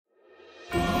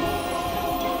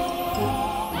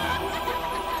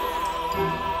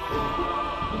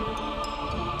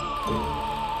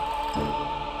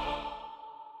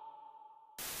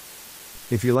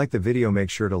If you like the video, make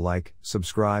sure to like,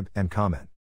 subscribe, and comment.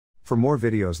 For more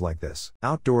videos like this,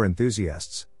 outdoor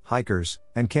enthusiasts, hikers,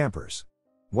 and campers.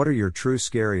 What are your true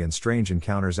scary and strange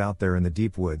encounters out there in the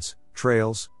deep woods,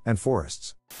 trails, and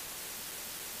forests?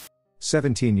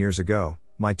 17 years ago,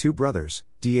 my two brothers,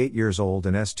 D 8 years old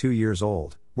and S 2 years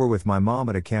old, were with my mom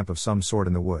at a camp of some sort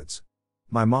in the woods.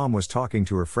 My mom was talking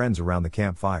to her friends around the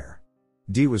campfire.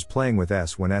 D was playing with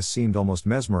S when S seemed almost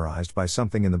mesmerized by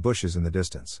something in the bushes in the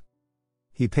distance.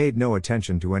 He paid no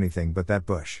attention to anything but that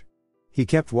bush. He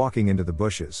kept walking into the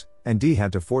bushes, and D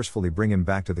had to forcefully bring him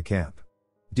back to the camp.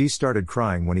 D started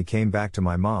crying when he came back to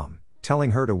my mom,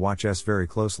 telling her to watch S very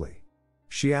closely.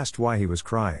 She asked why he was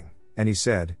crying, and he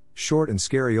said, short and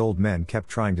scary old men kept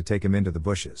trying to take him into the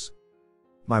bushes.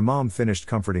 My mom finished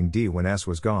comforting D when S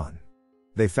was gone.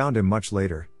 They found him much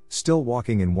later, still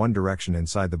walking in one direction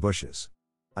inside the bushes.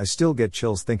 I still get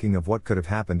chills thinking of what could have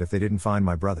happened if they didn't find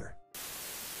my brother.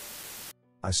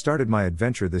 I started my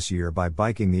adventure this year by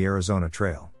biking the Arizona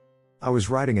Trail. I was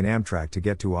riding an Amtrak to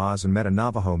get to Oz and met a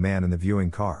Navajo man in the viewing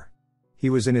car.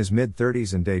 He was in his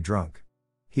mid-30s and day drunk.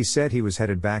 He said he was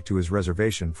headed back to his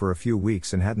reservation for a few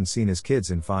weeks and hadn't seen his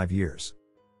kids in 5 years.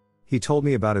 He told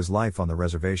me about his life on the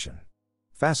reservation.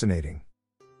 Fascinating.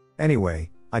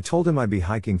 Anyway, I told him I'd be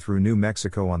hiking through New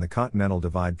Mexico on the Continental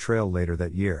Divide Trail later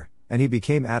that year, and he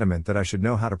became adamant that I should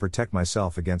know how to protect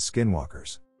myself against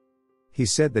skinwalkers. He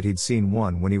said that he'd seen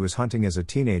one when he was hunting as a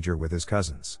teenager with his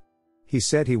cousins. He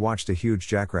said he watched a huge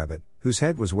jackrabbit, whose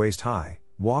head was waist high,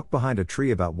 walk behind a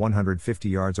tree about 150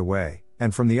 yards away,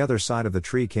 and from the other side of the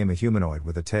tree came a humanoid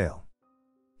with a tail.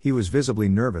 He was visibly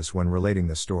nervous when relating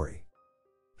the story.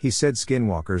 He said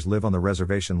skinwalkers live on the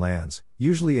reservation lands,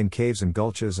 usually in caves and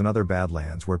gulches and other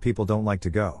badlands where people don't like to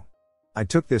go. I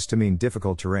took this to mean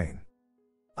difficult terrain.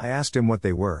 I asked him what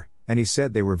they were, and he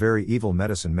said they were very evil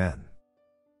medicine men.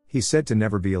 He said to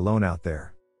never be alone out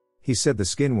there. He said the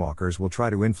skinwalkers will try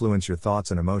to influence your thoughts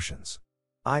and emotions.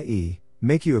 I.e.,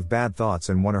 make you have bad thoughts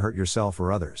and want to hurt yourself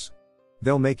or others.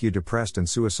 They'll make you depressed and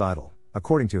suicidal,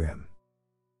 according to him.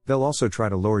 They'll also try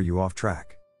to lure you off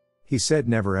track. He said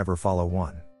never ever follow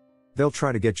one. They'll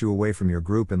try to get you away from your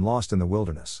group and lost in the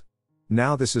wilderness.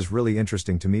 Now this is really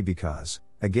interesting to me because,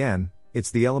 again,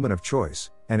 it's the element of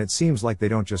choice, and it seems like they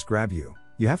don't just grab you,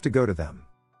 you have to go to them.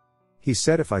 He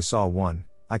said if I saw one,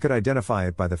 I could identify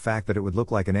it by the fact that it would look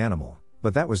like an animal,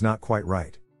 but that was not quite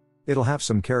right. It'll have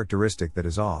some characteristic that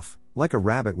is off, like a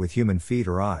rabbit with human feet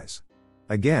or eyes.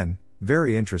 Again,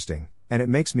 very interesting, and it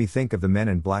makes me think of the Men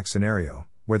in Black scenario,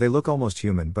 where they look almost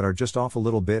human but are just off a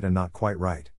little bit and not quite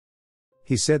right.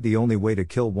 He said the only way to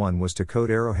kill one was to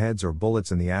coat arrowheads or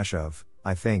bullets in the ash of,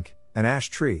 I think, an ash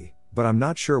tree, but I'm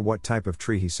not sure what type of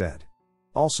tree he said.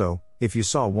 Also, if you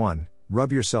saw one,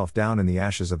 rub yourself down in the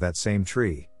ashes of that same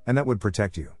tree, and that would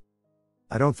protect you.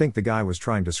 I don't think the guy was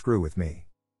trying to screw with me.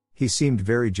 He seemed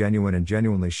very genuine and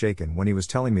genuinely shaken when he was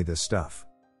telling me this stuff.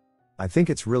 I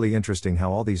think it's really interesting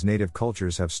how all these native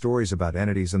cultures have stories about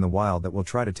entities in the wild that will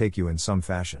try to take you in some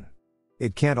fashion.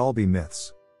 It can't all be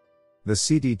myths. The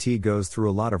CDT goes through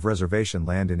a lot of reservation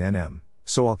land in NM,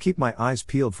 so I'll keep my eyes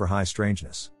peeled for high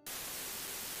strangeness.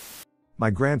 My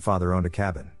grandfather owned a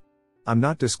cabin. I'm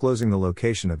not disclosing the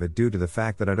location of it due to the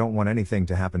fact that I don't want anything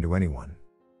to happen to anyone.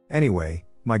 Anyway,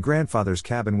 my grandfather's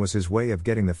cabin was his way of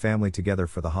getting the family together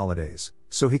for the holidays,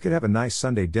 so he could have a nice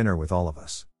Sunday dinner with all of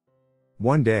us.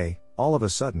 One day, all of a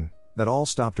sudden, that all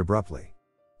stopped abruptly.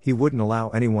 He wouldn't allow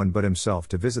anyone but himself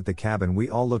to visit the cabin we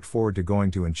all looked forward to going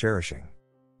to and cherishing.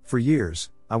 For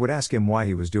years, I would ask him why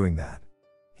he was doing that.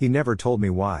 He never told me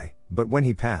why, but when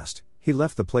he passed, he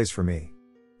left the place for me.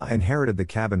 I inherited the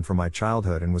cabin from my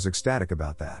childhood and was ecstatic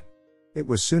about that. It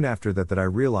was soon after that I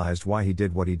realized why he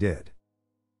did what he did.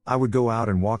 I would go out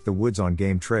and walk the woods on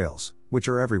game trails, which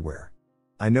are everywhere.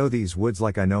 I know these woods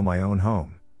like I know my own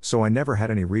home, so I never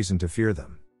had any reason to fear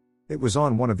them. It was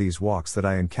on one of these walks that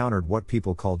I encountered what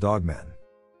people call dogmen.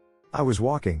 I was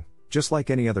walking, just like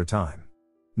any other time.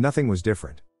 Nothing was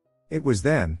different. It was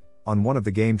then, on one of the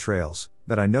game trails,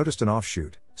 that I noticed an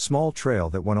offshoot, small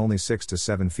trail that went only 6 to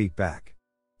 7 feet back.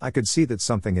 I could see that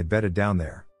something had bedded down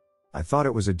there. I thought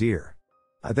it was a deer.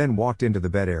 I then walked into the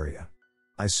bed area.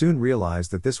 I soon realized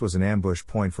that this was an ambush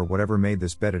point for whatever made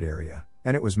this bedded area,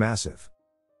 and it was massive.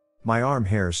 My arm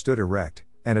hairs stood erect,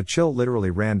 and a chill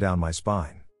literally ran down my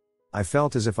spine. I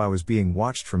felt as if I was being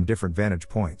watched from different vantage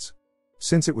points.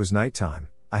 Since it was nighttime,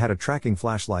 I had a tracking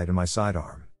flashlight in my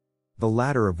sidearm. The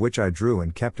latter of which I drew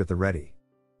and kept at the ready.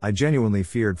 I genuinely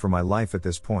feared for my life at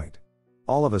this point.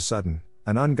 All of a sudden,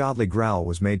 an ungodly growl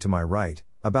was made to my right,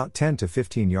 about 10 to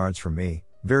 15 yards from me,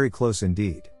 very close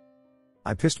indeed.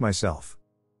 I pissed myself.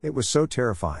 It was so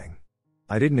terrifying.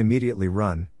 I didn't immediately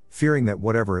run, fearing that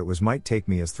whatever it was might take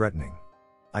me as threatening.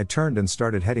 I turned and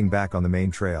started heading back on the main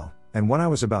trail, and when I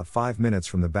was about 5 minutes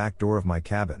from the back door of my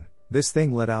cabin, this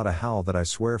thing let out a howl that I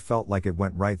swear felt like it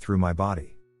went right through my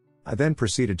body. I then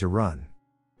proceeded to run.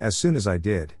 As soon as I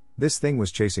did, this thing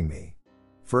was chasing me.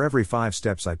 For every 5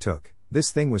 steps I took,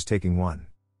 this thing was taking 1.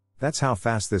 That's how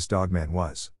fast this dogman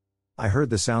was. I heard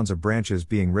the sounds of branches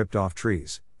being ripped off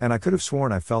trees, and I could have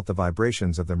sworn I felt the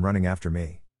vibrations of them running after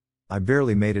me. I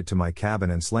barely made it to my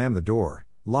cabin and slammed the door,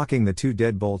 locking the 2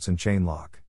 deadbolts and chain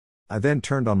lock. I then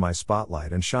turned on my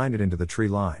spotlight and shined it into the tree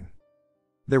line.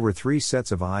 There were 3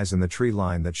 sets of eyes in the tree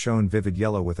line that shone vivid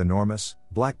yellow with enormous,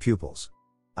 black pupils.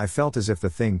 I felt as if the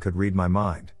thing could read my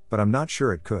mind, but I'm not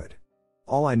sure it could.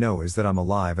 All I know is that I'm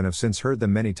alive and have since heard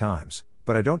them many times,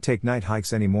 but I don't take night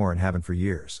hikes anymore and haven't for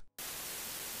years.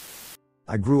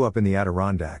 I grew up in the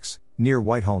Adirondacks, near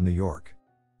Whitehall, New York.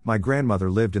 My grandmother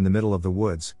lived in the middle of the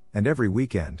woods, and every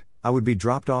weekend, I would be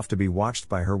dropped off to be watched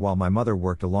by her while my mother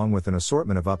worked along with an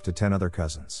assortment of up to 10 other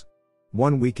cousins.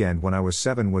 One weekend when I was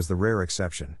 7 was the rare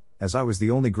exception, as I was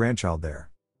the only grandchild there.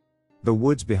 The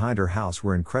woods behind her house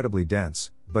were incredibly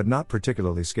dense, but not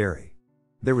particularly scary.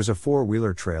 There was a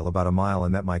 4-wheeler trail about a mile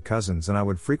in that my cousins and I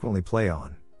would frequently play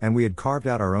on, and we had carved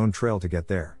out our own trail to get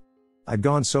there. I'd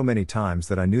gone so many times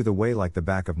that I knew the way like the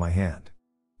back of my hand.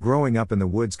 Growing up in the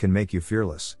woods can make you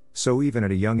fearless, so even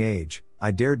at a young age,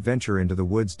 I dared venture into the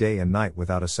woods day and night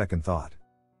without a second thought.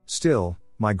 Still,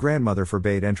 my grandmother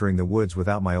forbade entering the woods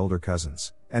without my older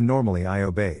cousins, and normally I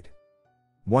obeyed.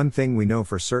 One thing we know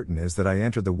for certain is that I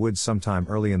entered the woods sometime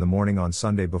early in the morning on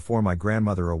Sunday before my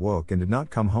grandmother awoke and did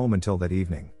not come home until that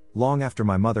evening, long after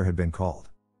my mother had been called.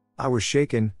 I was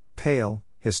shaken, pale,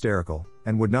 hysterical,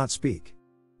 and would not speak.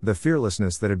 The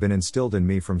fearlessness that had been instilled in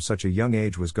me from such a young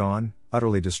age was gone,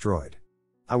 utterly destroyed.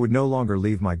 I would no longer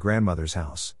leave my grandmother's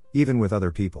house, even with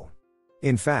other people.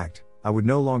 In fact, I would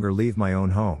no longer leave my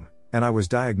own home, and I was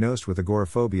diagnosed with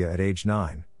agoraphobia at age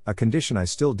 9, a condition I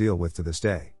still deal with to this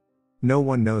day. No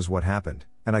one knows what happened,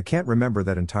 and I can't remember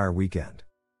that entire weekend.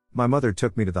 My mother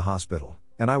took me to the hospital,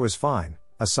 and I was fine,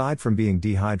 aside from being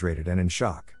dehydrated and in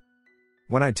shock.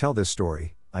 When I tell this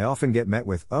story, I often get met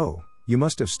with, "Oh, you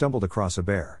must have stumbled across a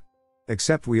bear."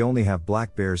 Except we only have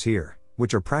black bears here,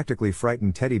 which are practically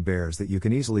frightened teddy bears that you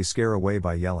can easily scare away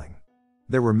by yelling.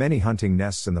 There were many hunting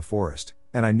nests in the forest,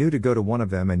 and I knew to go to one of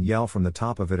them and yell from the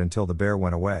top of it until the bear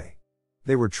went away.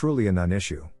 They were truly a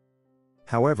non-issue.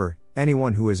 However,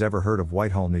 anyone who has ever heard of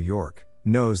Whitehall, New York,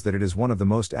 knows that it is one of the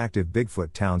most active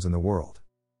Bigfoot towns in the world.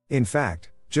 In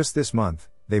fact, just this month,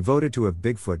 they voted to have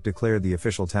Bigfoot declared the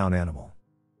official town animal.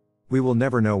 We will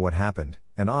never know what happened,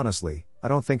 and honestly, I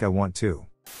don't think I want to.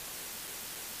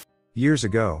 Years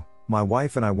ago, my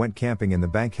wife and I went camping in the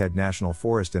Bankhead National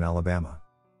Forest in Alabama.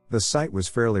 The site was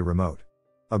fairly remote.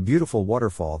 A beautiful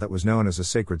waterfall that was known as a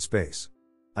sacred space.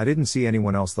 I didn't see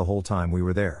anyone else the whole time we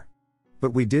were there.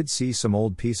 But we did see some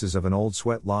old pieces of an old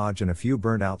sweat lodge and a few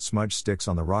burnt out smudge sticks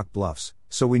on the rock bluffs,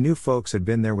 so we knew folks had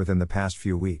been there within the past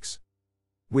few weeks.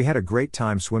 We had a great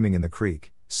time swimming in the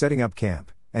creek, setting up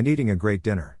camp, and eating a great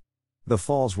dinner. The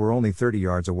falls were only 30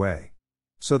 yards away.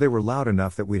 So they were loud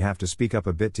enough that we'd have to speak up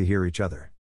a bit to hear each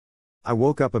other. I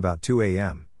woke up about 2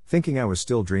 a.m., thinking I was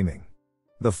still dreaming.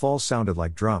 The falls sounded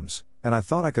like drums, and I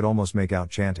thought I could almost make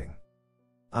out chanting.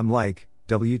 I'm like,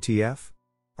 WTF?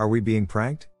 Are we being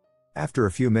pranked? After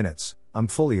a few minutes, I'm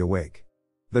fully awake.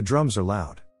 The drums are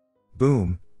loud.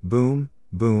 Boom, boom,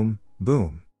 boom,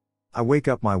 boom. I wake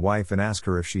up my wife and ask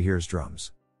her if she hears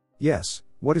drums. Yes,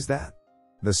 what is that?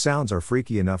 The sounds are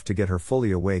freaky enough to get her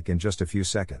fully awake in just a few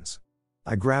seconds.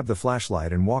 I grab the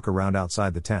flashlight and walk around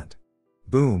outside the tent.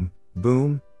 Boom,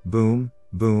 boom, boom,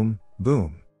 boom,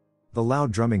 boom. The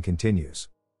loud drumming continues.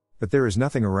 But there is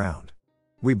nothing around.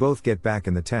 We both get back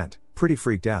in the tent, pretty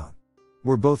freaked out.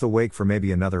 We're both awake for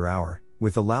maybe another hour,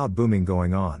 with the loud booming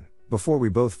going on, before we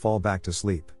both fall back to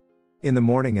sleep. In the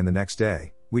morning and the next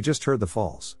day, we just heard the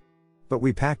falls. But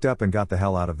we packed up and got the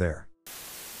hell out of there.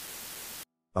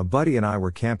 A buddy and I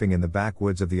were camping in the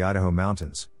backwoods of the Idaho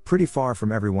mountains, pretty far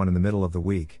from everyone in the middle of the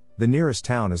week. The nearest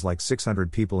town is like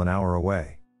 600 people an hour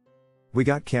away. We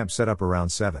got camp set up around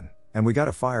 7, and we got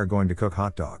a fire going to cook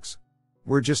hot dogs.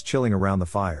 We're just chilling around the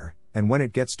fire, and when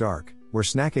it gets dark, we're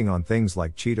snacking on things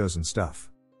like Cheetos and stuff.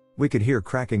 We could hear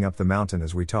cracking up the mountain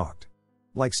as we talked.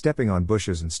 Like stepping on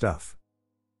bushes and stuff.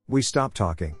 We stop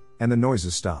talking, and the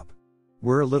noises stop.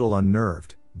 We're a little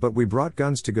unnerved, but we brought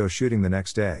guns to go shooting the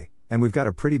next day, and we've got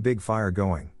a pretty big fire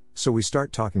going, so we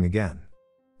start talking again.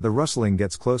 The rustling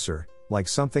gets closer, like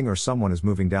something or someone is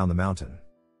moving down the mountain.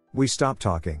 We stop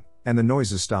talking, and the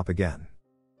noises stop again.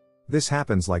 This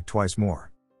happens like twice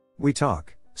more. We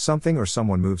talk, something or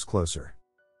someone moves closer.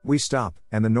 We stop,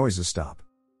 and the noises stop.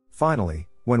 Finally,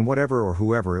 when whatever or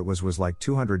whoever it was like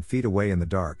 200 feet away in the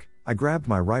dark, I grabbed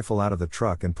my rifle out of the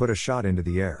truck and put a shot into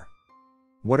the air.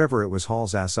 Whatever it was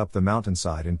hauls ass up the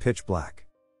mountainside in pitch black.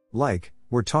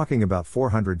 We're talking about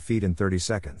 400 feet in 30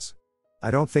 seconds.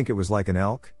 I don't think it was like an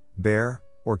elk, bear,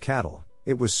 or cattle.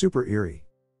 It was super eerie.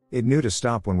 It knew to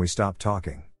stop when we stopped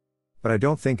talking. But I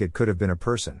don't think it could have been a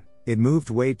person. It moved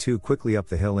way too quickly up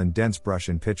the hill in dense brush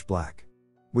in pitch black.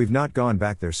 We've not gone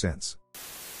back there since.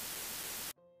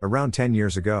 Around 10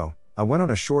 years ago, I went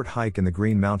on a short hike in the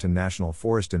Green Mountain National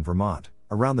Forest in Vermont,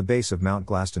 around the base of Mount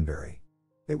Glastonbury.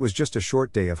 It was just a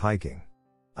short day of hiking.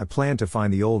 I planned to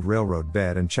find the old railroad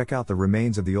bed and check out the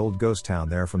remains of the old ghost town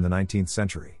there from the 19th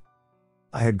century.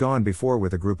 I had gone before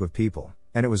with a group of people,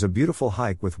 and it was a beautiful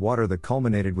hike with water that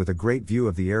culminated with a great view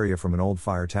of the area from an old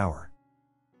fire tower.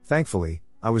 Thankfully,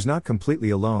 I was not completely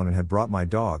alone and had brought my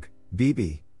dog,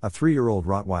 BB, a 3-year-old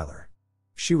Rottweiler.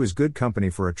 She was good company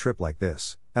for a trip like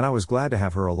this, and I was glad to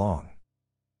have her along.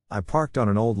 I parked on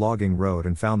an old logging road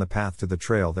and found the path to the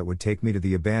trail that would take me to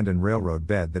the abandoned railroad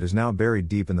bed that is now buried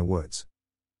deep in the woods.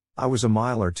 I was a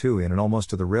mile or two in and almost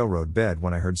to the railroad bed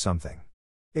when I heard something.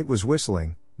 It was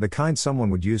whistling, the kind someone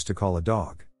would use to call a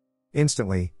dog.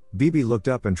 Instantly, BB looked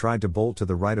up and tried to bolt to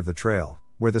the right of the trail,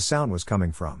 where the sound was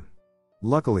coming from.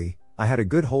 Luckily, I had a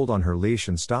good hold on her leash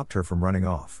and stopped her from running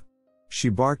off. She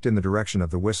barked in the direction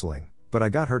of the whistling, but I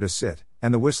got her to sit,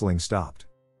 and the whistling stopped.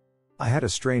 I had a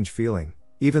strange feeling,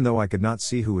 even though I could not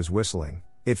see who was whistling.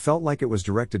 It felt like it was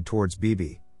directed towards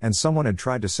BB, and someone had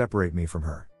tried to separate me from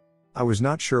her. I was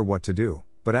not sure what to do,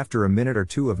 but after a minute or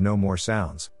two of no more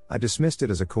sounds, I dismissed it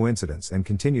as a coincidence and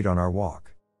continued on our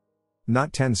walk.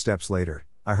 Not 10 steps later,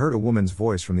 I heard a woman's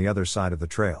voice from the other side of the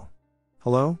trail.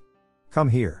 "Hello? Come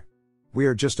here. We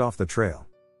are just off the trail."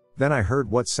 Then I heard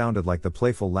what sounded like the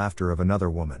playful laughter of another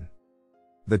woman.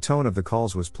 The tone of the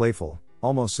calls was playful,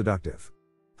 almost seductive.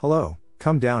 "Hello,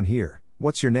 come down here,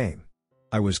 what's your name?"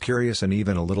 I was curious and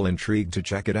even a little intrigued to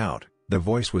check it out. The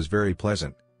voice was very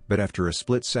pleasant, but after a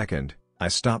split second, I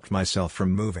stopped myself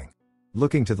from moving.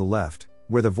 Looking to the left,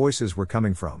 where the voices were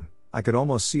coming from, I could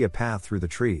almost see a path through the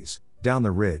trees, down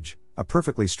the ridge, a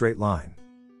perfectly straight line.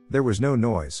 There was no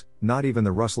noise, not even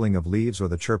the rustling of leaves or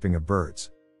the chirping of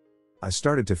birds. I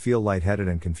started to feel lightheaded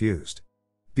and confused.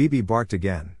 BB barked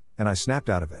again, and I snapped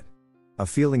out of it. A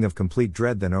feeling of complete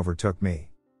dread then overtook me.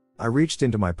 I reached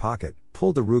into my pocket,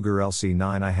 pulled the Ruger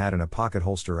LC9 I had in a pocket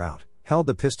holster out, held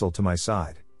the pistol to my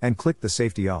side, and clicked the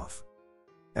safety off.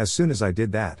 As soon as I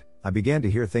did that, I began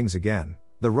to hear things again,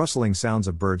 the rustling sounds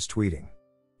of birds tweeting.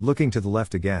 Looking to the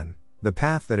left again, the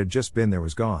path that had just been there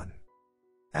was gone.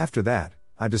 After that,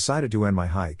 I decided to end my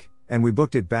hike, and we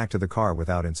booked it back to the car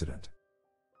without incident.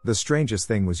 The strangest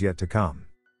thing was yet to come.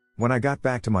 When I got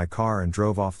back to my car and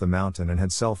drove off the mountain and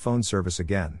had cell phone service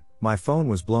again, my phone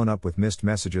was blown up with missed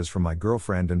messages from my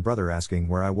girlfriend and brother asking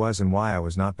where I was and why I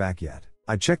was not back yet.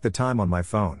 I checked the time on my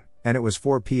phone, and it was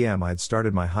 4 p.m. I'd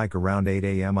started my hike around 8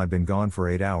 a.m. I'd been gone for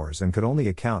 8 hours and could only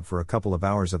account for a couple of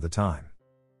hours of the time.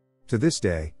 To this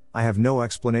day, I have no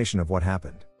explanation of what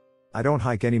happened. I don't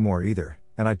hike anymore either,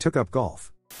 and I took up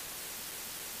golf.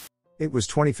 It was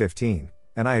 2015,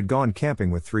 and I had gone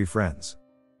camping with 3 friends.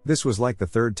 This was like the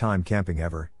 3rd time camping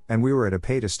ever, and we were at a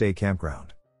pay-to-stay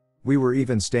campground. We were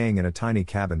even staying in a tiny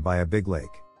cabin by a big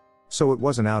lake. So it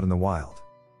wasn't out in the wild.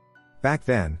 Back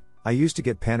then, I used to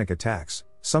get panic attacks,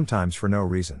 sometimes for no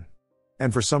reason.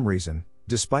 And for some reason,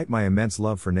 despite my immense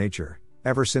love for nature,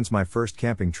 ever since my first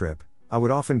camping trip, I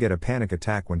would often get a panic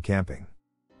attack when camping.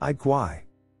 I'd why?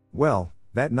 Well,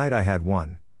 that night I had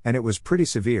one, and it was pretty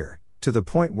severe, to the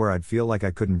point where I'd feel like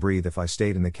I couldn't breathe if I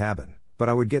stayed in the cabin, but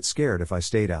I would get scared if I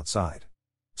stayed outside.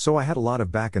 So I had a lot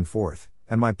of back and forth,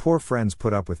 and my poor friends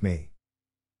put up with me.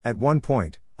 At one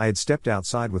point, I had stepped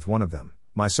outside with one of them,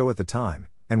 my so at the time,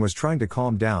 and was trying to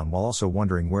calm down while also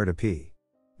wondering where to pee.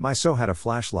 My so had a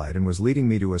flashlight and was leading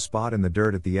me to a spot in the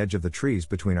dirt at the edge of the trees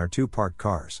between our 2 parked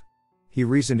cars. He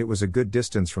reasoned it was a good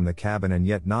distance from the cabin and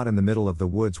yet not in the middle of the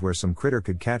woods where some critter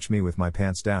could catch me with my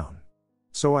pants down.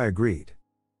 So I agreed.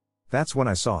 That's when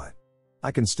I saw it.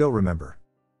 I can still remember.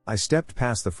 I stepped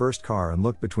past the first car and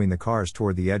looked between the cars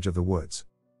toward the edge of the woods.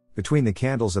 Between the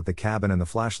candles at the cabin and the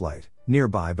flashlight,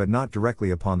 nearby but not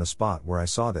directly upon the spot where I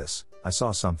saw this, I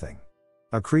saw something.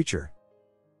 A creature.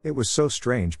 It was so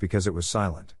strange because it was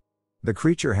silent. The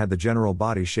creature had the general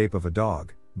body shape of a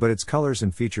dog, but its colors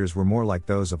and features were more like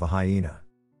those of a hyena.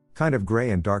 Kind of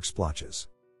gray and dark splotches.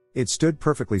 It stood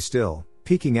perfectly still,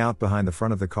 peeking out behind the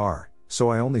front of the car, so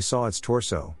I only saw its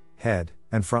torso, head,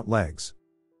 and front legs.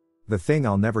 The thing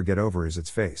I'll never get over is its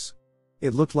face.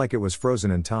 It looked like it was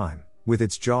frozen in time, with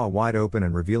its jaw wide open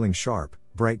and revealing sharp,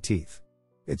 bright teeth.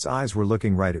 Its eyes were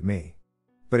looking right at me.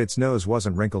 But its nose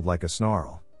wasn't wrinkled like a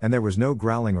snarl, and there was no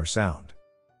growling or sound.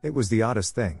 It was the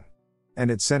oddest thing. And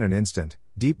it sent an instant,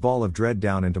 deep ball of dread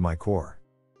down into my core.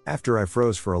 After I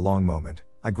froze for a long moment,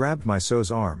 I grabbed my So's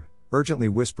arm, urgently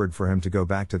whispered for him to go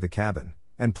back to the cabin,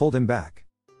 and pulled him back.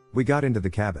 We got into the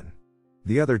cabin.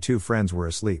 The other two friends were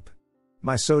asleep.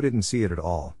 My So didn't see it at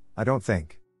all, I don't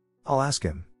think. I'll ask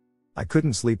him. I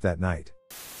couldn't sleep that night.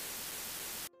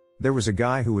 There was a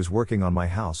guy who was working on my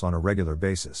house on a regular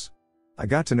basis. I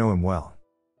got to know him well.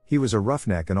 He was a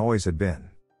roughneck and always had been.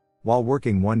 While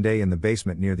working one day in the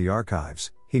basement near the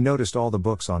archives, he noticed all the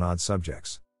books on odd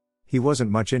subjects. He wasn't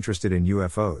much interested in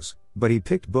UFOs, but he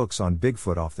picked books on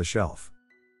Bigfoot off the shelf.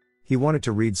 He wanted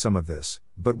to read some of this,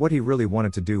 but what he really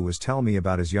wanted to do was tell me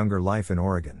about his younger life in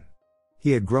Oregon.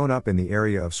 He had grown up in the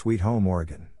area of Sweet Home,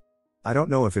 Oregon. I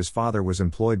don't know if his father was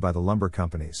employed by the lumber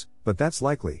companies, but that's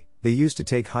likely. They used to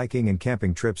take hiking and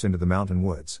camping trips into the mountain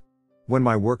woods. When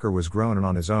my worker was grown and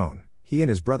on his own, he and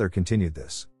his brother continued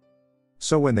this.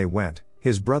 So when they went,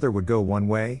 his brother would go one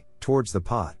way, towards the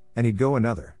pot, and he'd go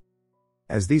another.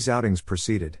 As these outings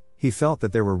proceeded, he felt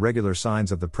that there were regular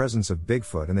signs of the presence of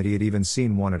Bigfoot and that he had even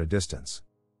seen one at a distance.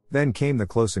 Then came the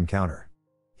close encounter.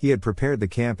 He had prepared the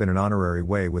camp in an honorary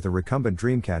way with a recumbent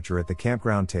dreamcatcher at the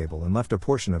campground table and left a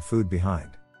portion of food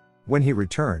behind. When he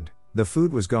returned, the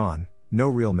food was gone, no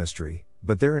real mystery,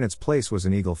 but there in its place was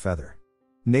an eagle feather.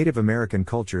 Native American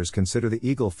cultures consider the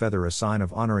eagle feather a sign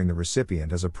of honoring the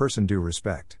recipient as a person due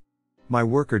respect. My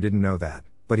worker didn't know that,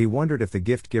 but he wondered if the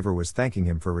gift giver was thanking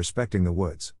him for respecting the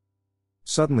woods.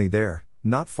 Suddenly there,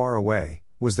 not far away,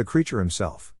 was the creature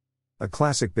himself. A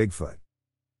classic Bigfoot.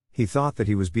 He thought that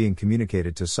he was being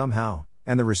communicated to somehow,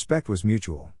 and the respect was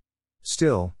mutual.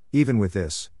 Still, even with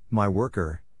this, my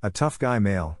worker, a tough guy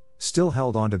male, still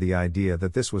held on to the idea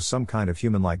that this was some kind of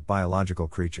human-like biological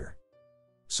creature.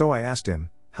 So I asked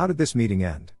him, how did this meeting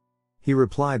end? He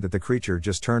replied that the creature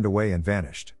just turned away and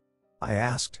vanished. I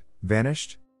asked,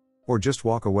 vanished? Or just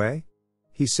walk away?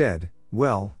 He said,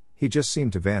 well, he just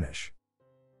seemed to vanish.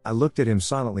 I looked at him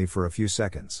silently for a few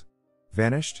seconds.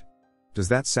 Vanished? Does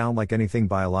that sound like anything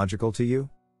biological to you?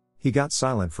 He got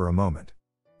silent for a moment.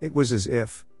 It was as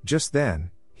if, just then,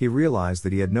 he realized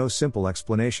that he had no simple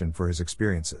explanation for his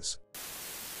experiences.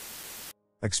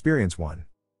 Experience 1.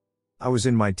 I was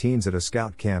in my teens at a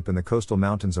scout camp in the coastal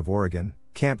mountains of Oregon,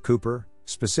 Camp Cooper,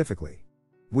 specifically.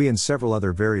 We and several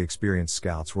other very experienced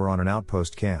scouts were on an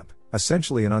outpost camp,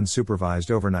 essentially an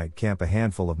unsupervised overnight camp a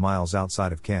handful of miles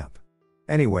outside of camp.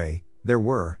 Anyway, there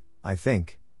were, I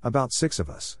think, about 6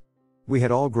 of us. We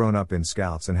had all grown up in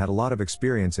scouts and had a lot of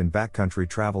experience in backcountry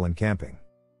travel and camping.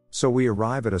 So we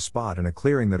arrive at a spot in a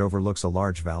clearing that overlooks a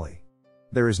large valley.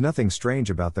 There is nothing strange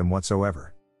about them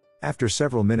whatsoever. After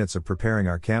several minutes of preparing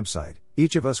our campsite,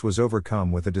 each of us was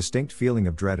overcome with a distinct feeling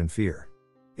of dread and fear.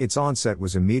 Its onset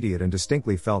was immediate and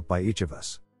distinctly felt by each of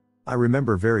us. I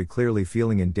remember very clearly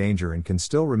feeling in danger and can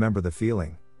still remember the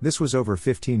feeling. This was over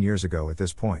 15 years ago at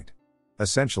this point.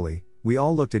 Essentially, we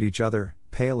all looked at each other,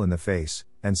 pale in the face,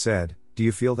 and said, "Do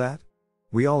you feel that?"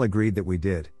 We all agreed that we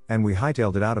did, and we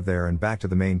hightailed it out of there and back to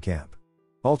the main camp.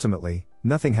 Ultimately,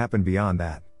 nothing happened beyond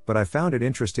that, but I found it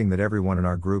interesting that everyone in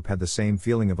our group had the same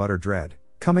feeling of utter dread,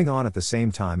 coming on at the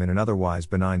same time in an otherwise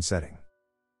benign setting.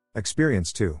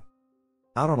 Experience 2.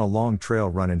 Out on a long trail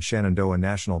run in Shenandoah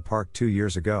National Park 2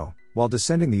 years ago, while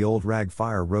descending the old Rag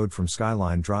Fire Road from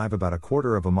Skyline Drive about a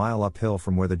quarter of a mile uphill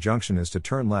from where the junction is to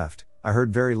turn left, I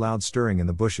heard very loud stirring in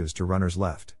the bushes to runner's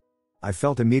left. I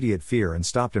felt immediate fear and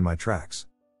stopped in my tracks.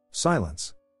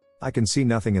 Silence. I can see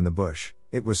nothing in the bush,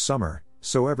 it was summer,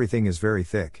 so everything is very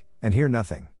thick, and hear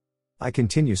nothing. I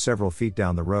continue several feet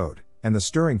down the road, and the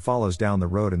stirring follows down the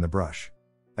road in the brush.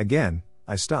 Again,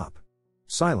 I stop.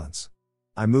 Silence.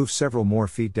 I move several more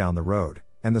feet down the road,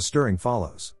 and the stirring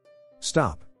follows.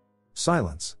 Stop.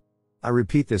 Silence. I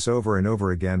repeat this over and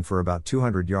over again for about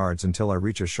 200 yards until I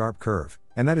reach a sharp curve,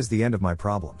 and that is the end of my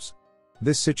problems.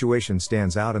 This situation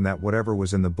stands out in that whatever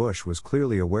was in the bush was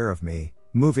clearly aware of me,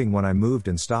 moving when I moved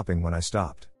and stopping when I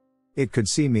stopped. It could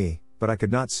see me, but I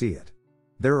could not see it.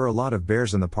 There are a lot of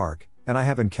bears in the park, and I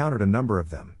have encountered a number of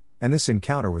them, and this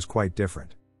encounter was quite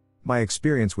different. My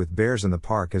experience with bears in the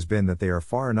park has been that they are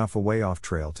far enough away off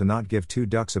trail to not give two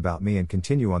ducks about me and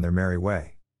continue on their merry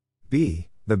way. B.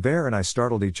 The bear and I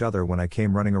startled each other when I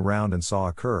came running around and saw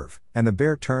a curve, and the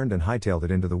bear turned and hightailed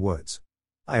it into the woods.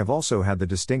 I have also had the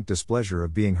distinct displeasure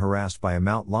of being harassed by a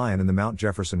mountain lion in the Mount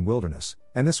Jefferson wilderness,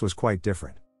 and this was quite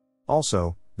different.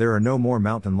 Also, there are no more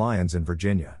mountain lions in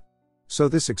Virginia. So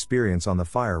this experience on the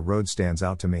fire road stands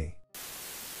out to me.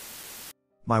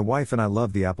 My wife and I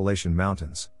love the Appalachian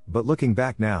Mountains, but looking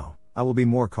back now, I will be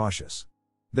more cautious.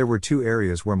 There were two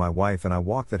areas where my wife and I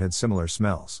walked that had similar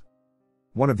smells.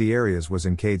 One of the areas was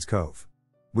in Cades Cove.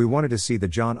 We wanted to see the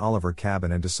John Oliver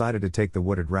cabin and decided to take the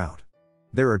wooded route.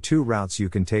 There are two routes you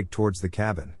can take towards the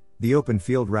cabin, the open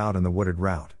field route and the wooded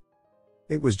route.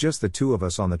 It was just the two of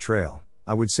us on the trail.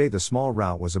 I would say the small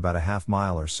route was about a half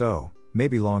mile or so,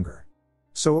 maybe longer.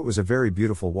 So it was a very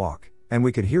beautiful walk, and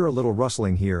we could hear a little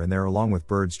rustling here and there along with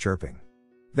birds chirping.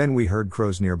 Then we heard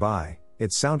crows nearby.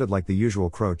 It sounded like the usual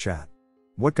crow chat.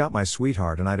 What got my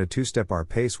sweetheart and I to two-step our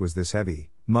pace was this heavy,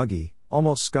 muggy,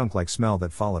 almost skunk-like smell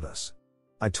that followed us.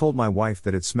 I told my wife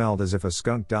that it smelled as if a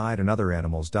skunk died and other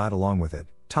animals died along with it,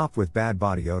 topped with bad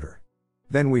body odor.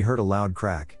 Then we heard a loud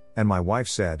crack, and my wife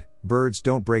said, "Birds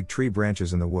don't break tree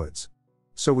branches in the woods."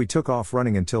 So we took off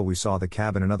running until we saw the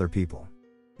cabin and other people.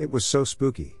 It was so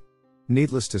spooky.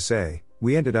 Needless to say,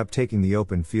 we ended up taking the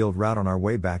open field route on our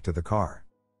way back to the car.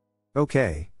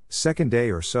 Okay, second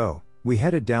day or so, we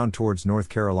headed down towards North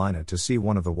Carolina to see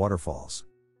one of the waterfalls.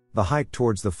 The hike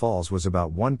towards the falls was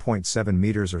about 1.7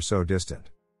 meters or so distant.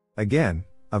 Again,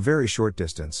 a very short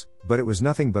distance, but it was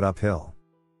nothing but uphill.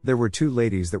 There were two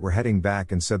ladies that were heading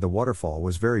back and said the waterfall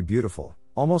was very beautiful,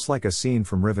 almost like a scene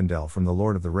from Rivendell from The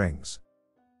Lord of the Rings.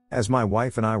 As my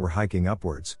wife and I were hiking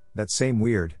upwards, that same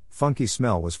weird, funky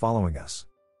smell was following us.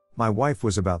 My wife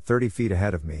was about 30 feet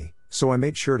ahead of me, so I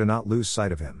made sure to not lose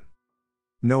sight of him.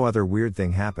 No other weird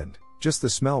thing happened, just the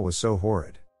smell was so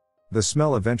horrid. The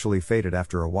smell eventually faded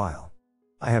after a while.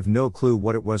 I have no clue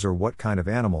what it was or what kind of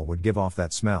animal would give off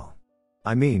that smell.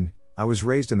 I mean, I was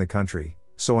raised in the country,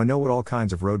 so I know what all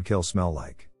kinds of roadkill smell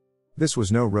like. This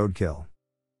was no roadkill.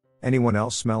 Anyone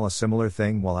else smell a similar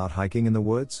thing while out hiking in the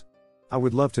woods? I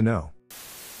would love to know.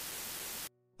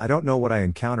 I don't know what I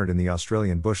encountered in the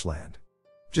Australian bushland.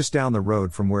 Just down the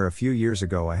road from where a few years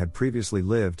ago I had previously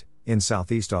lived, in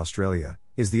Southeast Australia,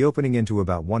 is the opening into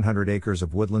about 100 acres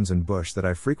of woodlands and bush that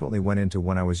I frequently went into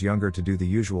when I was younger to do the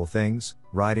usual things,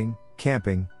 riding,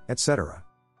 camping, etc.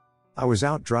 I was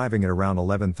out driving at around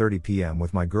 11:30 p.m.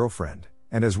 with my girlfriend,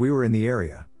 and as we were in the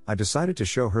area, I decided to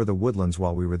show her the woodlands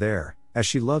while we were there, as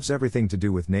she loves everything to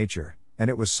do with nature, and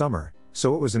it was summer,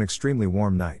 so it was an extremely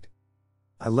warm night.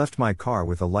 I left my car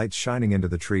with the lights shining into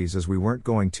the trees as we weren't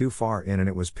going too far in and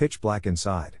it was pitch black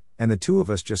inside, and the two of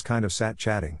us just kind of sat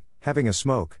chatting, having a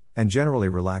smoke, and generally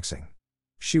relaxing.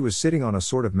 She was sitting on a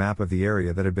sort of map of the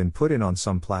area that had been put in on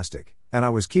some plastic, and I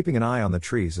was keeping an eye on the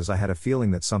trees as I had a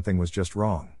feeling that something was just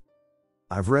wrong.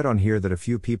 I've read on here that a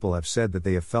few people have said that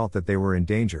they have felt that they were in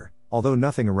danger, although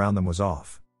nothing around them was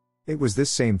off. It was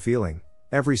this same feeling,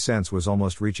 every sense was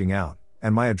almost reaching out,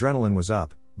 and my adrenaline was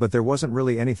up, but there wasn't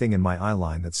really anything in my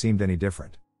eyeline that seemed any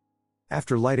different.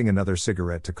 After lighting another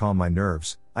cigarette to calm my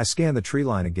nerves, I scanned the tree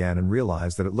line again and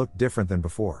realized that it looked different than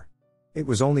before. It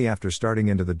was only after starting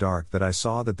into the dark that I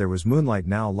saw that there was moonlight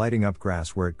now lighting up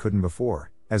grass where it couldn't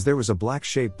before, as there was a black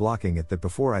shape blocking it that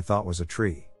before I thought was a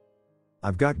tree.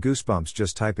 I've got goosebumps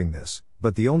just typing this,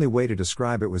 but the only way to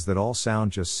describe it was that all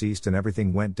sound just ceased and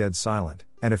everything went dead silent,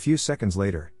 and a few seconds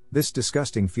later, this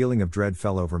disgusting feeling of dread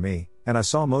fell over me, and I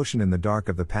saw motion in the dark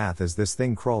of the path as this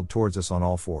thing crawled towards us on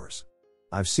all fours.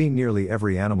 I've seen nearly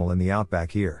every animal in the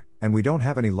outback here, and we don't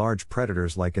have any large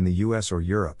predators like in the US or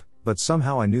Europe, but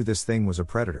somehow I knew this thing was a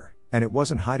predator, and it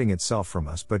wasn't hiding itself from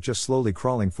us but just slowly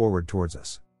crawling forward towards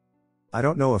us. I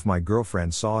don't know if my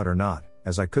girlfriend saw it or not,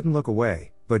 as I couldn't look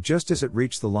away, but just as it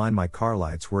reached the line my car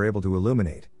lights were able to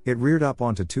illuminate, it reared up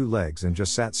onto two legs and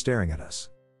just sat staring at us.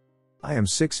 I am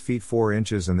 6 feet 4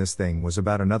 inches and this thing was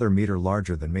about another meter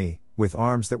larger than me, with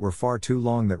arms that were far too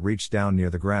long that reached down near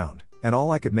the ground, and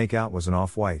all I could make out was an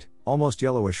off-white, almost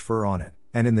yellowish fur on it,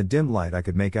 and in the dim light I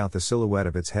could make out the silhouette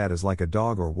of its head as like a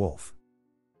dog or wolf.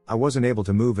 I wasn't able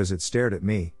to move as it stared at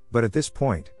me, but at this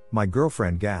point, my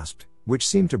girlfriend gasped, which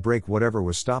seemed to break whatever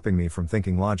was stopping me from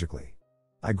thinking logically.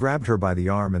 I grabbed her by the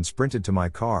arm and sprinted to my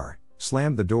car,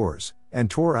 slammed the doors, and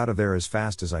tore out of there as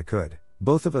fast as I could.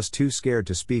 Both of us too scared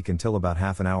to speak until about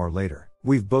half an hour later.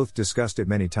 We've both discussed it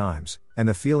many times, and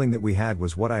the feeling that we had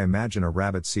was what I imagine a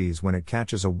rabbit sees when it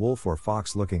catches a wolf or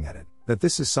fox looking at it, that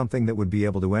this is something that would be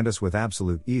able to end us with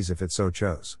absolute ease if it so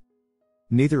chose.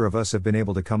 Neither of us have been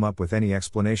able to come up with any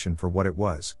explanation for what it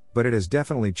was, but it has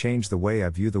definitely changed the way I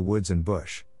view the woods and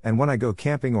bush, and when I go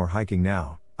camping or hiking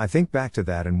now, I think back to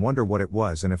that and wonder what it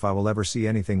was and if I will ever see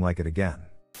anything like it again.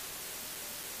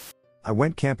 I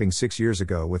went camping 6 years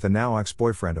ago with a now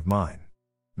ex-boyfriend of mine.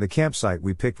 The campsite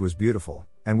we picked was beautiful,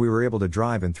 and we were able to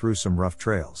drive in through some rough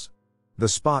trails. The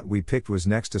spot we picked was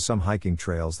next to some hiking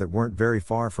trails that weren't very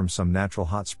far from some natural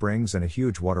hot springs and a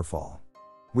huge waterfall.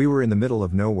 We were in the middle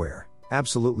of nowhere,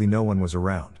 absolutely no one was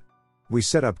around. We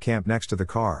set up camp next to the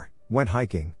car, went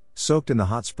hiking, soaked in the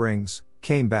hot springs,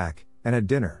 came back, and had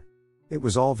dinner. It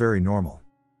was all very normal.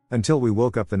 Until we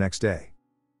woke up the next day.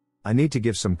 I need to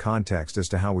give some context as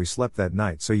to how we slept that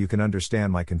night so you can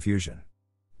understand my confusion.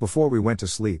 Before we went to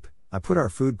sleep, I put our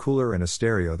food cooler and a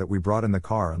stereo that we brought in the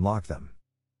car and locked them.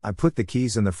 I put the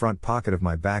keys in the front pocket of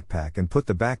my backpack and put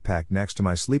the backpack next to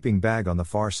my sleeping bag on the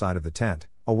far side of the tent,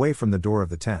 away from the door of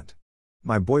the tent.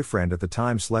 My boyfriend at the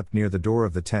time slept near the door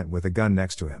of the tent with a gun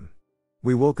next to him.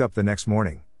 We woke up the next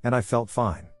morning, and I felt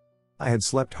fine. I had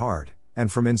slept hard,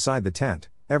 and from inside the tent,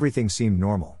 everything seemed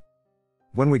normal.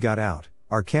 When we got out,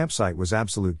 our campsite was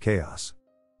absolute chaos.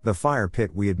 The fire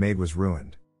pit we had made was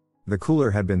ruined. The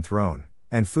cooler had been thrown,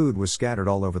 and food was scattered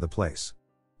all over the place.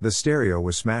 The stereo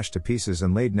was smashed to pieces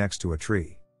and laid next to a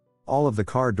tree. All of the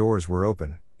car doors were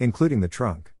open, including the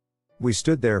trunk. We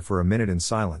stood there for a minute in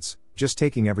silence, just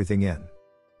taking everything in.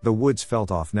 The woods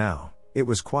felt off now. It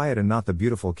was quiet and not the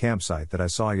beautiful campsite that I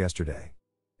saw yesterday.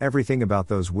 Everything about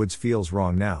those woods feels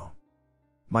wrong now.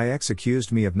 My ex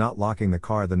accused me of not locking the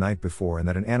car the night before and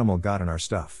that an animal got in our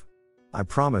stuff. I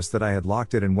promised that I had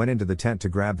locked it and went into the tent to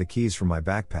grab the keys from my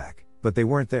backpack, but they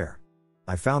weren't there.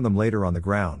 I found them later on the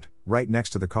ground, right next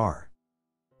to the car.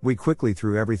 We quickly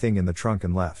threw everything in the trunk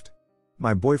and left.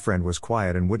 My boyfriend was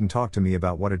quiet and wouldn't talk to me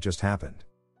about what had just happened.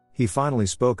 He finally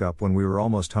spoke up when we were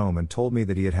almost home and told me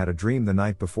that he had had a dream the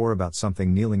night before about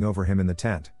something kneeling over him in the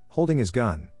tent, holding his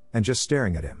gun, and just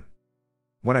staring at him.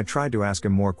 When I tried to ask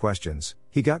him more questions,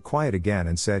 he got quiet again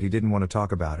and said he didn't want to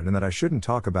talk about it and that I shouldn't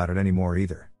talk about it anymore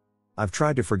either. I've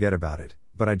tried to forget about it,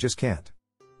 but I just can't.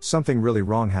 Something really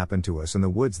wrong happened to us in the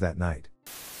woods that night.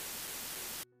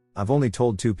 I've only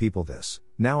told 2 people this,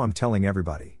 now I'm telling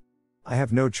everybody. I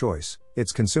have no choice,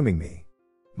 it's consuming me.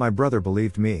 My brother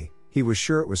believed me, he was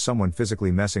sure it was someone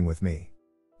physically messing with me.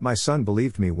 My son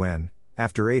believed me when,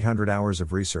 after 800 hours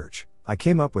of research, I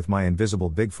came up with my invisible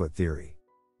Bigfoot theory.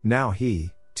 Now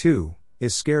he, too,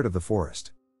 is scared of the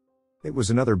forest. It was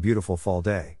another beautiful fall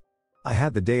day. I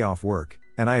had the day off work,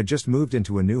 and I had just moved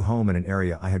into a new home in an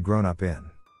area I had grown up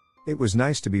in. It was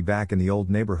nice to be back in the old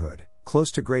neighborhood,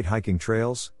 close to great hiking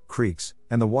trails, creeks,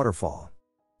 and the waterfall.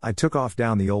 I took off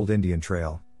down the old Indian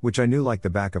trail, which I knew like the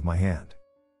back of my hand.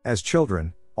 As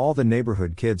children, all the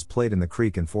neighborhood kids played in the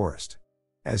creek and forest.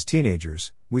 As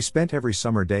teenagers, we spent every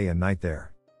summer day and night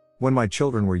there. When my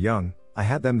children were young, I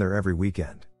had them there every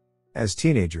weekend. As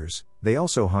teenagers, they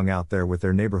also hung out there with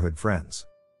their neighborhood friends.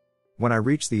 When I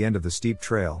reached the end of the steep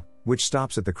trail, which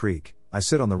stops at the creek, I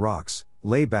sit on the rocks,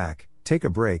 lay back, take a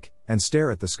break, and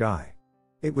stare at the sky.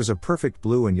 It was a perfect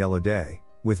blue and yellow day,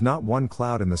 with not one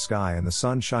cloud in the sky and the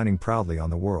sun shining proudly on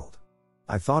the world.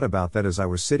 I thought about that as I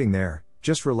was sitting there,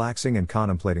 just relaxing and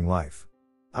contemplating life.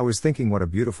 I was thinking what a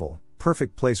beautiful,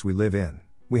 perfect place we live in,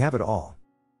 we have it all.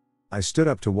 I stood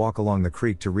up to walk along the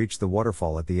creek to reach the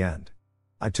waterfall at the end.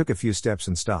 I took a few steps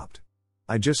and stopped.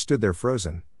 I just stood there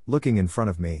frozen, looking in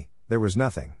front of me, there was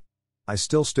nothing. I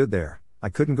still stood there, I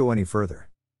couldn't go any further.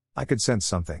 I could sense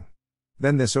something.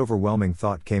 Then this overwhelming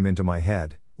thought came into my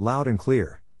head, loud and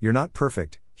clear, you're not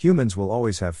perfect, humans will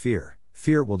always have fear,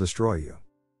 fear will destroy you.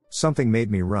 Something made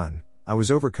me run, I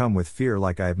was overcome with fear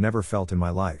like I have never felt in my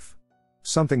life.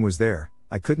 Something was there,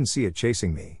 I couldn't see it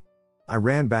chasing me. I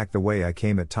ran back the way I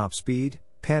came at top speed,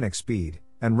 panic speed,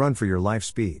 and run for your life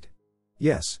speed.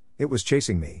 Yes, it was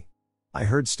chasing me. I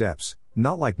heard steps,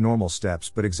 not like normal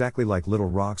steps but exactly like little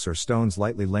rocks or stones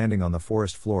lightly landing on the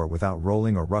forest floor without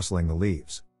rolling or rustling the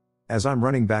leaves. As I'm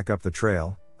running back up the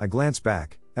trail, I glance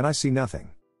back, and I see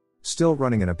nothing. Still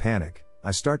running in a panic,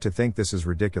 I start to think this is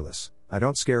ridiculous, I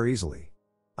don't scare easily.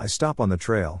 I stop on the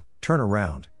trail, turn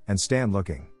around, and stand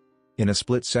looking. In a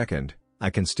split second, I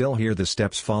can still hear the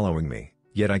steps following me,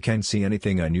 yet I can't see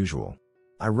anything unusual.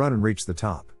 I run and reach the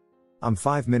top. I'm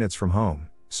 5 minutes from home,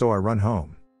 so I run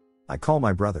home. I call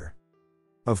my brother.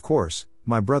 Of course,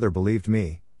 my brother believed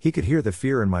me, he could hear the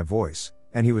fear in my voice,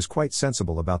 and he was quite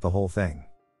sensible about the whole thing.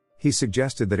 He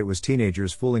suggested that it was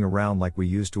teenagers fooling around like we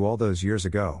used to all those years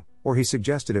ago, or he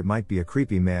suggested it might be a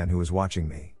creepy man who was watching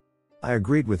me. I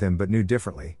agreed with him but knew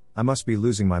differently, I must be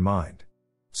losing my mind.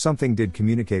 Something did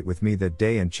communicate with me that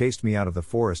day and chased me out of the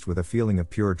forest with a feeling of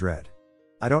pure dread.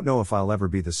 I don't know if I'll ever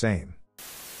be the same.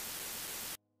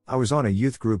 I was on a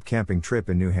youth group camping trip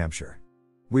in New Hampshire.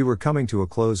 We were coming to a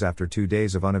close after 2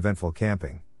 days of uneventful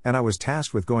camping, and I was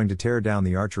tasked with going to tear down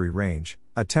the archery range,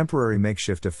 a temporary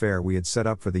makeshift affair we had set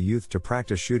up for the youth to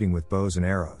practice shooting with bows and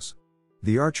arrows.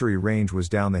 The archery range was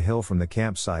down the hill from the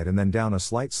campsite and then down a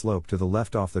slight slope to the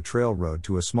left off the trail road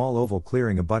to a small oval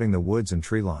clearing abutting the woods and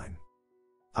tree line.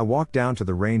 I walked down to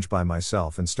the range by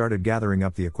myself and started gathering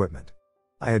up the equipment.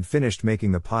 I had finished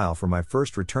making the pile for my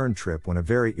first return trip when a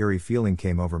very eerie feeling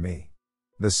came over me.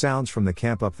 The sounds from the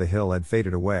camp up the hill had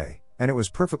faded away, and it was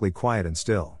perfectly quiet and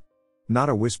still. Not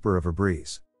a whisper of a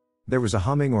breeze. There was a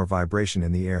humming or vibration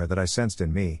in the air that I sensed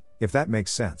in me, if that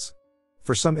makes sense.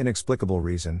 For some inexplicable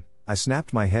reason, I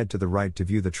snapped my head to the right to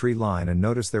view the tree line and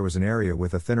noticed there was an area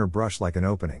with a thinner brush like an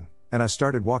opening, and I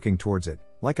started walking towards it,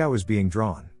 like I was being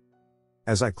drawn.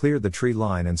 As I cleared the tree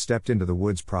line and stepped into the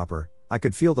woods proper, I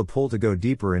could feel the pull to go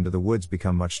deeper into the woods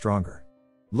become much stronger.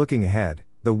 Looking ahead,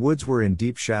 the woods were in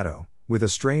deep shadow, with a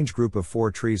strange group of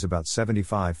 4 trees about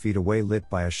 75 feet away lit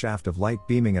by a shaft of light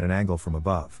beaming at an angle from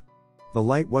above. The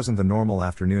light wasn't the normal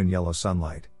afternoon yellow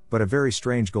sunlight, but a very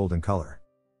strange golden color.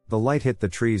 The light hit the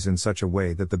trees in such a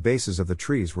way that the bases of the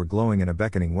trees were glowing in a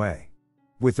beckoning way.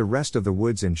 With the rest of the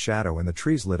woods in shadow and the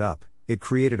trees lit up, it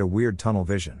created a weird tunnel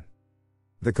vision.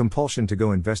 The compulsion to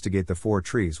go investigate the 4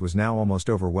 trees was now almost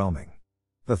overwhelming.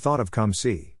 The thought of come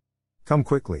see. Come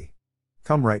quickly.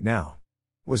 Come right now.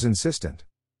 Was insistent.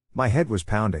 My head was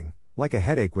pounding, like a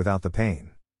headache without the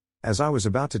pain. As I was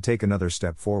about to take another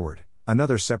step forward,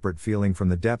 another separate feeling from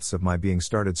the depths of my being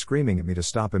started screaming at me to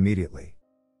stop immediately.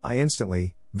 I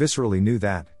instantly, viscerally knew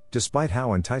that, despite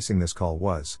how enticing this call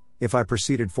was, if I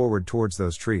proceeded forward towards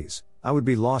those trees, I would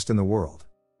be lost in the world.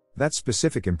 That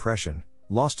specific impression,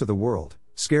 lost to the world,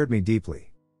 scared me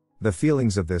deeply. The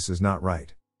feelings of this is not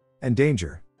right. And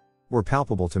danger were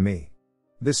palpable to me.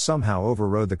 This somehow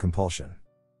overrode the compulsion.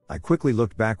 I quickly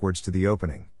looked backwards to the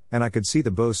opening, and I could see the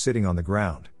bow sitting on the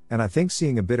ground, and I think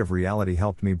seeing a bit of reality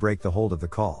helped me break the hold of the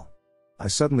call. I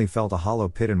suddenly felt a hollow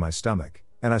pit in my stomach,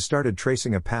 and I started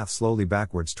tracing a path slowly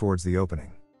backwards towards the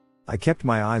opening. I kept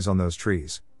my eyes on those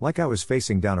trees, like I was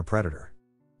facing down a predator.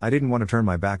 I didn't want to turn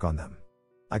my back on them.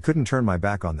 I couldn't turn my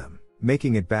back on them.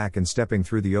 Making it back and stepping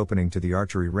through the opening to the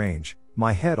archery range,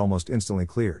 my head almost instantly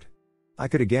cleared. I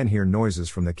could again hear noises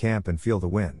from the camp and feel the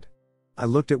wind. I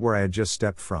looked at where I had just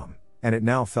stepped from, and it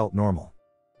now felt normal.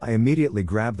 I immediately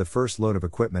grabbed the first load of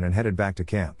equipment and headed back to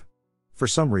camp. For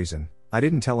some reason, I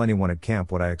didn't tell anyone at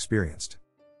camp what I experienced.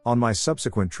 On my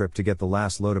subsequent trip to get the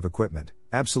last load of equipment,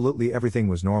 absolutely everything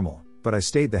was normal, but I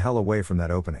stayed the hell away from that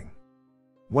opening.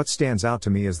 What stands out to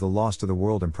me is the lost to the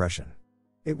world impression.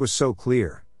 It was so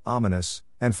clear, ominous,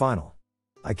 and final.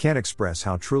 I can't express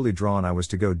how truly drawn I was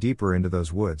to go deeper into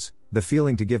those woods, the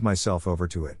feeling to give myself over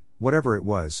to it. Whatever it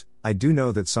was, I do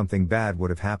know that something bad would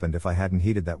have happened if I hadn't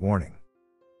heeded that warning.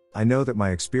 I know that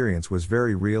my experience was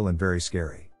very real and very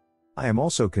scary. I am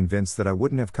also convinced that I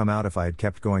wouldn't have come out if I had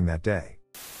kept going that day.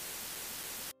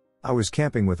 I was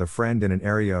camping with a friend in an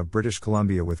area of British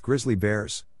Columbia with grizzly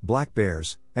bears, black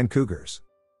bears, and cougars.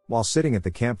 While sitting at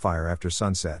the campfire after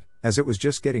sunset, as it was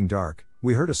just getting dark,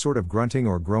 we heard a sort of grunting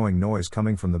or growing noise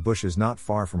coming from the bushes not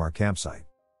far from our campsite.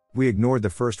 We ignored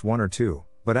the first 1 or 2,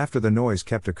 but after the noise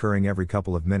kept occurring every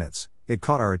couple of minutes, it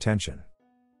caught our attention.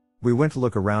 We went to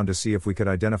look around to see if we could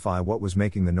identify what was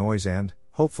making the noise and,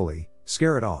 hopefully,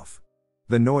 scare it off.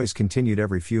 The noise continued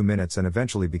every few minutes and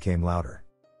eventually became louder.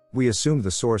 We assumed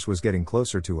the source was getting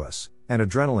closer to us, and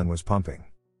adrenaline was pumping.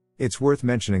 It's worth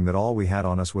mentioning that all we had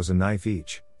on us was a knife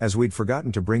each, as we'd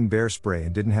forgotten to bring bear spray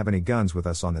and didn't have any guns with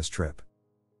us on this trip.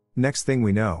 Next thing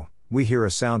we know, we hear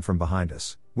a sound from behind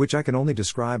us, which I can only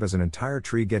describe as an entire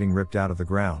tree getting ripped out of the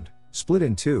ground, split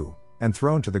in 2, and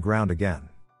thrown to the ground again.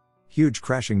 Huge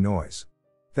crashing noise.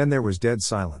 Then there was dead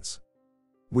silence.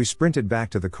 We sprinted back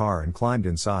to the car and climbed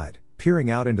inside,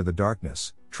 peering out into the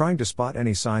darkness, trying to spot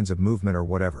any signs of movement or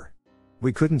whatever.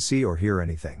 We couldn't see or hear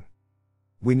anything.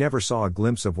 We never saw a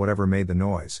glimpse of whatever made the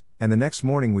noise, and the next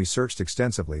morning we searched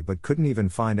extensively but couldn't even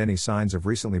find any signs of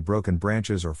recently broken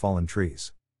branches or fallen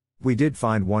trees. We did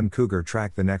find one cougar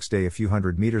track the next day a few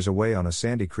hundred meters away on a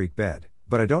sandy creek bed,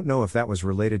 but I don't know if that was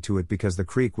related to it because the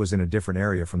creek was in a different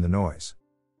area from the noise.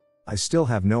 I still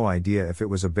have no idea if it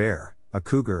was a bear, a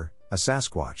cougar, a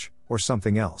Sasquatch, or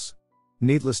something else.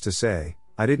 Needless to say,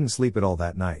 I didn't sleep at all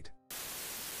that night.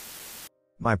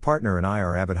 My partner and I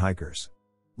are avid hikers.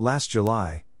 Last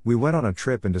July, we went on a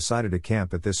trip and decided to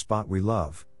camp at this spot we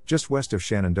love, just west of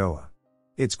Shenandoah.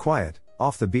 It's quiet,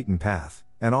 off the beaten path,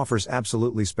 and offers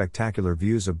absolutely spectacular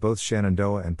views of both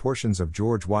Shenandoah and portions of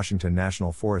George Washington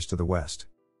National Forest to the west.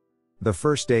 The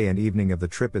first day and evening of the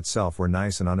trip itself were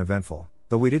nice and uneventful,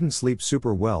 though we didn't sleep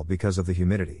super well because of the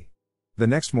humidity. The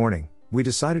next morning, we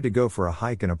decided to go for a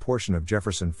hike in a portion of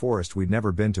Jefferson Forest we'd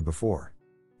never been to before.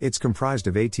 It's comprised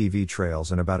of ATV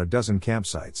trails and about a dozen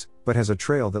campsites, but has a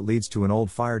trail that leads to an old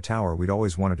fire tower we'd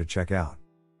always wanted to check out.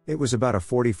 It was about a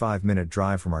 45-minute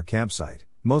drive from our campsite,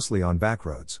 mostly on back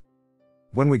roads.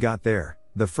 When we got there,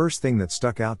 the first thing that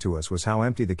stuck out to us was how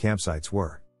empty the campsites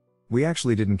were. We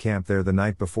actually didn't camp there the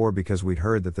night before because we'd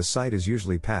heard that the site is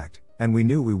usually packed, and we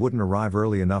knew we wouldn't arrive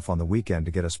early enough on the weekend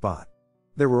to get a spot.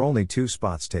 There were only 2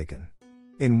 spots taken.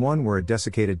 In one were a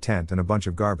desiccated tent and a bunch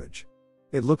of garbage.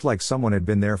 It looked like someone had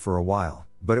been there for a while,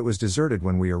 but it was deserted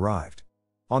when we arrived.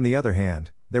 On the other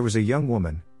hand, there was a young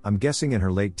woman, I'm guessing in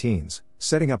her late teens,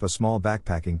 setting up a small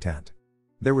backpacking tent.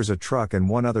 There was a truck and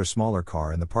one other smaller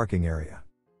car in the parking area.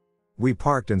 We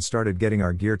parked and started getting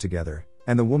our gear together,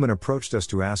 and the woman approached us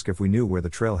to ask if we knew where the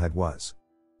trailhead was.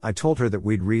 I told her that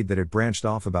we'd read that it branched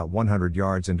off about 100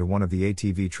 yards into one of the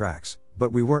ATV tracks,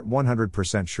 but we weren't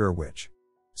 100% sure which.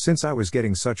 Since I was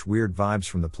getting such weird vibes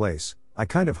from the place, I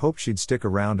kind of hoped she'd stick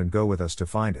around and go with us to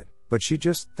find it, but she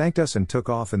just thanked us and took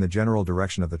off in the general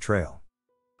direction of the trail.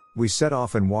 We set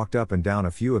off and walked up and down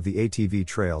a few of the ATV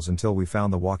trails until we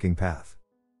found the walking path.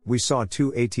 We saw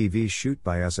 2 ATVs shoot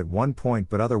by us at one point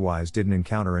but otherwise didn't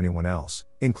encounter anyone else,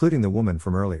 including the woman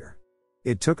from earlier.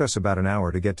 It took us about an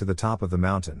hour to get to the top of the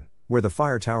mountain, where the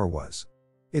fire tower was.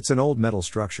 It's an old metal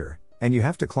structure, and you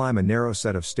have to climb a narrow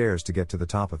set of stairs to get to the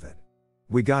top of it.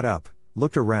 We got up,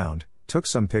 looked around, took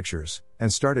some pictures,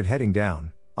 and started heading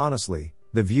down. Honestly,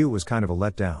 the view was kind of a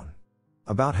letdown.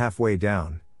 About halfway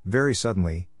down, very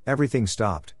suddenly, everything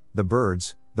stopped, the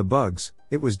birds, the bugs,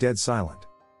 it was dead silent.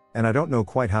 And I don't know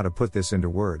quite how to put this into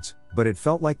words, but it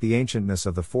felt like the ancientness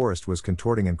of the forest was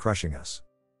contorting and crushing us.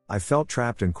 I felt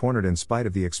trapped and cornered in spite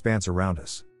of the expanse around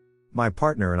us. My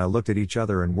partner and I looked at each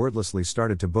other and wordlessly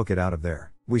started to book it out of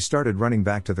there. We started running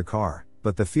back to the car,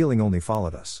 but the feeling only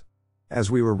followed us. As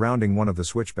we were rounding one of the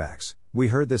switchbacks, we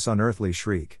heard this unearthly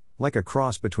shriek, like a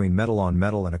cross between metal on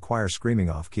metal and a choir screaming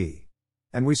off key.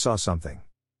 And we saw something.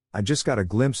 I just got a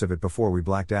glimpse of it before we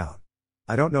blacked out.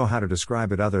 I don't know how to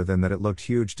describe it other than that it looked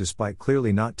huge despite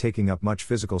clearly not taking up much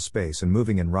physical space and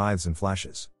moving in writhes and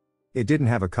flashes. It didn't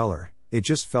have a color, it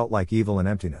just felt like evil and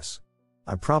emptiness.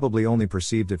 I probably only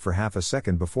perceived it for half a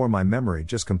second before my memory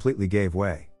just completely gave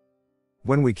way.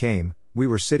 When we came, we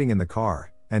were sitting in the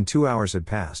car, and 2 hours had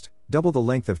passed, double the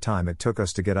length of time it took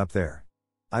us to get up there.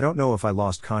 I don't know if I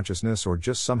lost consciousness or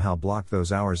just somehow blocked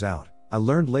those hours out. I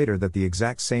learned later that the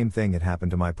exact same thing had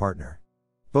happened to my partner.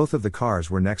 Both of the cars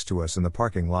were next to us in the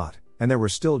parking lot, and there were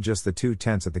still just the 2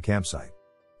 tents at the campsite.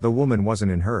 The woman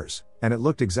wasn't in hers, and it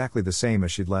looked exactly the same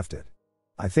as she'd left it.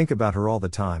 I think about her all the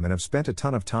time and have spent a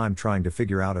ton of time trying to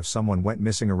figure out if someone went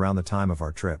missing around the time of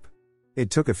our trip. It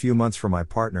took a few months for my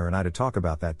partner and I to talk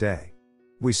about that day.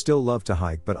 We still love to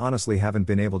hike but honestly haven't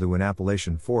been able to in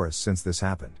Appalachian forests since this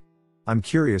happened. I'm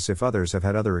curious if others have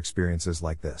had other experiences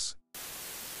like this.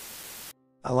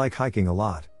 I like hiking a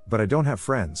lot, but I don't have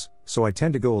friends, so I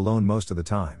tend to go alone most of the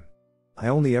time. I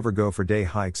only ever go for day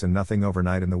hikes and nothing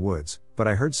overnight in the woods, but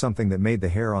I heard something that made the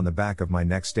hair on the back of my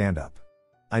neck stand up.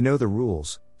 I know the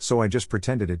rules, so I just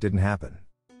pretended it didn't happen.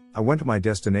 I went to my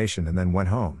destination and then went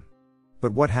home.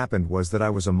 But what happened was that I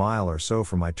was a mile or so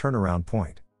from my turnaround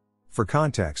point. For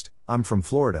context, I'm from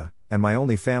Florida, and my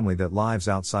only family that lives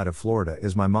outside of Florida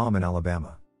is my mom in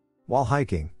Alabama. While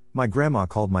hiking, my grandma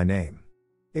called my name.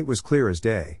 It was clear as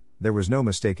day, there was no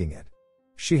mistaking it.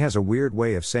 She has a weird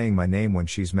way of saying my name when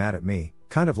she's mad at me,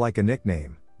 kind of like a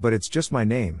nickname, but it's just my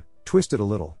name, twisted a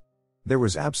little. There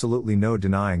was absolutely no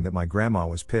denying that my grandma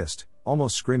was pissed,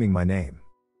 almost screaming my name.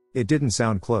 It didn't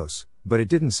sound close, but it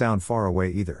didn't sound far away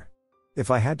either.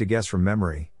 If I had to guess from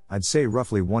memory, I'd say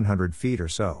roughly 100 feet or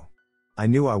so. I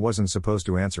knew I wasn't supposed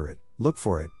to answer it, look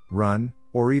for it, run,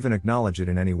 or even acknowledge it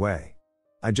in any way.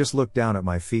 I just looked down at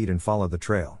my feet and followed the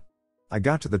trail. I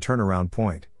got to the turnaround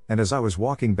point, and as I was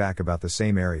walking back about the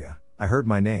same area, I heard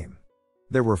my name.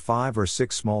 There were 5 or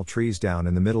 6 small trees down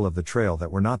in the middle of the trail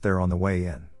that were not there on the way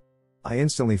in. I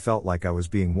instantly felt like I was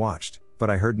being watched, but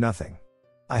I heard nothing.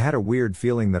 I had a weird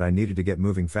feeling that I needed to get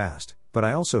moving fast, but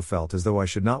I also felt as though I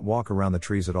should not walk around the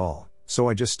trees at all, so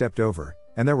I just stepped over,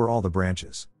 and there were all the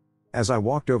branches. As I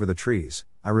walked over the trees,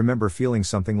 I remember feeling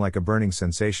something like a burning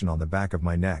sensation on the back of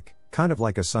my neck, kind of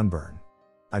like a sunburn.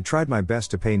 I tried my best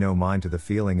to pay no mind to the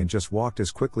feeling and just walked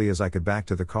as quickly as I could back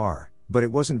to the car, but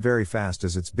it wasn't very fast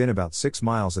as it's been about 6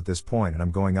 miles at this point and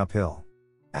I'm going uphill.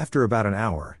 After about an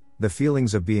hour, the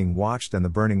feelings of being watched and the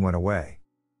burning went away.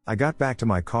 I got back to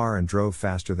my car and drove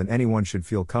faster than anyone should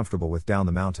feel comfortable with down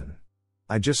the mountain.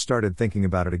 I just started thinking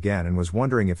about it again and was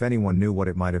wondering if anyone knew what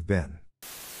it might have been.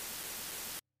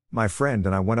 My friend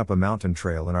and I went up a mountain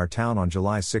trail in our town on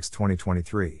July 6,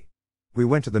 2023. We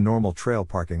went to the normal trail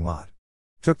parking lot.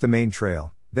 Took the main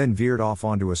trail, then veered off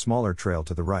onto a smaller trail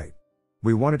to the right.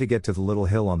 We wanted to get to the little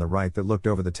hill on the right that looked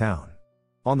over the town.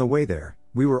 On the way there,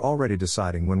 we were already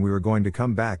deciding when we were going to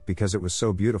come back because it was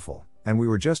so beautiful, and we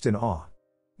were just in awe.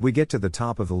 We get to the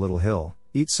top of the little hill,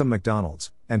 eat some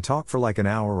McDonald's, and talk for like an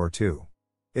hour or two.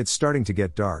 It's starting to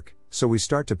get dark, so we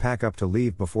start to pack up to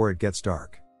leave before it gets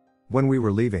dark. When we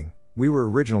were leaving, we were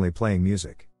originally playing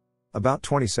music. About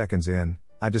 20 seconds in,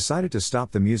 I decided to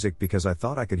stop the music because I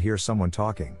thought I could hear someone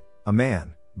talking, a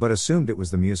man, but assumed it was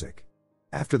the music.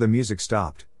 After the music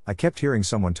stopped, I kept hearing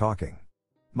someone talking.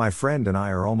 My friend and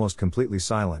I are almost completely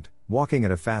silent, walking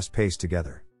at a fast pace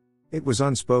together. It was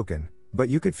unspoken, but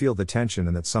you could feel the tension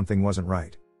and that something wasn't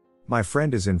right. My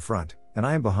friend is in front, and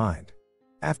I am behind.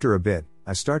 After a bit,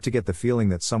 I start to get the feeling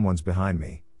that someone's behind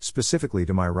me, specifically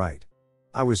to my right.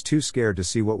 I was too scared to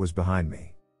see what was behind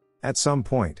me. At some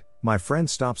point, my friend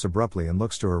stops abruptly and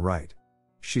looks to her right.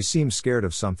 She seems scared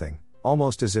of something,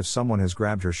 almost as if someone has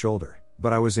grabbed her shoulder,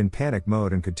 but I was in panic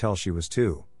mode and could tell she was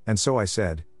too, and so I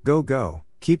said, Go,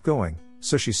 keep going,"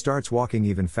 so she starts walking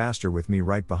even faster with me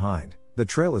right behind. The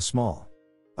trail is small.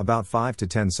 About 5 to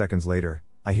 10 seconds later,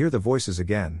 I hear the voices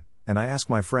again, and I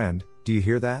ask my friend, "Do you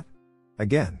hear that?"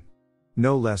 Again.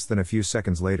 No less than a few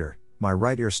seconds later, my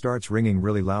right ear starts ringing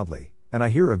really loudly, and I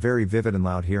hear a very vivid and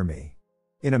loud "Hear me"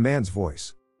 in a man's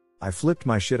voice. I flipped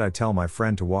my shit. I tell my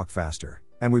friend to walk faster,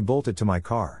 and we bolted to my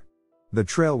car. The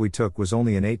trail we took was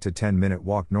only an 8 to 10 minute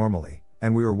walk normally,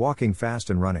 and we were walking fast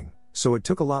and running, so it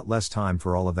took a lot less time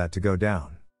for all of that to go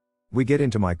down. We get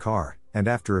into my car, and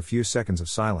after a few seconds of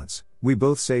silence, we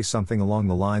both say something along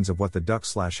the lines of "what the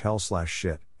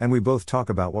duck/hell/shit," and we both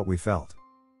talk about what we felt.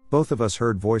 Both of us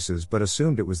heard voices but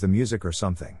assumed it was the music or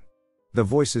something. The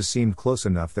voices seemed close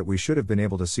enough that we should have been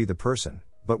able to see the person,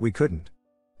 but we couldn't.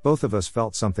 Both of us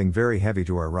felt something very heavy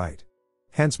to our right.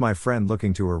 Hence my friend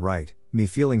looking to her right, me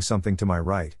feeling something to my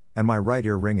right, and my right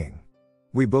ear ringing.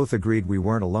 We both agreed we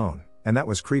weren't alone, and that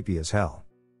was creepy as hell.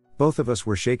 Both of us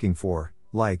were shaking for,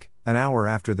 an hour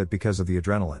after that because of the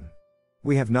adrenaline.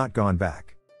 We have not gone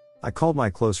back. I called my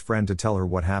close friend to tell her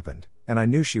what happened, and I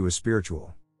knew she was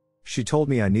spiritual. She told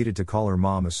me I needed to call her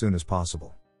mom as soon as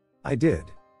possible. I did.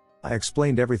 I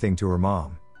explained everything to her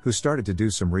mom, who started to do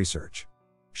some research.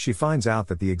 She finds out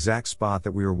that the exact spot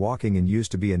that we were walking in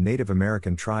used to be a Native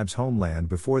American tribe's homeland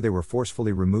before they were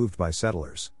forcefully removed by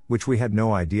settlers, which we had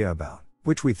no idea about,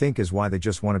 which we think is why they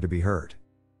just wanted to be heard.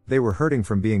 They were hurting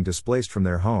from being displaced from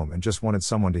their home and just wanted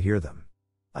someone to hear them.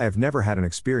 I have never had an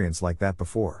experience like that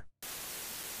before.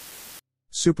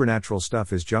 Supernatural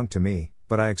stuff is junk to me,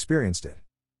 but I experienced it.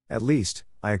 At least,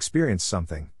 I experienced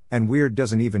something, and weird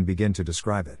doesn't even begin to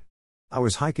describe it. I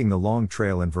was hiking the long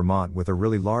trail in Vermont with a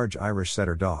really large Irish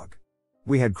setter dog.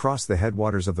 We had crossed the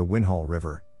headwaters of the Winhall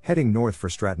River, heading north for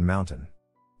Stratton Mountain.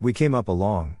 We came up a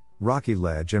long, rocky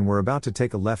ledge and were about to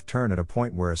take a left turn at a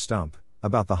point where a stump,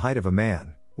 about the height of a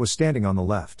man, was standing on the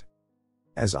left.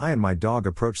 As I and my dog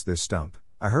approached this stump,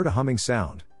 I heard a humming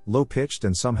sound, low-pitched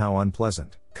and somehow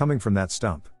unpleasant, coming from that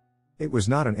stump. It was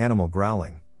not an animal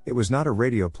growling, it was not a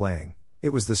radio playing,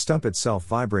 it was the stump itself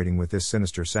vibrating with this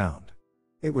sinister sound.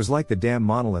 It was like the damn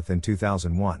monolith in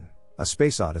 2001, A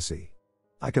Space Odyssey.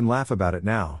 I can laugh about it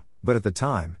now, but at the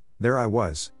time, there I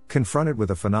was, confronted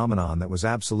with a phenomenon that was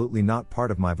absolutely not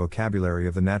part of my vocabulary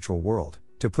of the natural world,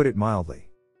 to put it mildly.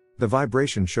 The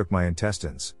vibration shook my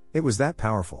intestines, it was that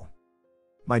powerful.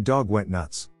 My dog went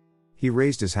nuts. He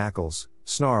raised his hackles,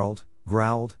 snarled,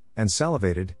 growled, and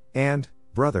salivated, and,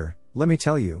 brother, let me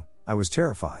tell you, I was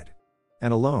terrified.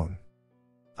 And alone.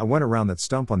 I went around that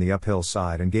stump on the uphill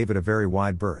side and gave it a very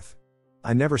wide berth.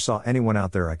 I never saw anyone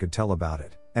out there I could tell about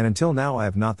it, and until now I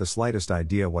have not the slightest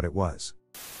idea what it was.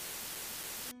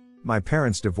 My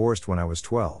parents divorced when I was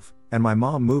 12, and my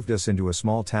mom moved us into a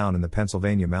small town in the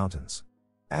Pennsylvania mountains.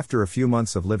 After a few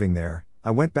months of living there, I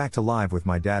went back to live with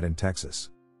my dad in Texas.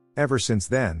 Ever since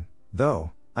then,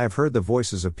 though, I have heard the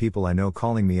voices of people I know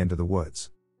calling me into the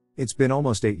woods. It's been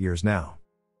almost 8 years now.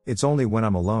 It's only when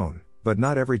I'm alone, but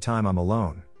not every time I'm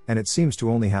alone, and it seems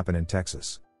to only happen in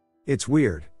Texas. It's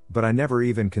weird, but I never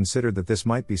even considered that this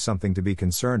might be something to be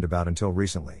concerned about until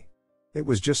recently. It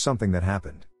was just something that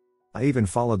happened. I even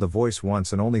followed the voice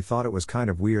once and only thought it was kind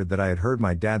of weird that I had heard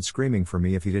my dad screaming for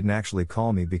me if he didn't actually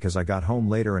call me because I got home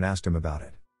later and asked him about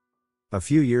it. A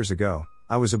few years ago,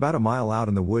 I was about a mile out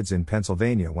in the woods in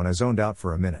Pennsylvania when I zoned out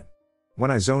for a minute.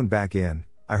 When I zoned back in,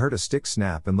 I heard a stick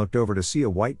snap and looked over to see a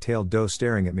white-tailed doe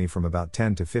staring at me from about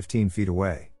 10 to 15 feet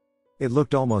away. It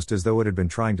looked almost as though it had been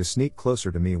trying to sneak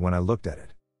closer to me when I looked at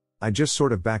it. I just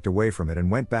sort of backed away from it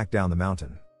and went back down the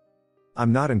mountain.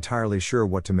 I'm not entirely sure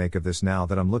what to make of this now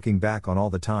that I'm looking back on all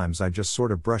the times I just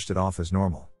sort of brushed it off as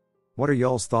normal. What are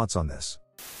y'all's thoughts on this?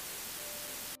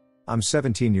 I'm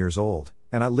 17 years old,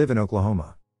 and I live in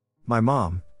Oklahoma. My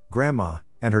mom, grandma,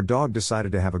 and her dog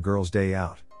decided to have a girls' day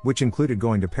out, which included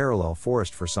going to Parallel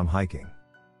Forest for some hiking.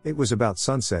 It was about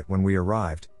sunset when we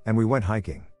arrived, and we went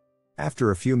hiking.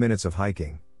 After a few minutes of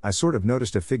hiking, I sort of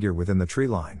noticed a figure within the tree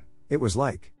line. It was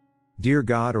like Dear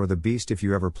God or the Beast if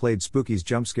you ever played Spooky's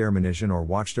Jump Scare Munition or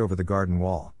watched Over the Garden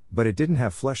Wall, but it didn't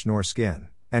have flesh nor skin,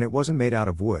 and it wasn't made out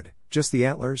of wood, just the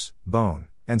antlers, bone,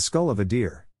 and skull of a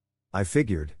deer. I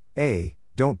figured,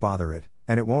 don't bother it,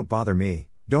 and it won't bother me,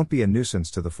 don't be a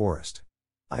nuisance to the forest.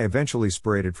 I eventually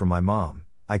separated from my mom.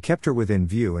 I kept her within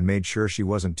view and made sure she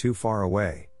wasn't too far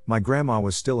away. My grandma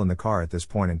was still in the car at this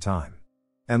point in time.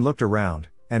 And looked around,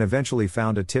 and eventually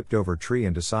found a tipped over tree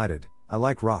and decided, I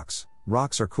like rocks,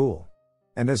 rocks are cool.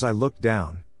 And as I looked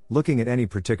down, looking at any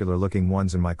particular looking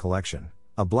ones in my collection,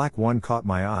 a black one caught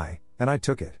my eye, and I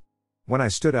took it. When I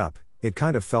stood up, it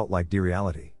kind of felt like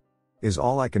dereality. Is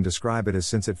all I can describe it as,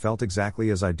 since it felt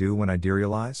exactly as I do when I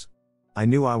derealize. I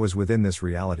knew I was within this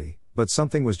reality, but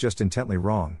something was just intently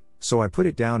wrong, so I put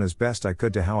it down as best I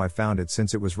could to how I found it,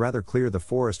 since it was rather clear the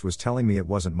forest was telling me it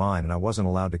wasn't mine and I wasn't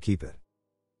allowed to keep it.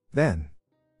 Then,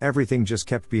 everything just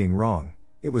kept being wrong.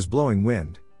 It was blowing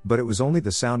wind, but it was only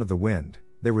the sound of the wind.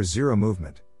 There was zero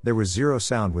movement, there was zero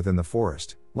sound within the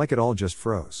forest, like it all just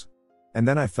froze. And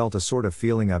then I felt a sort of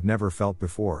feeling I've never felt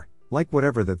before, like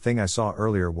whatever that thing I saw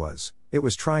earlier was, it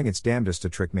was trying its damnedest to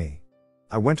trick me.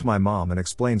 I went to my mom and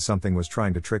explained something was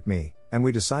trying to trick me, and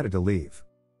we decided to leave.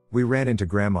 We ran into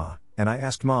Grandma, and I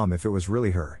asked Mom if it was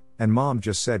really her, and Mom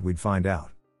just said we'd find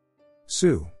out.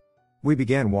 Sue. We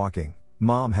began walking.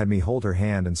 Mom had me hold her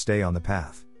hand and stay on the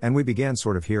path, and we began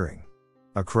sort of hearing.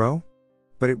 A crow?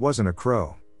 But it wasn't a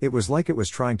crow, it was like it was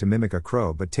trying to mimic a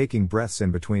crow but taking breaths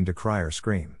in between to cry or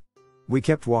scream. We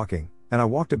kept walking, and I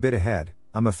walked a bit ahead.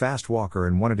 I'm a fast walker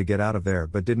and wanted to get out of there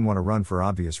but didn't want to run for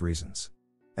obvious reasons.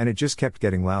 And it just kept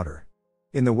getting louder.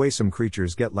 In the way some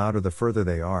creatures get louder the further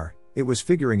they are, it was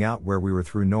figuring out where we were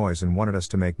through noise and wanted us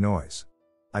to make noise.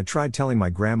 I tried telling my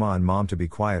grandma and mom to be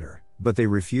quieter, but they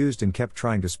refused and kept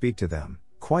trying to speak to them,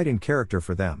 quite in character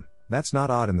for them. That's not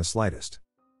odd in the slightest.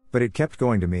 But it kept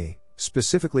going to me,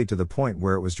 specifically to the point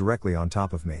where it was directly on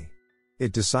top of me.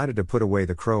 It decided to put away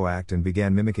the crow act and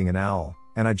began mimicking an owl,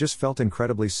 and I just felt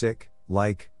incredibly sick,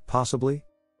 like, possibly?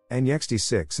 Anxiety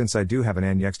sick, since I do have an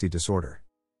anxiety disorder.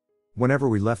 Whenever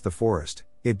we left the forest,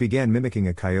 it began mimicking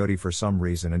a coyote for some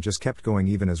reason and just kept going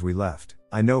even as we left.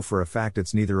 I know for a fact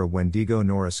it's neither a Wendigo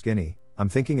nor a skinny. I'm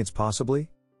thinking it's possibly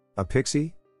a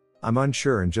pixie? I'm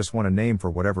unsure and just want a name for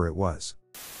whatever it was.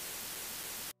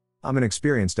 I'm an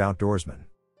experienced outdoorsman.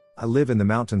 I live in the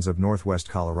mountains of northwest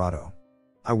Colorado.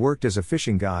 I worked as a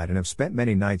fishing guide and have spent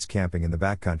many nights camping in the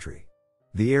backcountry.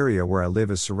 The area where I live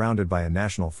is surrounded by a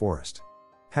national forest.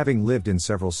 Having lived in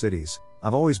several cities,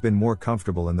 I've always been more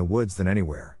comfortable in the woods than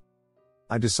anywhere.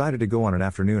 I decided to go on an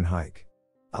afternoon hike.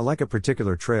 I like a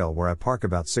particular trail where I park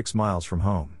about 6 miles from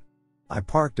home. I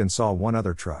parked and saw one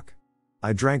other truck.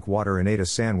 I drank water and ate a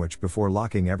sandwich before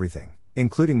locking everything,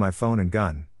 including my phone and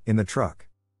gun, in the truck.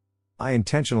 I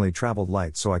intentionally traveled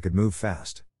light so I could move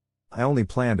fast. I only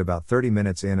planned about 30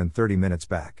 minutes in and 30 minutes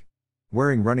back.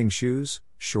 Wearing running shoes,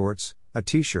 shorts, a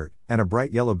t-shirt, and a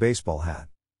bright yellow baseball hat.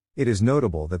 It is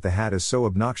notable that the hat is so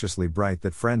obnoxiously bright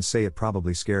that friends say it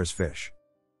probably scares fish.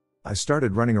 I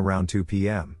started running around 2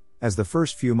 p.m., as the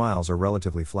first few miles are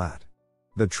relatively flat.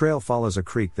 The trail follows a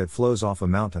creek that flows off a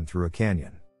mountain through a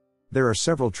canyon. There are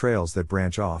several trails that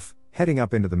branch off, heading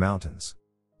up into the mountains.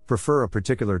 Prefer a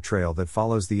particular trail that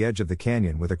follows the edge of the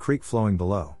canyon with a creek flowing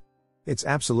below. It's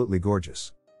absolutely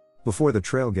gorgeous. Before the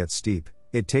trail gets steep,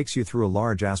 it takes you through a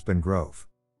large aspen grove.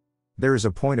 There is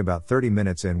a point about 30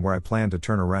 minutes in where I plan to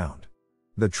turn around.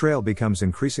 The trail becomes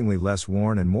increasingly less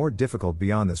worn and more difficult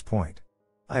beyond this point.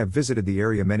 I have visited the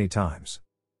area many times.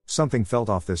 Something felt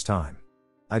off this time.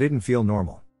 I didn't feel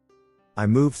normal. I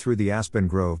moved through the aspen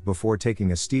grove before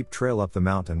taking a steep trail up the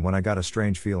mountain when I got a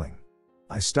strange feeling.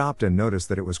 I stopped and noticed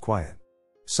that it was quiet.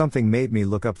 Something made me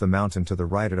look up the mountain to the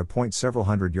right at a point several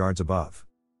hundred yards above.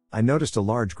 I noticed a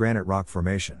large granite rock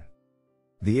formation.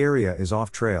 The area is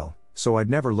off trail, so I'd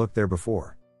never looked there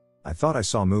before. I thought I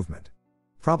saw movement.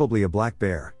 Probably a black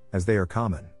bear, as they are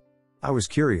common. I was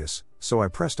curious, so I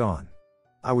pressed on.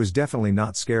 I was definitely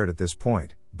not scared at this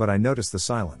point, but I noticed the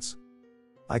silence.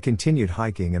 I continued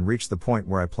hiking and reached the point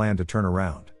where I planned to turn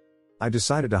around. I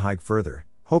decided to hike further,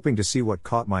 hoping to see what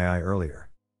caught my eye earlier.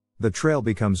 The trail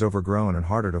becomes overgrown and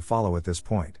harder to follow at this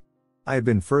point. I had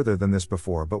been further than this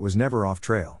before but was never off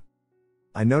trail.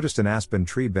 I noticed an aspen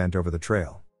tree bent over the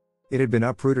trail. It had been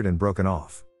uprooted and broken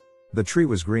off. The tree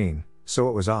was green, so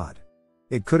it was odd.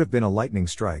 It could have been a lightning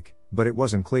strike, but it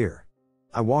wasn't clear.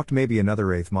 I walked maybe another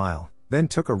 1/8 mile, then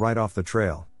took a right off the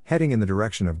trail, heading in the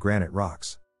direction of granite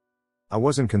rocks. I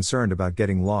wasn't concerned about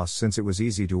getting lost since it was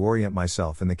easy to orient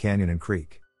myself in the canyon and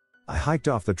creek. I hiked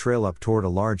off the trail up toward a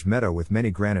large meadow with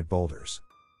many granite boulders.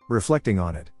 Reflecting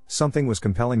on it, something was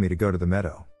compelling me to go to the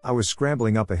meadow. I was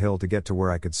scrambling up a hill to get to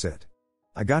where I could sit.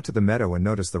 I got to the meadow and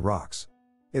noticed the rocks.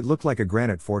 It looked like a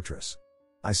granite fortress.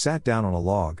 I sat down on a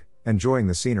log, enjoying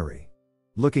the scenery.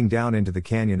 Looking down into the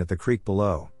canyon at the creek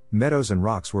below, meadows and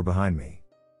rocks were behind me.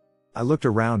 I looked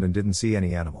around and didn't see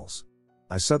any animals.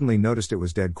 I suddenly noticed it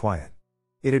was dead quiet.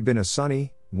 It had been a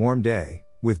sunny, warm day,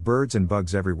 with birds and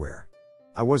bugs everywhere.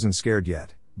 I wasn't scared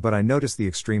yet, but I noticed the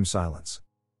extreme silence.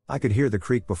 I could hear the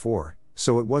creek before,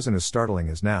 so it wasn't as startling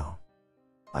as now.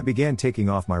 I began taking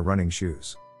off my running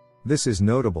shoes. This is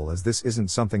notable as this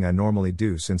isn't something I normally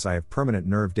do since I have permanent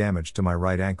nerve damage to my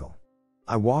right ankle.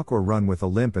 I walk or run with a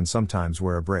limp and sometimes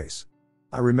wear a brace.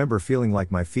 I remember feeling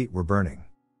like my feet were burning.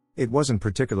 It wasn't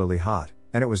particularly hot,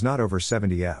 and it was not over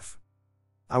 70 degrees.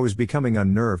 I was becoming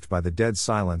unnerved by the dead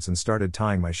silence and started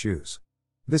tying my shoes.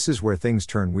 This is where things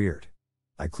turn weird.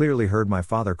 I clearly heard my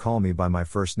father call me by my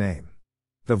first name.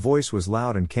 The voice was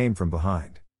loud and came from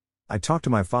behind. I talked to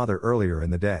my father earlier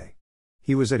in the day.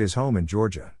 He was at his home in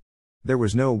Georgia. There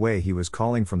was no way he was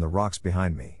calling from the rocks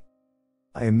behind me.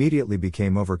 I immediately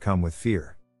became overcome with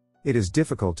fear. It is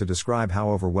difficult to describe how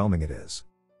overwhelming it is.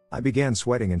 I began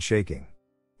sweating and shaking.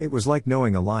 It was like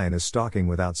knowing a lion is stalking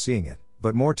without seeing it,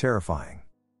 but more terrifying.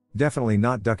 Definitely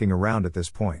not ducking around at this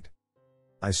point.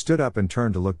 I stood up and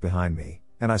turned to look behind me,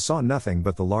 and I saw nothing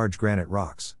but the large granite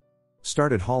rocks.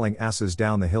 Started hauling asses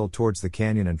down the hill towards the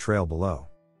canyon and trail below.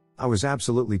 I was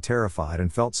absolutely terrified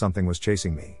and felt something was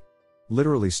chasing me.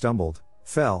 Literally stumbled,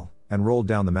 fell, and rolled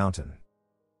down the mountain.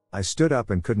 I stood up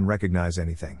and couldn't recognize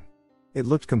anything. It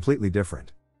looked completely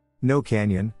different. No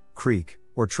canyon, creek,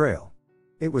 or trail.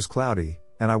 It was cloudy,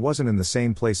 and I wasn't in the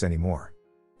same place anymore.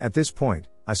 At this point,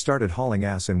 I started hauling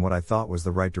ass in what I thought was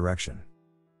the right direction.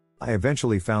 I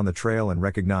eventually found the trail and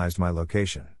recognized my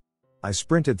location. I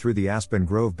sprinted through the aspen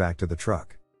grove back to the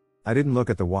truck. I didn't look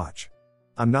at the watch.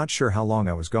 I'm not sure how long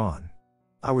I was gone.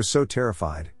 I was so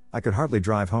terrified, I could hardly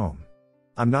drive home.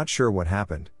 I'm not sure what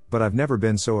happened, but I've never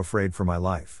been so afraid for my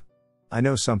life. I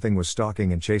know something was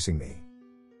stalking and chasing me.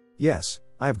 Yes,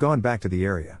 I have gone back to the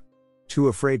area. Too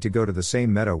afraid to go to the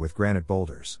same meadow with granite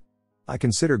boulders. I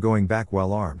consider going back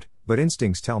well armed, but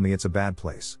instincts tell me it's a bad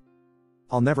place.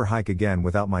 I'll never hike again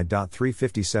without my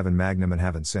 .357 Magnum and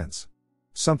haven't since.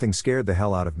 Something scared the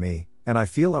hell out of me, and I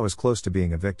feel I was close to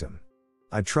being a victim.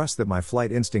 I trust that my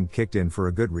flight instinct kicked in for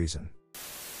a good reason.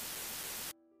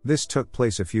 This took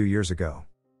place a few years ago.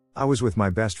 I was with my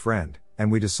best friend,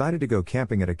 and we decided to go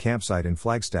camping at a campsite in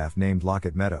Flagstaff named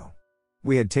Lockett Meadow.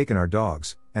 We had taken our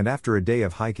dogs, and after a day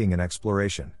of hiking and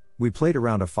exploration, we played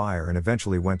around a fire and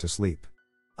eventually went to sleep.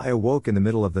 I awoke in the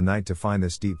middle of the night to find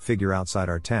this deep figure outside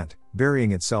our tent,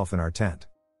 burying itself in our tent.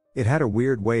 It had a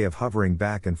weird way of hovering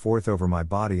back and forth over my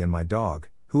body and my dog,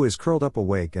 who is curled up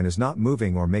awake and is not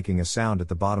moving or making a sound at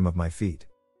the bottom of my feet.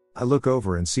 I look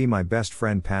over and see my best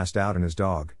friend passed out and his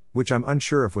dog, which I'm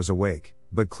unsure if was awake,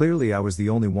 but clearly I was the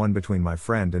only one between my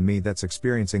friend and me that's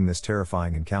experiencing this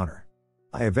terrifying encounter.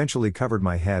 I eventually covered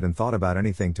my head and thought about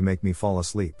anything to make me fall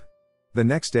asleep. The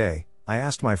next day, I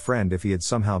asked my friend if he had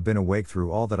somehow been awake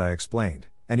through all that I explained,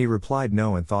 and he replied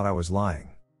no and thought I was lying.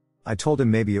 I told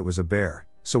him maybe it was a bear,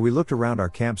 so we looked around our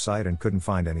campsite and couldn't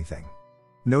find anything.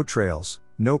 No trails,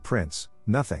 no prints,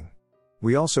 nothing.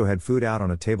 We also had food out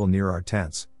on a table near our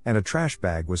tents, and a trash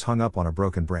bag was hung up on a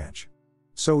broken branch.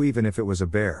 So even if it was a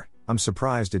bear, I'm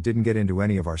surprised it didn't get into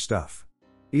any of our stuff.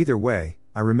 Either way,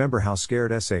 I remember how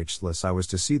scared shitless I was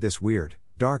to see this weird,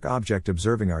 dark object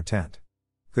observing our tent.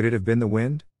 Could it have been the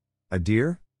wind? A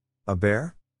deer? A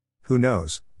bear? Who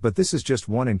knows, but this is just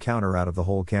one encounter out of the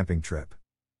whole camping trip.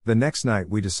 The next night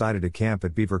we decided to camp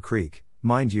at Beaver Creek.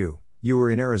 Mind you, you were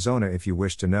in Arizona if you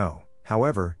wish to know.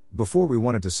 However, before we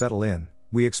wanted to settle in,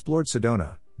 we explored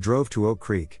Sedona, drove to Oak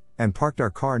Creek, and parked our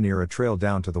car near a trail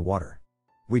down to the water.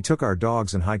 We took our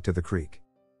dogs and hiked to the creek.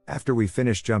 After we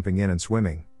finished jumping in and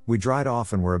swimming, we dried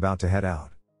off and were about to head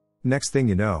out. Next thing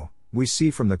you know, we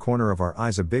see from the corner of our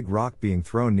eyes a big rock being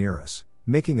thrown near us,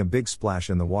 making a big splash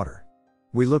in the water.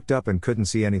 We looked up and couldn't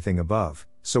see anything above,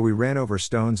 so we ran over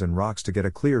stones and rocks to get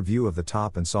a clear view of the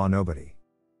top and saw nobody.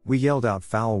 We yelled out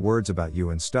foul words about you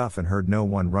and stuff and heard no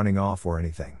one running off or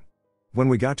anything. When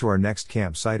we got to our next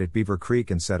campsite at Beaver Creek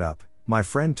and set up, my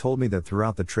friend told me that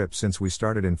throughout the trip since we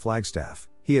started in Flagstaff,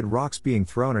 he had rocks being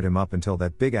thrown at him up until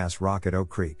that big ass rock at Oak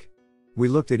Creek. We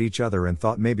looked at each other and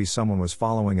thought maybe someone was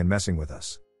following and messing with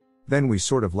us. Then we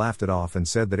sort of laughed it off and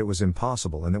said that it was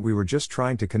impossible and that we were just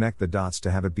trying to connect the dots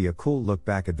to have it be a cool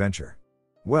look-back adventure.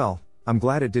 Well, I'm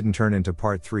glad it didn't turn into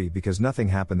part 3 because nothing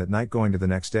happened that night going to the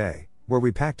next day, where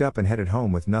we packed up and headed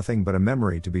home with nothing but a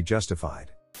memory to be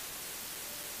justified.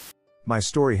 My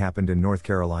story happened in North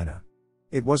Carolina.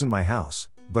 It wasn't my house,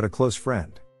 but a close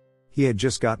friend. He had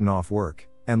just gotten off work,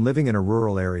 and living in a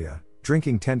rural area,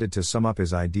 drinking tended to sum up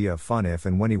his idea of fun if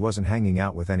and when he wasn't hanging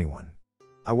out with anyone.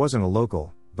 I wasn't a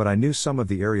local, but but I knew some of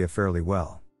the area fairly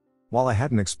well. While I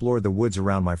hadn't explored the woods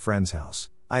around my friend's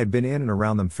house, I had been in and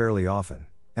around them fairly often,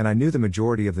 and I knew the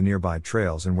majority of the nearby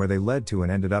trails and where they led to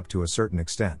and ended up to a certain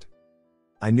extent.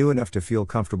 I knew enough to feel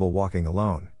comfortable walking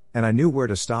alone, and I knew where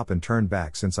to stop and turn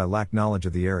back since I lacked knowledge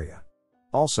of the area.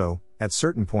 Also, at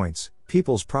certain points,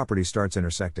 people's property starts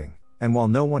intersecting, and while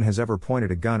no one has ever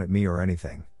pointed a gun at me or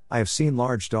anything, I have seen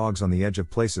large dogs on the edge of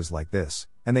places like this,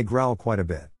 and they growl quite a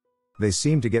bit. They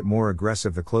seem to get more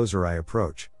aggressive the closer I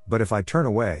approach, but if I turn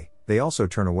away, they also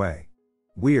turn away.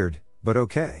 Weird, but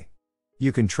okay.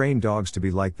 You can train dogs to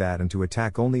be like that and to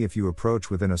attack only if you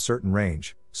approach within a certain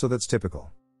range, so that's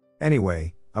typical.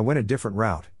 Anyway, I went a different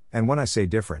route, and when I say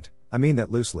different, I mean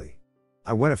that loosely.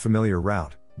 I went a familiar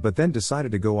route, but then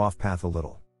decided to go off path a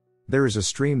little. There is a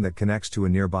stream that connects to a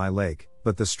nearby lake,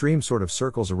 but the stream sort of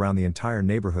circles around the entire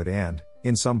neighborhood and,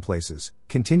 in some places,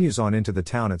 continues on into the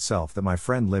town itself that my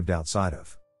friend lived outside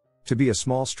of. To be a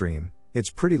small stream, it's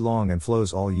pretty long and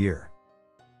flows all year.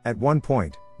 At one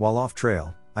point, while off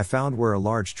trail, I found where a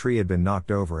large tree had been knocked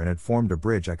over and had formed a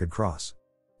bridge I could cross.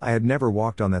 I had never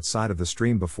walked on that side of the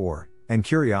stream before, and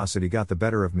curiosity got the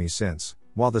better of me since,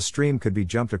 while the stream could be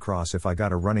jumped across if I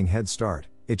got a running head start,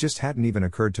 it just hadn't even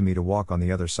occurred to me to walk on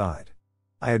the other side.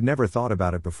 I had never thought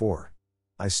about it before.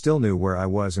 I still knew where I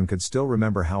was and could still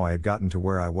remember how I had gotten to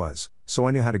where I was, so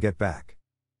I knew how to get back.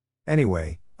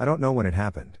 Anyway, I don't know when it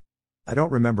happened. I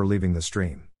don't remember leaving the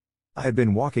stream. I had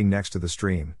been walking next to the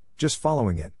stream, just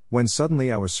following it, when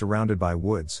suddenly I was surrounded by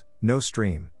woods, no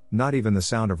stream, not even the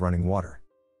sound of running water.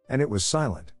 And it was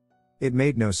silent. It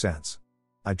made no sense.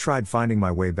 I tried finding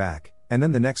my way back, and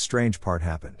then the next strange part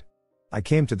happened. I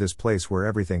came to this place where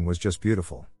everything was just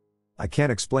beautiful. I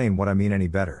can't explain what I mean any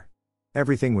better.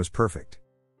 Everything was perfect.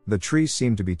 The trees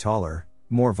seemed to be taller,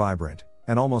 more vibrant,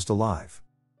 and almost alive.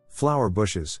 Flower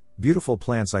bushes, beautiful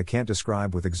plants I can't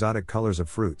describe with exotic colors of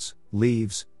fruits,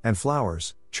 leaves, and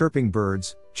flowers, chirping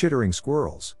birds, chittering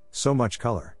squirrels, so much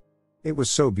color. It was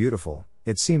so beautiful,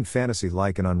 it seemed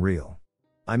fantasy-like and unreal.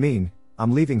 I mean,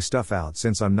 I'm leaving stuff out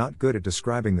since I'm not good at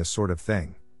describing this sort of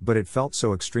thing, but it felt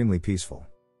so extremely peaceful.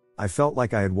 I felt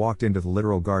like I had walked into the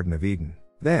literal Garden of Eden.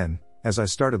 Then, as I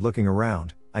started looking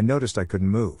around, I noticed I couldn't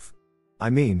move. I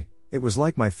mean, it was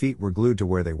like my feet were glued to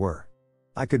where they were.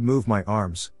 I could move my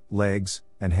arms, legs,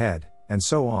 and head, and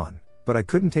so on, but I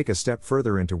couldn't take a step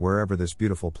further into wherever this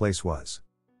beautiful place was.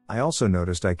 I also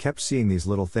noticed I kept seeing these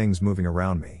little things moving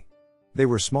around me. They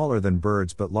were smaller than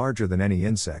birds but larger than any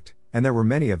insect, and there were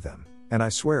many of them, and I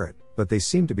swear it, but they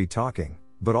seemed to be talking,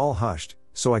 but all hushed,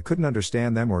 so I couldn't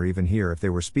understand them or even hear if they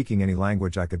were speaking any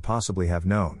language I could possibly have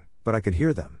known, but I could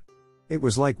hear them. It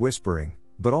was like whispering,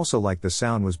 but also like the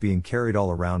sound was being carried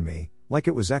all around me, like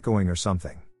it was echoing or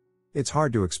something. It's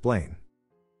hard to explain.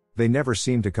 They never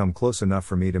seemed to come close enough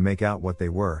for me to make out what they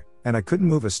were, and I couldn't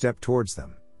move a step towards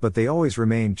them, but they always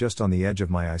remained just on the edge of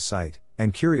my eyesight,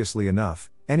 and curiously enough,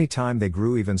 any time they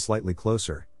grew even slightly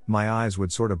closer, my eyes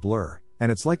would sort of blur,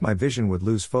 and it's like my vision would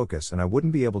lose focus and I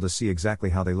wouldn't be able to see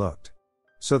exactly how they looked.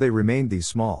 So they remained these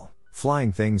small,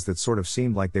 flying things that sort of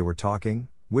seemed like they were talking,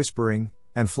 whispering,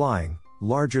 and flying,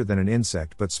 larger than an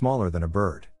insect but smaller than a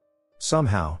bird.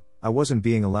 Somehow, I wasn't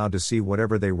being allowed to see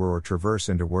whatever they were or traverse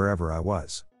into wherever I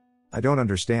was. I don't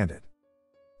understand it.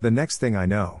 The next thing I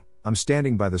know, I'm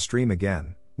standing by the stream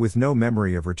again, with no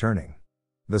memory of returning.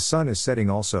 The sun is setting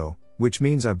also, which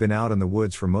means I've been out in the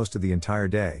woods for most of the entire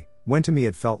day, when to me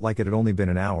it felt like it had only been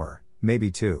an hour,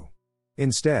 maybe 2.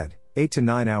 Instead, 8 to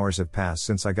 9 hours have passed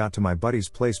since I got to my buddy's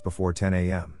place before 10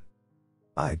 a.m.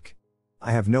 I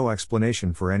have no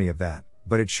explanation for any of that,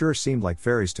 but it sure seemed like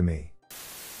fairies to me.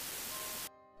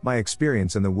 My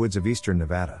experience in the woods of eastern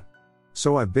Nevada.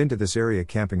 So I've been to this area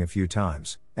camping a few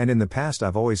times, and in the past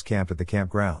I've always camped at the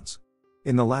campgrounds.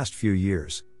 In the last few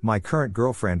years, my current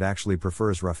girlfriend actually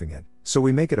prefers roughing it, so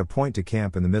we make it a point to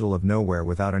camp in the middle of nowhere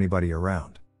without anybody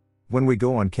around. When we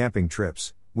go on camping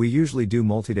trips, we usually do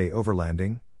multi-day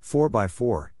overlanding,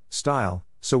 4x4, style,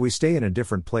 so we stay in a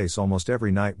different place almost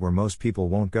every night where most people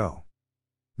won't go.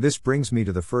 This brings me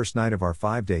to the first night of our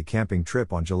 5-day camping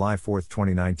trip on July 4,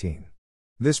 2019.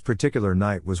 This particular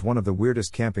night was one of the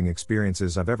weirdest camping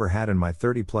experiences I've ever had in my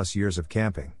 30-plus years of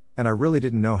camping, and I really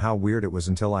didn't know how weird it was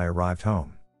until I arrived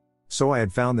home. So I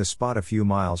had found this spot a few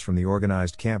miles from the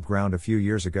organized campground a few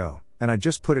years ago, and I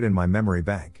just put it in my memory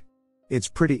bank. It's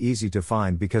pretty easy to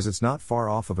find because it's not far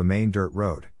off of a main dirt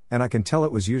road, and I can tell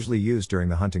it was usually used during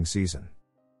the hunting season.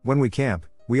 When we camp,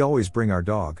 we always bring our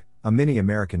dog, a mini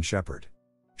American Shepherd.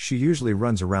 She usually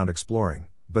runs around exploring,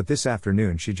 but this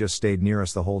afternoon she just stayed near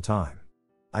us the whole time.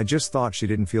 I just thought she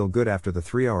didn't feel good after the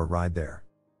 3-hour ride there.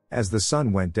 As the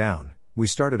sun went down, we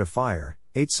started a fire,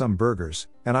 ate some burgers,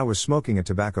 and I was smoking a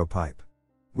tobacco pipe.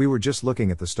 We were just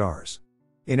looking at the stars.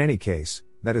 In any case,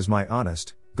 that is my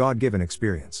honest, God-given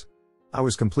experience. I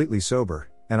was completely sober,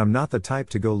 and I'm not the type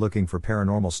to go looking for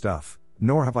paranormal stuff,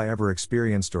 nor have I ever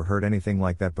experienced or heard anything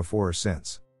like that before or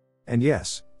since. And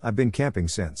yes, I've been camping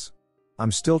since.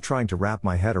 I'm still trying to wrap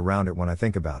my head around it when I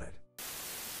think about it.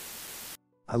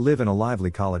 I live in a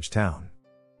lively college town.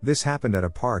 This happened at a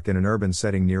park in an urban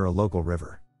setting near a local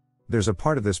river. There's a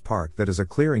part of this park that is a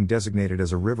clearing designated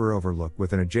as a river overlook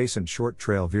with an adjacent short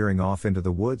trail veering off into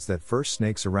the woods that first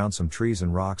snakes around some trees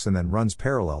and rocks and then runs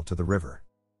parallel to the river.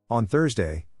 On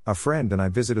Thursday, a friend and I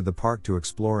visited the park to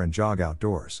explore and jog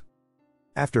outdoors.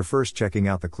 After first checking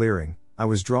out the clearing, I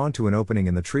was drawn to an opening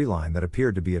in the tree line that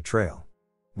appeared to be a trail.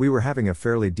 We were having a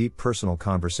fairly deep personal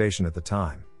conversation at the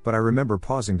time, but I remember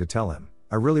pausing to tell him,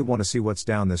 "I really want to see what's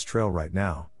down this trail right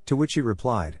now," to which he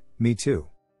replied, "Me too."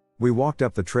 We walked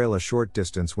up the trail a short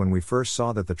distance when we first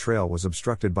saw that the trail was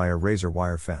obstructed by a razor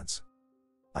wire fence.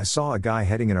 I saw a guy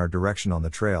heading in our direction on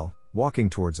the trail, walking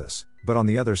towards us, but on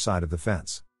the other side of the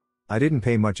fence. I didn't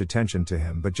pay much attention to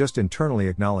him but just internally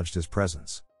acknowledged his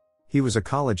presence. He was a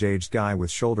college-aged guy with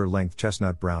shoulder-length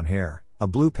chestnut brown hair, a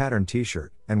blue patterned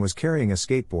t-shirt, and was carrying a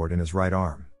skateboard in his right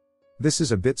arm. This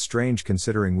is a bit strange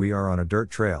considering we are on a dirt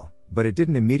trail, but it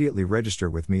didn't immediately register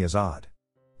with me as odd.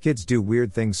 Kids do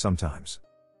weird things sometimes.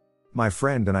 My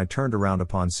friend and I turned around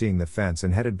upon seeing the fence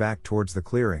and headed back towards the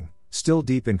clearing, still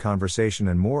deep in conversation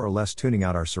and more or less tuning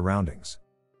out our surroundings.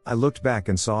 I looked back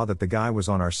and saw that the guy was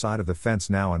on our side of the fence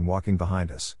now and walking behind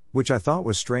us, which I thought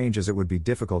was strange as it would be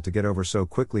difficult to get over so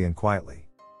quickly and quietly.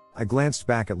 I glanced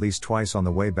back at least twice on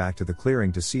the way back to the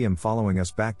clearing to see him following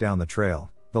us back down the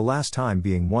trail, the last time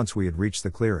being once we had reached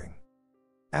the clearing.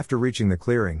 After reaching the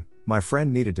clearing, my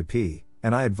friend needed to pee,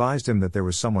 and I advised him that there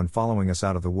was someone following us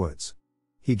out of the woods.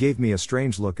 He gave me a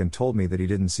strange look and told me that he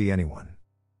didn't see anyone.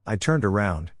 I turned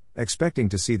around, expecting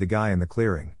to see the guy in the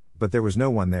clearing, but there was no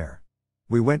one there.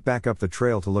 We went back up the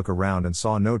trail to look around and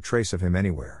saw no trace of him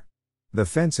anywhere. The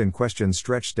fence in question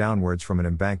stretched downwards from an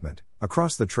embankment,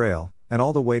 across the trail, and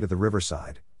all the way to the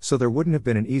riverside, so there wouldn't have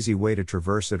been an easy way to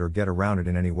traverse it or get around it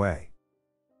in any way.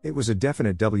 It was a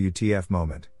definite WTF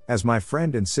moment, as my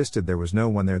friend insisted there was no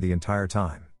one there the entire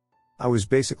time. I was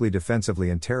basically defensively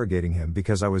interrogating him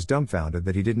because I was dumbfounded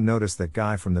that he didn't notice that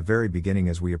guy from the very beginning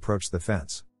as we approached the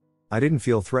fence. I didn't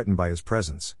feel threatened by his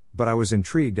presence, but I was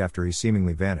intrigued after he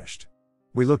seemingly vanished.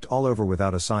 We looked all over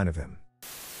without a sign of him.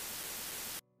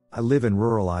 I live in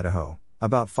rural Idaho,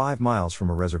 about 5 miles from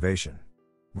a reservation.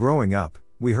 Growing up,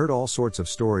 we heard all sorts of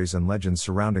stories and legends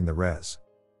surrounding the res.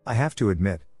 I have to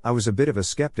admit, I was a bit of a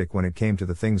skeptic when it came to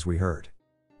the things we heard.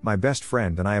 My best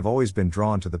friend and I have always been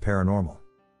drawn to the paranormal.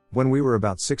 When we were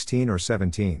about 16 or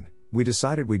 17, we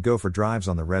decided we'd go for drives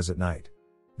on the res at night.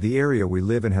 The area we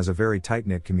live in has a very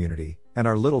tight-knit community, and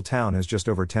our little town has just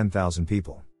over 10,000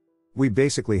 people. We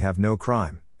basically have no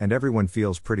crime, and everyone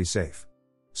feels pretty safe.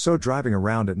 So driving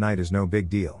around at night is no big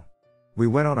deal. We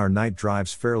went on our night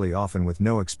drives fairly often with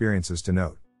no experiences to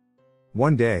note.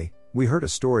 One day, we heard a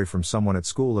story from someone at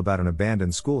school about an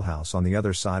abandoned schoolhouse on the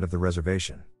other side of the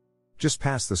reservation. Just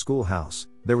past the schoolhouse,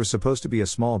 there was supposed to be a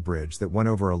small bridge that went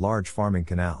over a large farming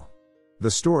canal.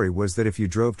 The story was that if you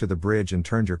drove to the bridge and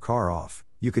turned your car off,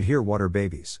 you could hear water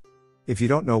babies. If you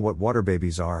don't know what water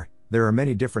babies are, there are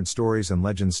many different stories and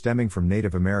legends stemming from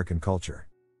Native American culture.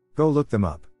 Go look them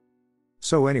up.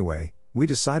 So anyway, we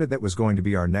decided that was going to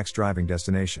be our next driving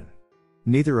destination.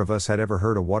 Neither of us had ever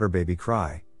heard a water baby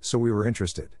cry, so we were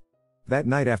interested. That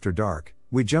night after dark,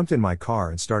 we jumped in my car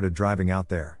and started driving out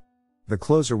there. The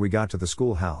closer we got to the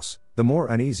schoolhouse, the more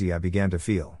uneasy I began to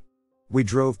feel. We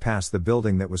drove past the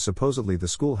building that was supposedly the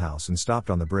schoolhouse and stopped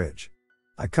on the bridge.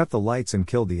 I cut the lights and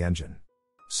killed the engine.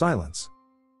 Silence.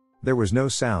 There was no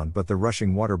sound but the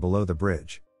rushing water below the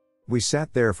bridge. We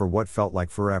sat there for what felt like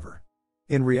forever.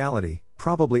 In reality,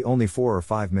 probably only 4 or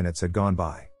 5 minutes had gone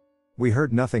by. We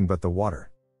heard nothing but the water.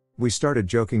 We started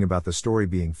joking about the story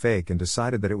being fake and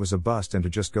decided that it was a bust and to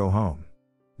just go home.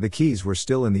 The keys were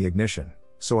still in the ignition,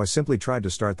 so I simply tried to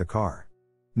start the car.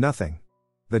 Nothing.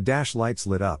 The dash lights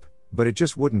lit up, but it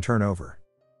just wouldn't turn over.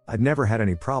 I'd never had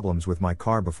any problems with my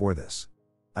car before this.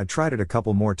 I tried it a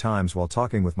couple more times while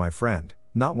talking with my friend,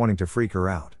 not wanting to freak her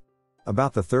out.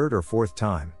 About the 3rd or 4th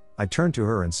time, I turned to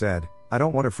her and said, "I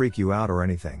don't want to freak you out or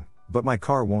anything, but my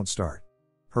car won't start."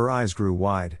 Her eyes grew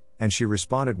wide, and she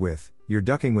responded with, "You're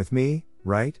ducking with me,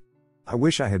 right?" I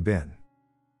wish I had been.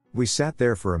 We sat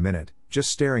there for a minute, just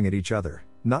staring at each other,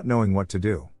 not knowing what to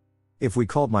do. If we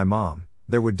called my mom,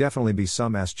 there would definitely be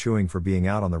some ass chewing for being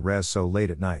out on the res so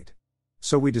late at night.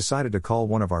 So we decided to call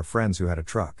one of our friends who had a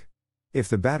truck. If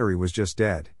the battery was just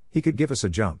dead, he could give us a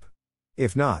jump.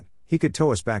 If not, he could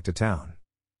tow us back to town.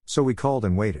 So we called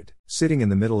and waited, sitting in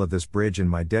the middle of this bridge in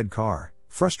my dead car,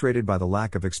 frustrated by the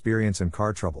lack of experience and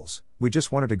car troubles. We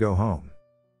just wanted to go home.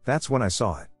 That's when I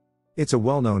saw it. It's a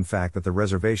well-known fact that the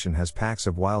reservation has packs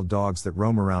of wild dogs that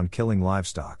roam around killing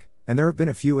livestock, and there have been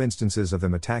a few instances of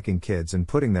them attacking kids and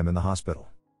putting them in the hospital.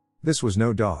 This was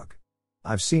no dog.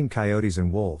 I've seen coyotes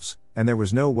and wolves, and there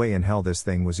was no way in hell this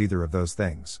thing was either of those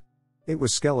things. It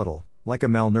was skeletal, like a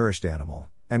malnourished animal,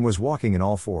 and was walking in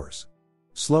all fours.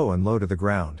 Slow and low to the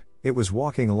ground, it was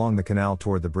walking along the canal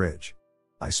toward the bridge.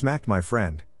 I smacked my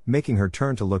friend, making her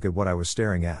turn to look at what I was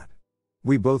staring at.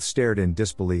 We both stared in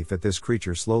disbelief at this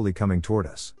creature slowly coming toward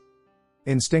us.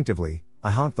 Instinctively,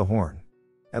 I honked the horn.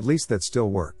 At least that still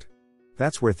worked.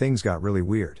 That's where things got really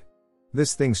weird.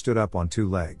 This thing stood up on two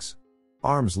legs.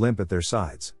 Arms limp at their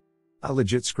sides. I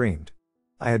legit screamed.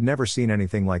 I had never seen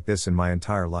anything like this in my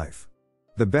entire life.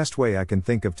 The best way I can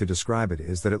think of to describe it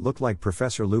is that it looked like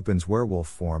Professor Lupin's werewolf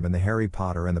form in the Harry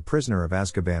Potter and the Prisoner of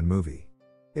Azkaban movie.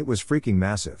 It was freaking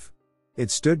massive. It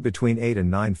stood between 8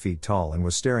 and 9 feet tall and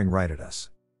was staring right at us.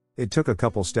 It took a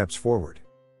couple steps forward.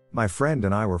 My friend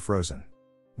and I were frozen.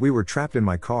 We were trapped in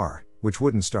my car, which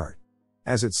wouldn't start.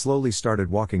 As it slowly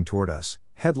started walking toward us,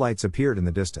 headlights appeared in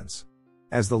the distance.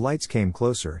 As the lights came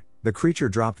closer, the creature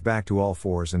dropped back to all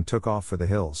fours and took off for the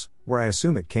hills, where I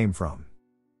assume it came from.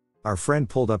 Our friend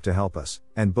pulled up to help us,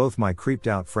 and both my creeped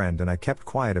out friend and I kept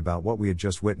quiet about what we had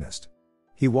just witnessed.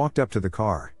 He walked up to the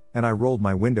car, and I rolled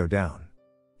my window down.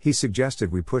 He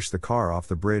suggested we push the car off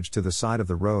the bridge to the side of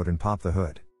the road and pop the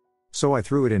hood. So I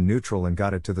threw it in neutral and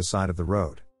got it to the side of the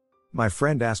road. My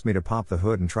friend asked me to pop the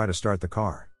hood and try to start the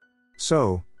car.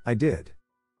 So, I did.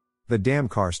 The damn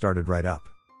car started right up.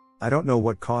 I don't know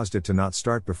what caused it to not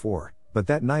start before, but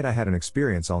that night I had an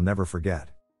experience I'll never forget.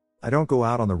 I don't go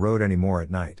out on the road anymore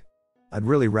at night. I'd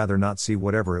really rather not see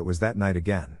whatever it was that night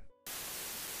again.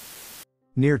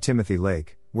 Near Timothy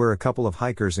Lake, where a couple of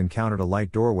hikers encountered a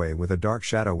light doorway with a dark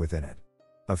shadow within it.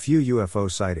 A few UFO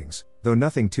sightings, though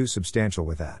nothing too substantial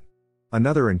with that.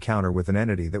 Another encounter with an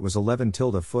entity that was 11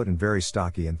 foot and very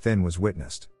stocky and thin was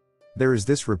witnessed. There is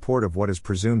this report of what is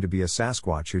presumed to be a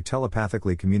Sasquatch who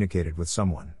telepathically communicated with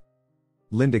someone.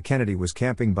 Linda Kennedy was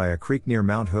camping by a creek near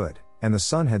Mount Hood, and the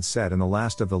sun had set and the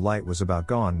last of the light was about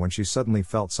gone when she suddenly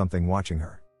felt something watching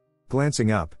her.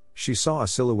 Glancing up, she saw a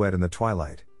silhouette in the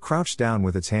twilight, crouched down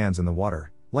with its hands in the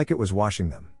water, like it was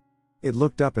washing them. It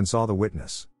looked up and saw the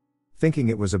witness. Thinking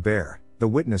it was a bear, the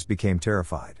witness became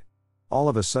terrified. All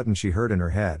of a sudden she heard in her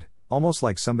head, almost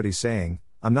like somebody saying,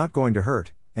 "I'm not going to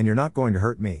hurt, and you're not going to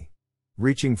hurt me."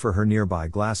 Reaching for her nearby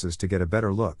glasses to get a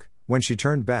better look, when she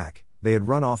turned back, they had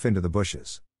run off into the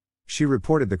bushes. She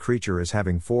reported the creature as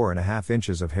having 4.5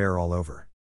 inches of hair all over.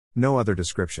 No other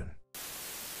description.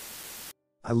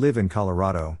 I live in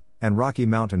Colorado, and Rocky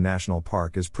Mountain National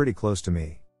Park is pretty close to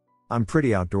me. I'm pretty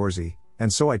outdoorsy,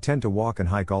 and so I tend to walk and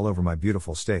hike all over my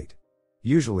beautiful state.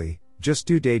 Usually, just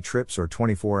do day trips or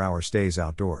 24-hour stays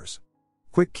outdoors.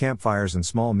 Quick campfires and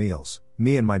small meals,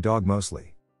 me and my dog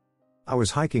mostly. I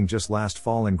was hiking just last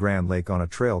fall in Grand Lake on a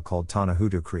trail called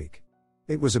Tanahutu Creek.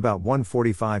 It was about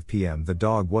 1:45 p.m. The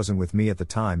dog wasn't with me at the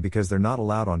time because they're not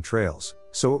allowed on trails,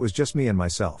 so it was just me and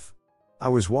myself. I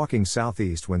was walking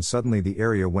southeast when suddenly the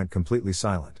area went completely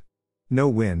silent. No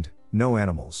wind, no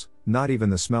animals, not even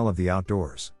the smell of the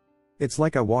outdoors. It's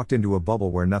like I walked into a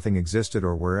bubble where nothing existed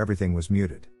or where everything was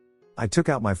muted. I took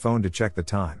out my phone to check the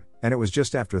time, and it was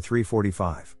just after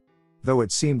 3:45. Though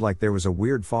it seemed like there was a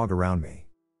weird fog around me.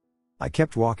 I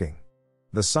kept walking.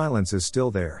 The silence is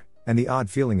still there, and the odd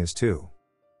feeling is too.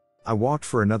 I walked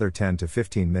for another 10 to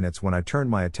 15 minutes when I turned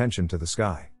my attention to the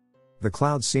sky. The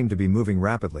clouds seemed to be moving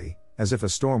rapidly, as if a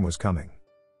storm was coming.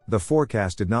 The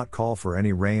forecast did not call for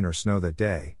any rain or snow that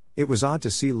day. It was odd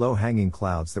to see low-hanging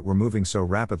clouds that were moving so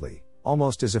rapidly,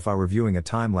 almost as if I were viewing a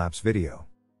time-lapse video.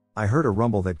 I heard a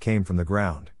rumble that came from the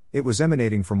ground. It was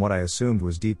emanating from what I assumed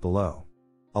was deep below.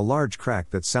 A large crack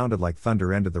that sounded like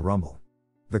thunder ended the rumble.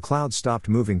 The clouds stopped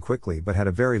moving quickly but had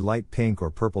a very light pink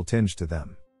or purple tinge to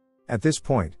them. At this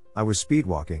point, I was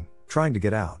speedwalking, trying to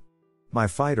get out. My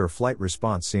fight or flight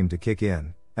response seemed to kick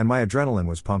in, and my adrenaline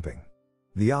was pumping.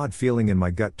 The odd feeling in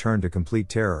my gut turned to complete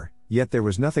terror, yet there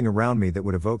was nothing around me that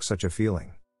would evoke such a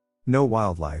feeling. No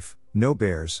wildlife, no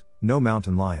bears, no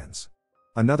mountain lions.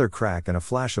 Another crack and a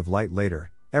flash of light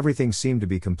later, everything seemed to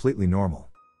be completely normal.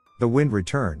 The wind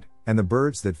returned, and the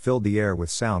birds that filled the air with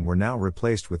sound were now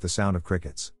replaced with the sound of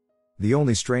crickets. The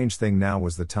only strange thing now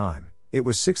was the time. It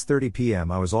was 6:30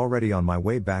 p.m. I was already on my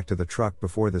way back to the truck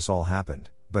before this all happened,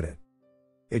 but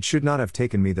it should not have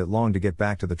taken me that long to get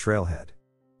back to the trailhead.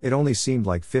 It only seemed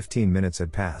like 15 minutes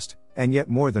had passed, and yet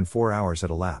more than 4 hours had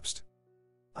elapsed.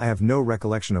 I have no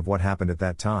recollection of what happened at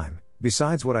that time,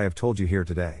 besides what I have told you here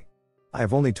today. I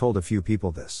have only told a few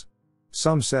people this.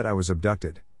 Some said I was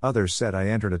abducted, others said I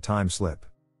entered a time slip.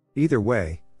 Either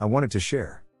way, I wanted to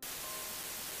share.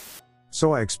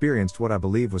 So I experienced what I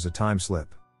believe was a time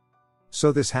slip.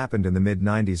 So this happened in the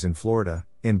mid-90s in Florida,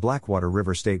 in Blackwater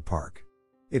River State Park.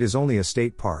 It is only a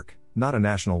state park, not a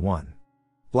national one.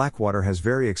 Blackwater has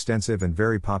very extensive and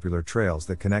very popular trails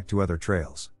that connect to other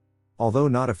trails. Although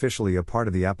not officially a part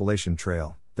of the Appalachian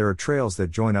Trail, there are trails that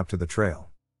join up to the trail.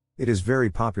 It is very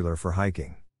popular for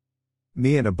hiking.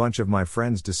 Me and a bunch of my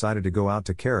friends decided to go out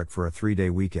to Carrick for a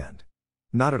 3-day weekend.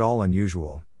 Not at all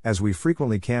unusual, as we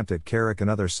frequently camped at Carrick and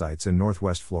other sites in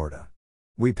northwest Florida.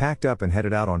 We packed up and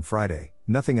headed out on Friday,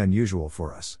 nothing unusual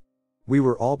for us. We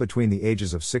were all between the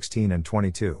ages of 16 and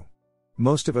 22.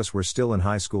 Most of us were still in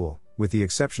high school, with the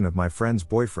exception of my friend's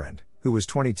boyfriend, who was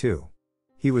 22.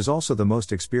 He was also the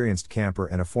most experienced camper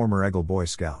and a former Eagle Boy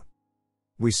Scout.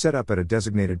 We set up at a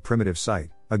designated primitive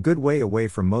site, a good way away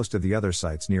from most of the other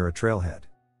sites near a trailhead.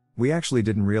 We actually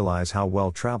didn't realize how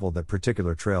well traveled that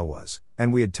particular trail was,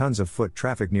 and we had tons of foot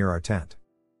traffic near our tent.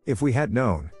 If we had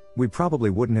known, we probably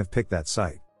wouldn't have picked that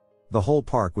site. The whole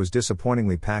park was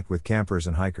disappointingly packed with campers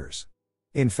and hikers.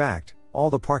 In fact, all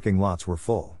the parking lots were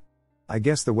full. I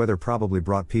guess the weather probably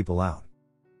brought people out.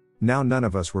 Now none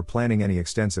of us were planning any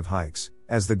extensive hikes,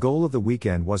 as the goal of the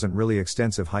weekend wasn't really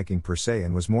extensive hiking per se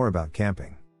and was more about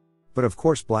camping. But of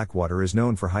course Blackwater is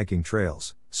known for hiking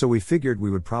trails, so we figured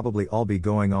we would probably all be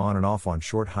going on and off on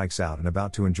short hikes out and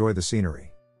about to enjoy the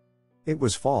scenery. It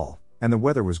was fall, and the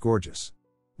weather was gorgeous.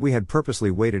 We had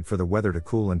purposely waited for the weather to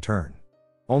cool and turn.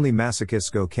 Only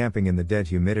masochists go camping in the dead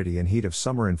humidity and heat of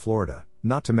summer in Florida,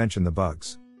 not to mention the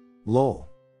bugs. Lol.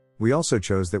 We also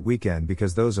chose that weekend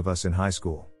because those of us in high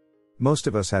school. Most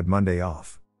of us had Monday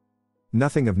off.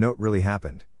 Nothing of note really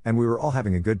happened, and we were all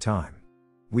having a good time.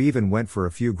 We even went for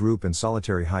a few group and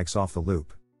solitary hikes off the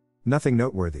loop. Nothing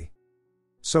noteworthy.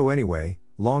 So anyway,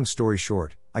 long story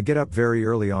short, I get up very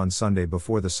early on Sunday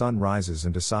before the sun rises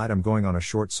and decide I'm going on a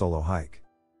short solo hike.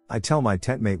 I tell my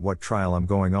tent mate what trail I'm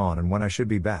going on and when I should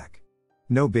be back.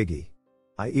 No biggie.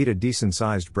 I eat a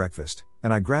decent-sized breakfast,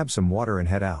 and I grab some water and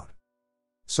head out.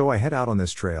 So I head out on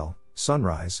this trail,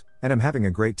 sunrise, and I'm having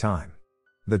a great time.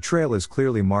 The trail is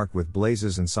clearly marked with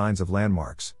blazes and signs of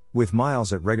landmarks, with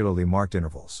miles at regularly marked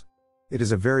intervals. It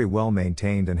is a very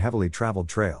well-maintained and heavily traveled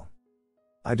trail.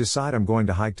 I decide I'm going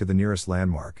to hike to the nearest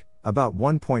landmark, about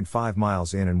 1.5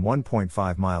 miles in and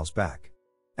 1.5 miles back.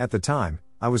 At the time,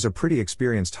 I was a pretty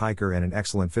experienced hiker and in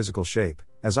excellent physical shape,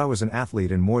 as I was an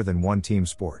athlete in more than one team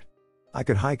sport. I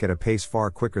could hike at a pace far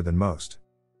quicker than most.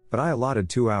 But I allotted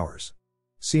 2 hours.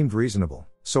 Seemed reasonable,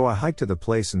 so I hiked to the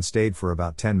place and stayed for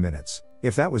about 10 minutes,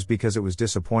 if that was because it was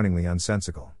disappointingly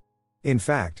unsensical. In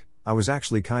fact, I was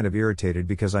actually kind of irritated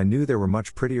because I knew there were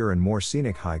much prettier and more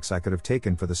scenic hikes I could have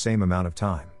taken for the same amount of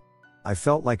time. I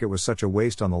felt like it was such a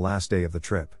waste on the last day of the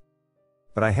trip.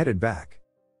 But I headed back.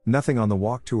 Nothing on the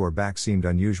walk to or back seemed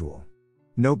unusual.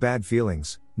 No bad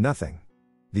feelings, nothing.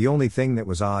 The only thing that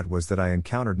was odd was that I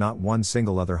encountered not one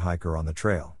single other hiker on the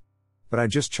trail. But I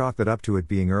just chalked it up to it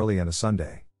being early and a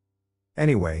Sunday.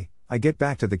 Anyway, I get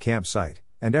back to the campsite,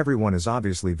 and everyone is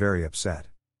obviously very upset.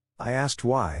 I asked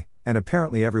why, and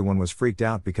apparently everyone was freaked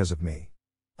out because of me.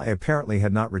 I apparently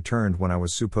had not returned when I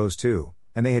was supposed to,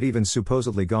 and they had even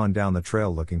supposedly gone down the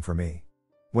trail looking for me.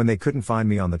 When they couldn't find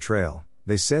me on the trail,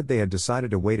 they said they had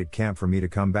decided to wait at camp for me to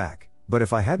come back, but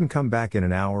if I hadn't come back in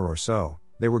an hour or so,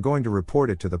 they were going to report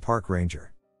it to the park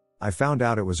ranger. I found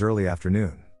out it was early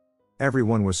afternoon.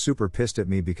 Everyone was super pissed at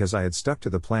me because I had stuck to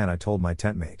the plan I told my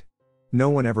tent mate. No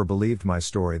one ever believed my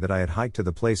story that I had hiked to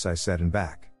the place I said and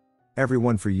back.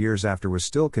 Everyone for years after was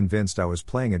still convinced I was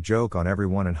playing a joke on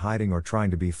everyone and hiding or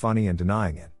trying to be funny and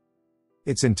denying it.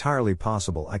 It's entirely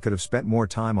possible I could have spent more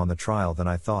time on the trial than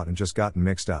I thought and just gotten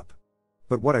mixed up.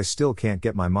 But what I still can't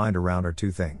get my mind around are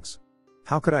two things.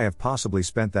 How could I have possibly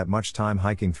spent that much time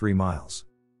hiking 3 miles?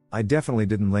 I definitely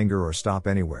didn't linger or stop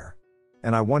anywhere.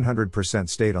 And I 100%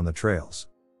 stayed on the trails.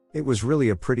 It was really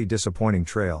a pretty disappointing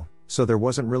trail, so there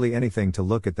wasn't really anything to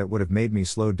look at that would have made me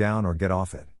slow down or get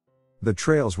off it. The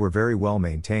trails were very well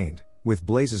maintained, with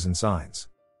blazes and signs.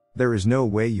 There is no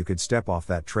way you could step off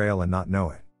that trail and not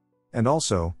know it. And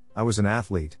also, I was an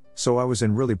athlete, so I was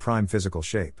in really prime physical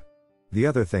shape. The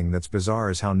other thing that's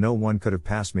bizarre is how no one could have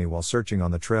passed me while searching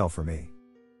on the trail for me.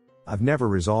 I've never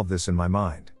resolved this in my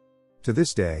mind. To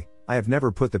this day, I have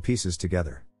never put the pieces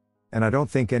together. And I don't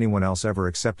think anyone else ever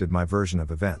accepted my version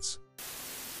of events.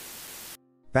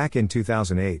 Back in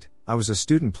 2008, I was a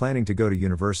student planning to go to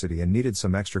university and needed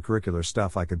some extracurricular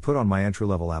stuff I could put on my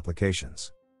entry-level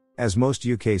applications. As most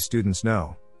UK students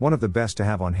know, One of the best to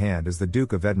have on hand is the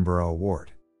Duke of Edinburgh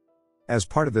Award. As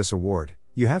part of this award,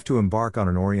 you have to embark on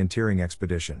an orienteering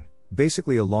expedition,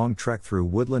 basically a long trek through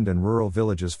woodland and rural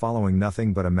villages following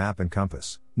nothing but a map and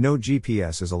compass. No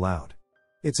GPS is allowed.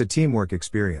 It's a teamwork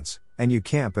experience, and you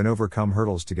camp and overcome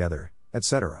hurdles together,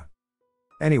 etc.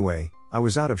 Anyway, I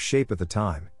was out of shape at the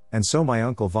time, and so my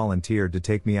uncle volunteered to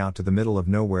take me out to the middle of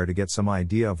nowhere to get some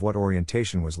idea of what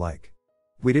orientation was like.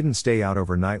 We didn't stay out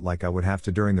overnight like I would have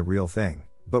to during the real thing,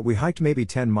 but we hiked maybe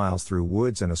 10 miles through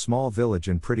woods and a small village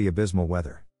in pretty abysmal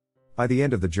weather. By the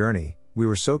end of the journey, we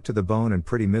were soaked to the bone and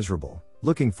pretty miserable,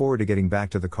 looking forward to getting back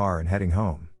to the car and heading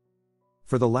home.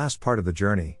 For the last part of the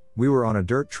journey, we were on a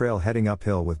dirt trail heading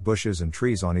uphill with bushes and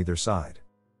trees on either side.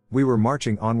 We were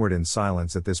marching onward in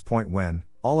silence at this point when,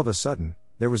 all of a sudden,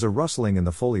 there was a rustling in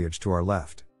the foliage to our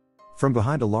left. From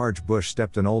behind a large bush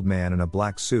stepped an old man in a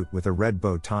black suit with a red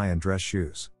bow tie and dress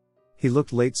shoes. He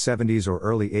looked late 70s or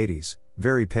early 80s,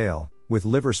 very pale, with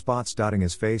liver spots dotting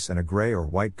his face and a gray or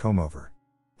white comb-over.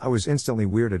 I was instantly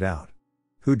weirded out.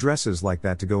 Who dresses like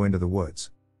that to go into the woods?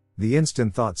 The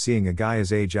instant thought seeing a guy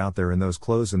his age out there in those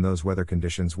clothes in those weather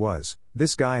conditions was,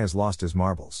 this guy has lost his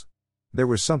marbles. There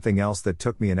was something else that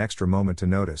took me an extra moment to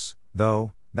notice,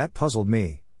 though, that puzzled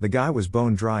me. The guy was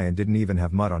bone dry and didn't even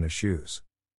have mud on his shoes.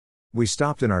 We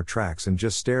stopped in our tracks and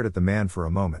just stared at the man for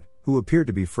a moment, who appeared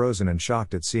to be frozen and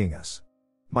shocked at seeing us.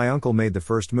 My uncle made the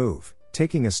first move,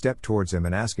 taking a step towards him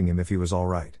and asking him if he was all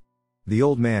right. The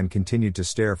old man continued to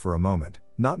stare for a moment,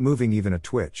 not moving even a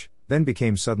twitch, then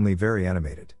became suddenly very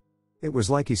animated. It was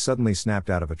like he suddenly snapped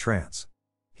out of a trance.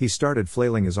 He started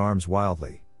flailing his arms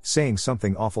wildly, saying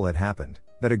something awful had happened,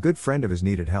 that a good friend of his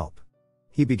needed help.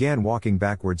 He began walking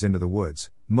backwards into the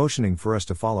woods, motioning for us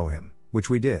to follow him, which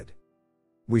we did.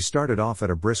 We started off at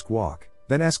a brisk walk,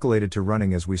 then escalated to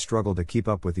running as we struggled to keep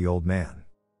up with the old man.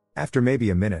 After maybe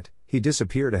a minute, he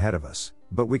disappeared ahead of us,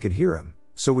 but we could hear him,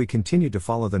 so we continued to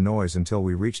follow the noise until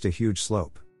we reached a huge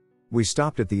slope. We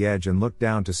stopped at the edge and looked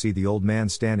down to see the old man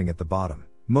standing at the bottom,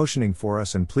 motioning for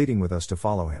us and pleading with us to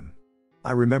follow him.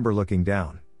 I remember looking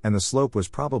down, and the slope was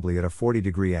probably at a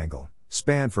 40-degree angle,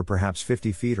 spanned for perhaps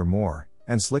 50 feet or more,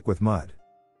 and slick with mud.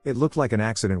 It looked like an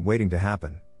accident waiting to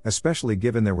happen, especially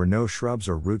given there were no shrubs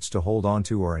or roots to hold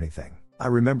onto or anything. I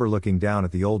remember looking down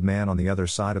at the old man on the other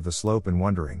side of the slope and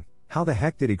wondering, how the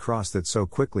heck did he cross that so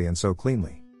quickly and so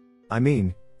cleanly? I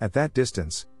mean, at that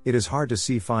distance, it is hard to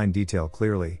see fine detail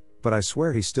clearly, but I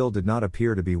swear he still did not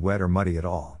appear to be wet or muddy at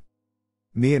all.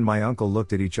 Me and my uncle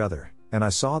looked at each other, and I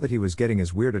saw that he was getting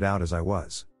as weirded out as I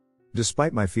was.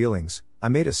 Despite my feelings, I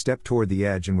made a step toward the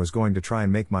edge and was going to try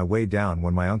and make my way down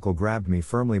when my uncle grabbed me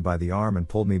firmly by the arm and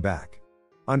pulled me back.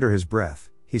 Under his breath,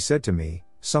 he said to me,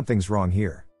 "Something's wrong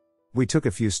here." We took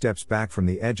a few steps back from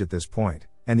the edge at this point,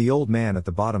 and the old man at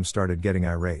the bottom started getting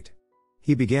irate.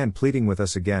 He began pleading with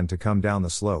us again to come down the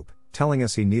slope, telling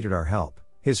us he needed our help,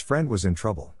 his friend was in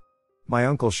trouble. My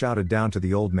uncle shouted down to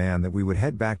the old man that we would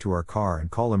head back to our car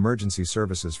and call emergency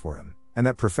services for him, and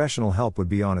that professional help would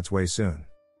be on its way soon.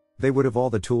 They would have all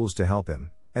the tools to help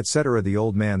him, etc. The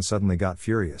old man suddenly got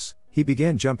furious. He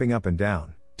began jumping up and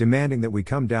down, demanding that we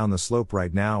come down the slope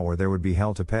right now or there would be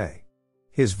hell to pay.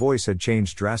 His voice had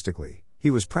changed drastically.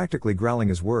 He was practically growling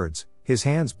his words, his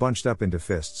hands bunched up into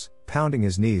fists, pounding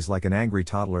his knees like an angry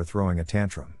toddler throwing a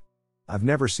tantrum. I've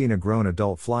never seen a grown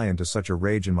adult fly into such a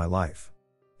rage in my life.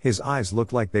 His eyes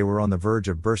looked like they were on the verge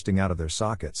of bursting out of their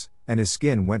sockets, and his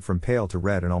skin went from pale to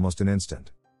red in almost an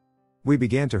instant. We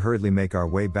began to hurriedly make our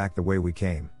way back the way we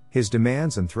came, his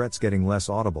demands and threats getting less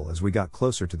audible as we got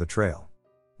closer to the trail.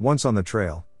 Once on the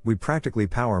trail, we practically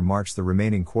power marched the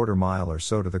remaining quarter mile or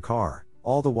so to the car,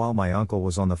 all the while my uncle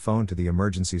was on the phone to the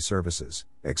emergency services,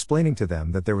 explaining to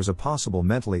them that there was a possible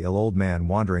mentally ill old man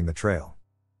wandering the trail.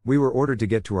 We were ordered to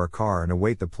get to our car and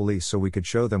await the police so we could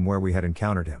show them where we had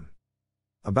encountered him.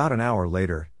 About an hour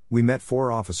later, we met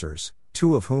 4 officers,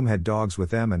 2 of whom had dogs with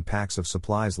them and packs of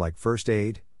supplies like first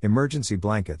aid, emergency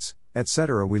blankets,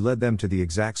 etc. We led them to the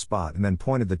exact spot and then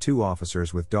pointed the 2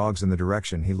 officers with dogs in the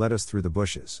direction he led us through the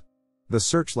bushes. The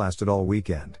search lasted all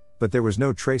weekend, but there was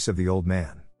no trace of the old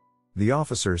man. The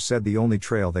officers said the only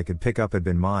trail they could pick up had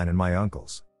been mine and my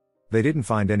uncle's. They didn't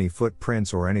find any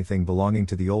footprints or anything belonging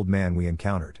to the old man we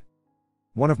encountered.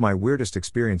 One of my weirdest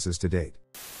experiences to date.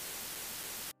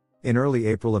 In early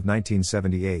April of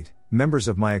 1978, members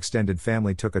of my extended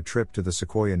family took a trip to the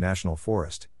Sequoia National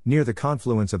Forest, near the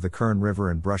confluence of the Kern River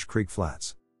and Brush Creek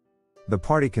Flats. The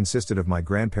party consisted of my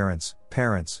grandparents,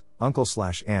 parents,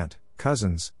 uncle/aunt,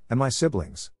 cousins, and my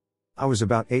siblings. I was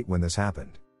about 8 when this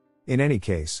happened. In any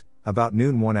case, about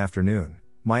noon one afternoon,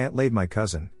 my aunt laid my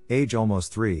cousin, age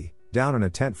almost 3, down in a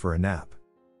tent for a nap.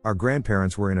 Our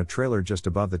grandparents were in a trailer just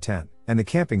above the tent, and the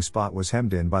camping spot was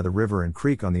hemmed in by the river and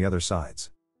creek on the other sides.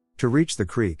 To reach the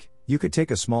creek, you could take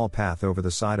a small path over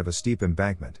the side of a steep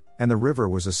embankment, and the river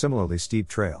was a similarly steep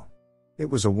trail. It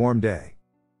was a warm day.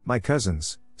 My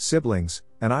cousins, siblings,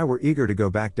 and I were eager to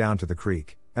go back down to the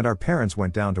creek, and our parents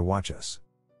went down to watch us.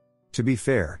 To be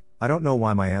fair, I don't know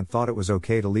why my aunt thought it was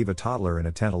okay to leave a toddler in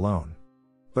a tent alone.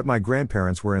 But my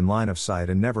grandparents were in line of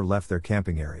sight and never left their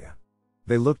camping area.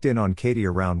 They looked in on Katie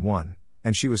around 1,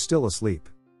 and she was still asleep.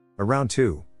 Around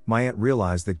 2, my aunt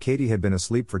realized that Katie had been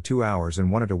asleep for 2 hours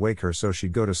and wanted to wake her so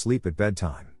she'd go to sleep at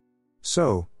bedtime.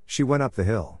 So, she went up the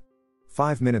hill.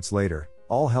 5 minutes later,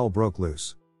 all hell broke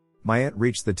loose. My aunt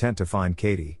reached the tent to find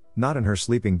Katie, not in her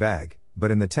sleeping bag,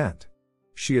 but in the tent.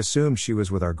 She assumed she was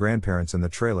with our grandparents in the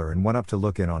trailer and went up to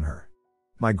look in on her.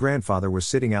 My grandfather was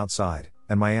sitting outside,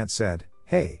 and my aunt said,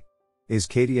 "Hey, is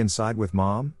Katie inside with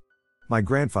Mom?" My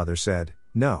grandfather said,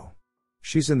 "No.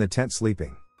 She's in the tent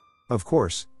sleeping." Of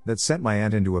course, that sent my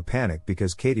aunt into a panic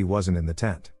because Katie wasn't in the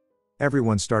tent.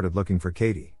 Everyone started looking for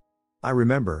Katie. I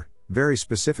remember, very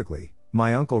specifically,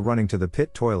 my uncle running to the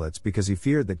pit toilets because he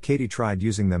feared that Katie tried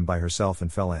using them by herself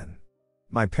and fell in.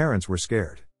 My parents were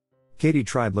scared. Katie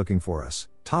tried looking for us,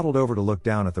 toddled over to look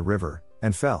down at the river,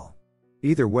 and fell.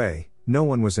 Either way, no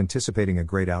one was anticipating a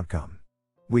great outcome.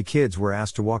 We kids were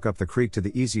asked to walk up the creek to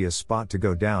the easiest spot to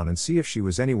go down and see if she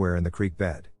was anywhere in the creek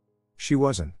bed. She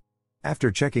wasn't.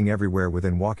 After checking everywhere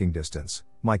within walking distance,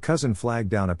 my cousin flagged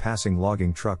down a passing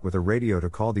logging truck with a radio to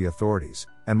call the authorities,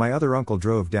 and my other uncle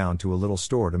drove down to a little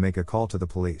store to make a call to the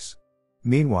police.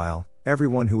 Meanwhile,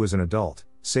 everyone who was an adult,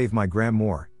 save my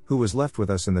grandma, who was left with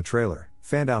us in the trailer,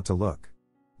 fanned out to look.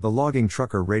 The logging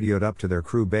trucker radioed up to their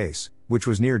crew base, which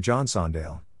was near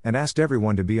Johnsondale, and asked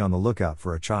everyone to be on the lookout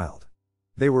for a child.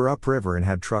 They were upriver and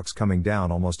had trucks coming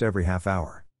down almost every half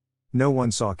hour. No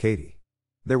one saw Katie.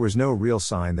 There was no real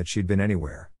sign that she'd been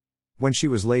anywhere. When she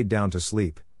was laid down to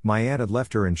sleep, my aunt had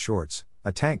left her in shorts,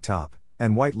 a tank top,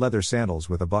 and white leather sandals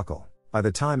with a buckle. By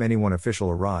the time anyone official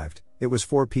arrived, it was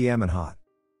 4 p.m. and hot.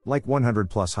 Like 100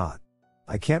 plus hot.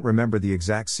 I can't remember the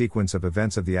exact sequence of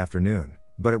events of the afternoon,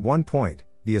 but at one point,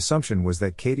 the assumption was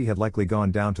that Katie had likely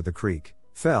gone down to the creek,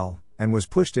 fell, and was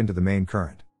pushed into the main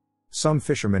current. Some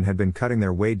fishermen had been cutting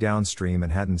their way downstream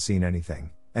and hadn't seen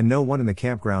anything, and no one in the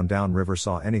campground downriver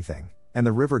saw anything, and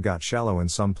the river got shallow in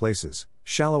some places,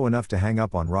 shallow enough to hang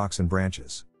up on rocks and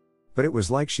branches. But it was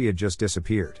like she had just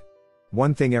disappeared.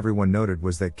 One thing everyone noted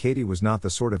was that Katie was not the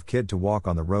sort of kid to walk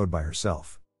on the road by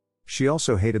herself. She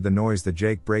also hated the noise the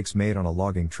Jake brakes made on a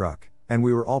logging truck, and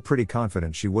we were all pretty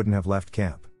confident she wouldn't have left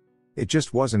camp. It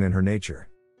just wasn't in her nature.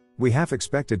 We half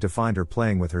expected to find her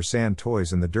playing with her sand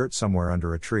toys in the dirt somewhere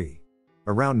under a tree.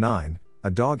 Around 9,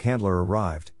 a dog handler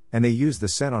arrived, and they used the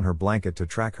scent on her blanket to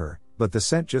track her, but the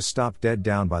scent just stopped dead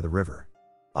down by the river.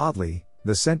 Oddly,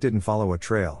 the scent didn't follow a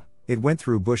trail, it went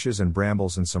through bushes and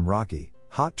brambles and some rocky,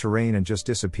 hot terrain and just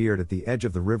disappeared at the edge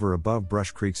of the river above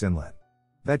Brush Creek's inlet.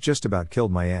 That just about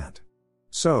killed my aunt.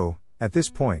 So, at this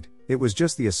point, it was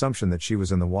just the assumption that she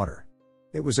was in the water.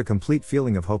 It was a complete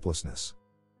feeling of hopelessness.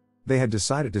 They had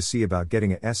decided to see about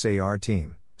getting a SAR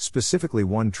team, specifically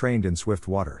one trained in swift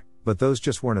water, but those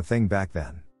just weren't a thing back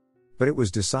then. But it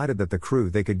was decided that the crew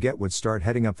they could get would start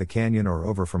heading up the canyon or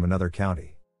over from another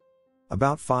county.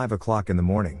 About 5 o'clock in the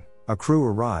morning, a crew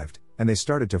arrived, and they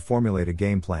started to formulate a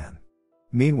game plan.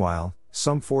 Meanwhile,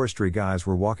 some forestry guys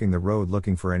were walking the road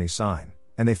looking for any sign,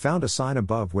 and they found a sign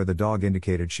above where the dog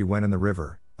indicated she went in the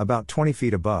river, about 20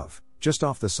 feet above, just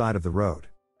off the side of the road.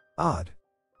 Odd.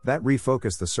 That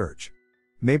refocused the search.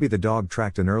 Maybe the dog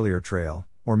tracked an earlier trail,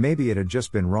 or maybe it had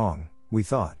just been wrong, we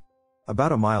thought.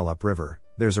 About a mile upriver,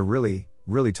 there's a really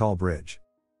tall bridge.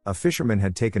 A fisherman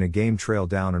had taken a game trail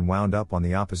down and wound up on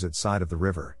the opposite side of the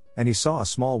river, and he saw a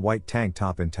small white tank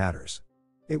top in tatters.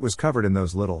 It was covered in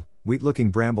those little,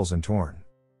 wheat-looking brambles and torn.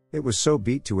 It was so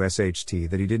beat to SHT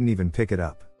that he didn't even pick it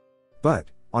up. But,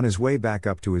 on his way back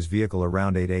up to his vehicle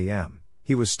around 8 a.m.,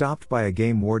 he was stopped by a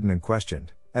game warden and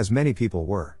questioned, as many people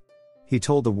were. He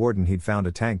told the warden he'd found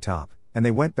a tank top, and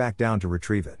they went back down to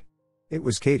retrieve it. It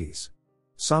was Katie's.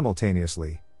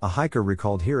 Simultaneously, a hiker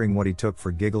recalled hearing what he took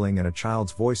for giggling and a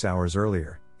child's voice hours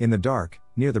earlier, in the dark,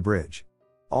 near the bridge.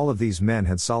 All of these men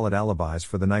had solid alibis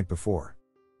for the night before.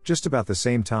 Just about the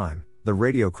same time, the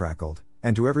radio crackled,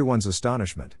 and to everyone's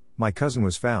astonishment, my cousin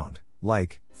was found,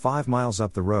 5 miles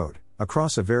up the road,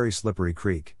 across a very slippery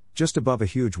creek, just above a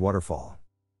huge waterfall.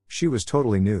 She was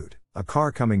totally nude. A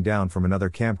car coming down from another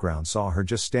campground saw her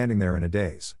just standing there in a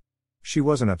daze. She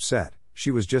wasn't upset,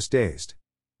 she was just dazed.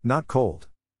 Not cold.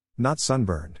 Not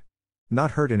sunburned.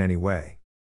 Not hurt in any way.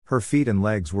 Her feet and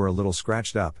legs were a little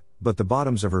scratched up, but the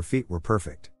bottoms of her feet were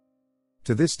perfect.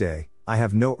 To this day, I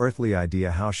have no earthly idea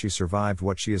how she survived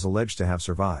what she is alleged to have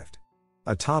survived.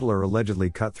 A toddler allegedly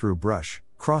cut through brush,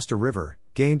 crossed a river,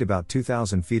 gained about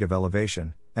 2,000 feet of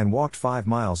elevation, and walked 5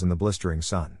 miles in the blistering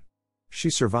sun.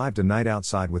 She survived a night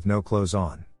outside with no clothes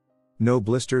on. No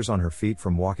blisters on her feet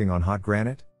from walking on hot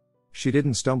granite? She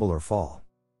didn't stumble or fall.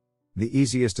 The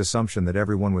easiest assumption that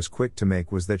everyone was quick to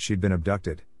make was that she'd been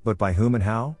abducted, but by whom and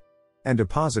how? And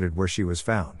deposited where she was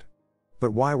found.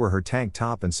 But why were her tank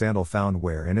top and sandal found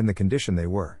where and in the condition they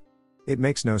were? It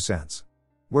makes no sense.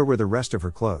 Where were the rest of her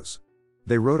clothes?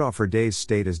 They wrote off her day's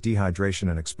state as dehydration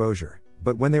and exposure,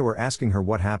 but when they were asking her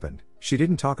what happened, she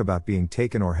didn't talk about being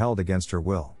taken or held against her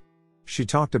will. She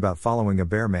talked about following a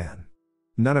bear man.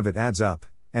 None of it adds up,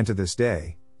 and to this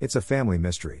day, it's a family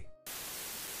mystery.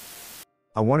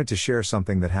 I wanted to share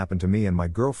something that happened to me and my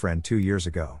girlfriend 2 years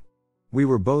ago. We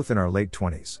were both in our late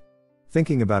 20s.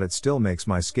 Thinking about it still makes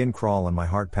my skin crawl and my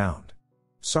heart pound.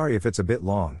 Sorry if it's a bit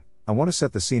long, I want to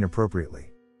set the scene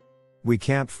appropriately. We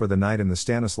camped for the night in the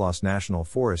Stanislaus National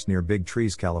Forest near Big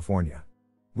Trees, California.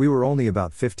 We were only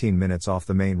about 15 minutes off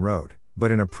the main road,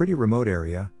 but in a pretty remote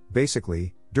area,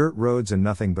 basically, dirt roads and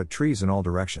nothing but trees in all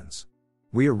directions.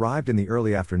 We arrived in the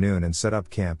early afternoon and set up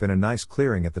camp in a nice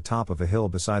clearing at the top of a hill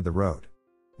beside the road.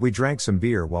 We drank some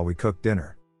beer while we cooked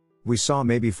dinner. We saw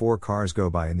maybe 4 cars go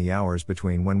by in the hours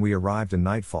between when we arrived and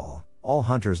nightfall, all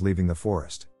hunters leaving the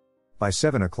forest. By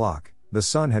 7 o'clock, the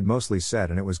sun had mostly set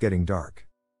and it was getting dark.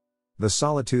 The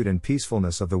solitude and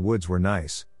peacefulness of the woods were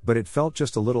nice, but it felt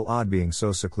just a little odd being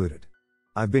so secluded.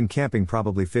 I've been camping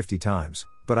probably 50 times,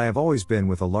 but I have always been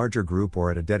with a larger group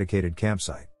or at a dedicated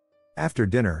campsite. After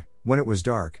dinner, when it was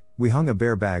dark, we hung a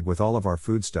bear bag with all of our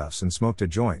foodstuffs and smoked a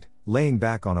joint, laying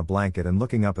back on a blanket and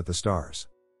looking up at the stars.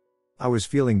 I was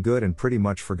feeling good and pretty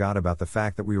much forgot about the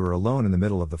fact that we were alone in the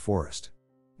middle of the forest.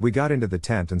 We got into the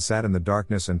tent and sat in the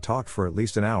darkness and talked for at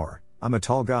least an hour. I'm a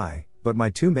tall guy, but my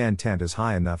 2-man tent is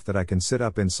high enough that I can sit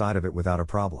up inside of it without a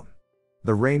problem.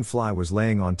 The rain fly was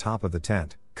laying on top of the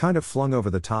tent, kind of flung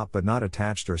over the top but not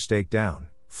attached or staked down,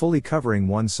 fully covering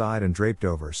one side and draped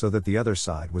over so that the other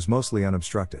side was mostly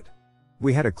unobstructed.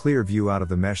 We had a clear view out of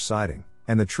the mesh siding,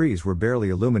 and the trees were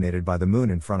barely illuminated by the moon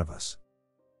in front of us.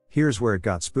 Here's where it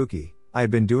got spooky. I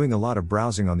had been doing a lot of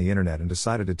browsing on the internet and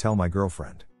decided to tell my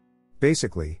girlfriend.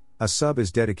 Basically, a sub is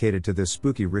dedicated to this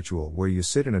spooky ritual where you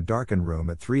sit in a darkened room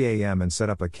at 3 a.m. and set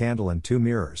up a candle and 2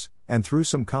 mirrors, and through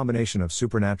some combination of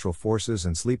supernatural forces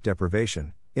and sleep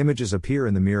deprivation, images appear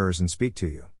in the mirrors and speak to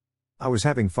you. I was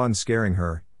having fun scaring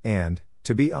her, and,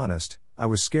 to be honest, I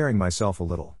was scaring myself a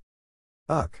little.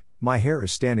 My hair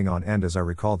is standing on end as I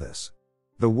recall this.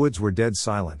 The woods were dead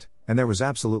silent, and there was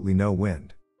absolutely no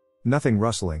wind. Nothing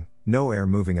rustling, no air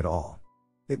moving at all.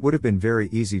 It would have been very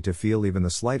easy to feel even the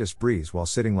slightest breeze while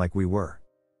sitting like we were.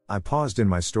 I paused in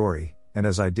my story, and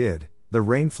as I did, the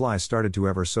rain fly started to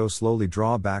ever so slowly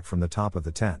draw back from the top of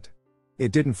the tent.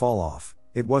 It didn't fall off,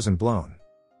 it wasn't blown.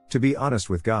 To be honest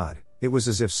with God, it was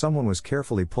as if someone was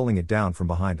carefully pulling it down from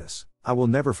behind us. I will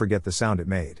never forget the sound it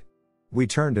made. We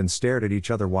turned and stared at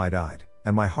each other wide-eyed,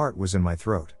 and my heart was in my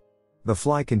throat. The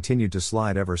fly continued to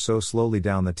slide ever so slowly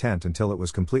down the tent until it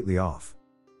was completely off.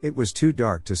 It was too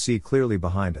dark to see clearly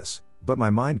behind us, but my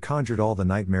mind conjured all the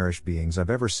nightmarish beings I've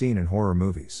ever seen in horror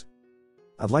movies.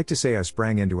 I'd like to say I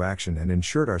sprang into action and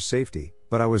ensured our safety,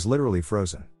 but I was literally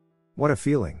frozen. What a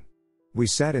feeling. We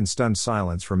sat in stunned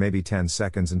silence for maybe 10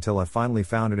 seconds until I finally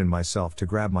found it in myself to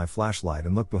grab my flashlight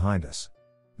and look behind us.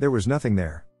 There was nothing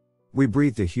there. We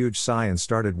breathed a huge sigh and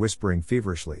started whispering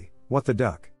feverishly, "What the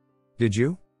duck?" "Did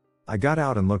you?" I got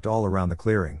out and looked all around the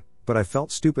clearing, but I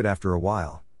felt stupid after a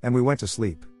while, and we went to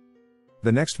sleep.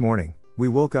 The next morning, we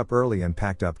woke up early and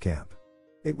packed up camp.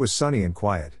 It was sunny and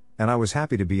quiet, and I was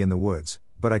happy to be in the woods,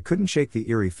 but I couldn't shake the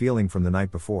eerie feeling from the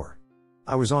night before.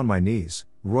 I was on my knees,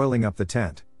 roiling up the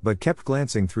tent, but kept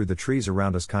glancing through the trees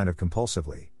around us kind of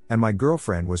compulsively, and my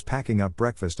girlfriend was packing up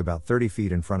breakfast about 30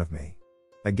 feet in front of me.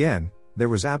 Again, there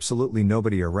was absolutely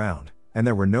nobody around, and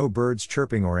there were no birds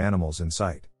chirping or animals in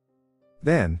sight.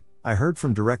 Then, I heard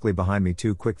from directly behind me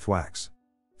 2 quick thwacks.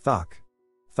 Thok.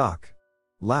 Thok.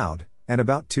 Loud, and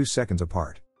about 2 seconds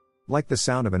apart. Like the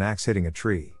sound of an axe hitting a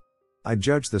tree. I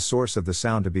judged the source of the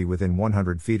sound to be within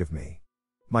 100 feet of me.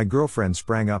 My girlfriend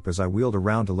sprang up as I wheeled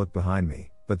around to look behind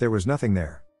me, but there was nothing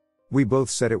there. We both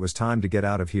said it was time to get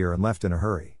out of here and left in a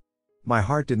hurry. My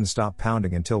heart didn't stop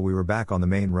pounding until we were back on the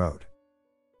main road.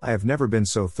 I have never been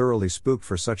so thoroughly spooked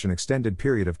for such an extended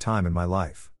period of time in my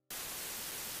life.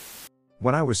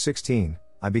 When I was 16,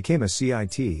 I became a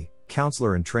CIT,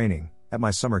 counselor in training, at my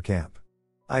summer camp.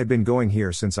 I had been going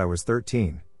here since I was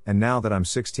 13, and now that I'm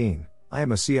 16, I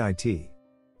am a CIT.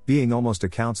 Being almost a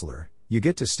counselor, you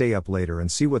get to stay up later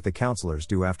and see what the counselors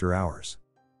do after hours.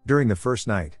 During the first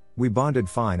night, we bonded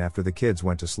fine after the kids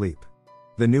went to sleep.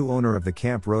 The new owner of the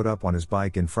camp rode up on his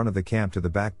bike in front of the camp to the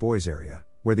back boys area,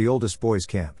 where the oldest boys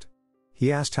camped.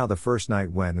 He asked how the first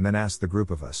night went and then asked the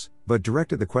group of us, but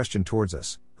directed the question towards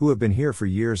us, who have been here for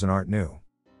years and aren't new.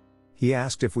 He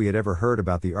asked if we had ever heard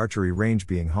about the archery range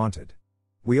being haunted.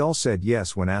 We all said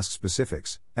yes when asked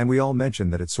specifics, and we all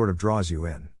mentioned that it sort of draws you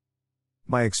in.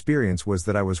 My experience was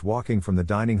that I was walking from the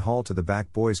dining hall to the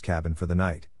back boys' cabin for the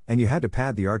night, and you had to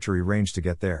pad the archery range to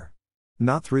get there.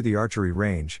 Not through the archery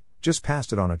range, just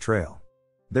past it on a trail.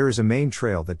 There is a main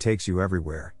trail that takes you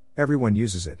everywhere, everyone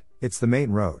uses it, it's the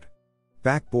main road.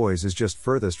 Back boys is just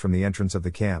furthest from the entrance of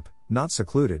the camp, not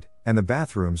secluded, and the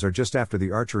bathrooms are just after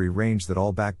the archery range that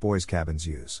all back boys' cabins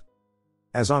use.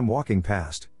 As I'm walking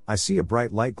past, I see a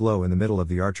bright light glow in the middle of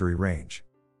the archery range.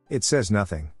 It says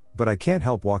nothing, but I can't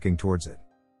help walking towards it.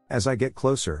 As I get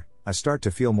closer, I start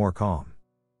to feel more calm.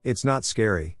 It's not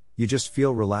scary, you just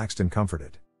feel relaxed and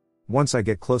comforted. Once I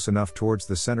get close enough towards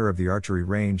the center of the archery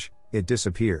range, it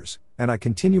disappears, and I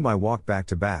continue my walk back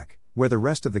to back, where the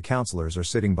rest of the counselors are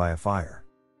sitting by a fire.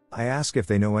 I ask if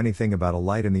they know anything about a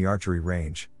light in the archery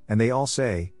range, and they all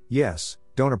say, yes,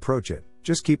 don't approach it,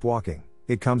 just keep walking,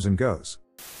 it comes and goes.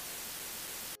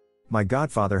 My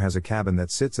godfather has a cabin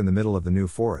that sits in the middle of the New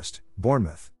Forest,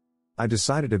 Bournemouth. I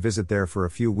decided to visit there for a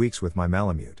few weeks with my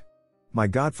Malamute. My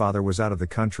godfather was out of the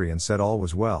country and said all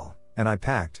was well, and I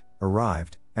packed,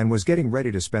 arrived, and was getting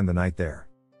ready to spend the night there.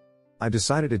 I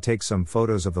decided to take some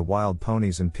photos of the wild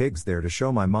ponies and pigs there to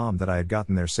show my mom that I had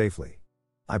gotten there safely.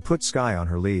 I put Sky on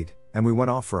her lead, and we went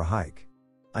off for a hike.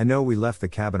 I know we left the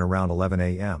cabin around 11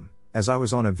 a.m., as I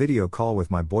was on a video call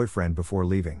with my boyfriend before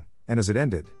leaving, and as it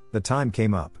ended, the time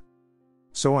came up.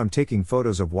 So I'm taking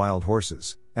photos of wild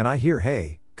horses, and I hear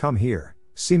 "Hey, come here,"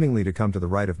 seemingly to come to the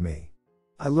right of me.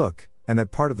 I look, and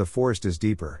that part of the forest is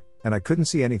deeper, and I couldn't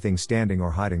see anything standing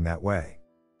or hiding that way.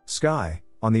 Sky,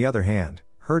 on the other hand,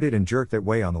 heard it and jerked that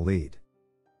way on the lead.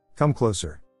 Come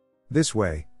closer. This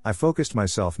way, I focused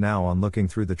myself now on looking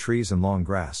through the trees and long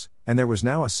grass, and there was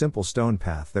now a simple stone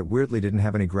path that weirdly didn't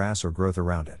have any grass or growth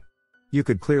around it. You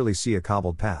could clearly see a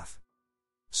cobbled path.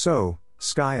 So,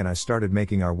 Sky and I started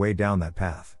making our way down that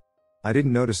path. I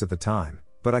didn't notice at the time,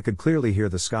 but I could clearly hear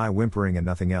the sky whimpering and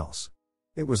nothing else.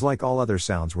 It was like all other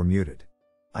sounds were muted.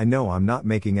 I know I'm not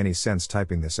making any sense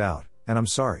typing this out, and I'm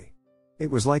sorry.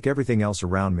 It was like everything else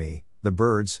around me, the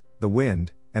birds, the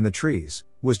wind, and the trees,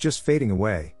 was just fading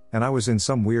away, and I was in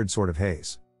some weird sort of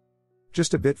haze.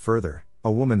 Just a bit further,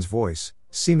 a woman's voice,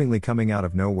 seemingly coming out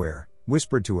of nowhere,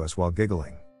 whispered to us while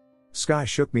giggling. Sky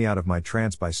shook me out of my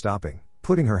trance by stopping,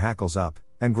 putting her hackles up,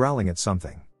 and growling at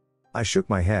something. I shook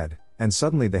my head, and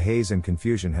suddenly the haze and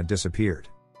confusion had disappeared.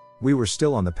 We were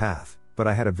still on the path, but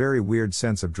I had a very weird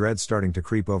sense of dread starting to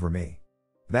creep over me.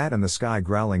 That and the Sky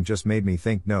growling just made me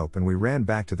think nope, and we ran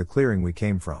back to the clearing we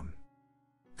came from.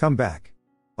 Come back.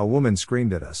 A woman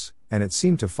screamed at us, and it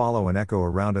seemed to follow and echo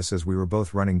around us as we were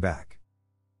both running back.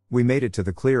 We made it to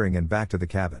the clearing and back to the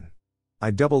cabin. I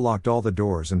double-locked all the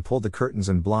doors and pulled the curtains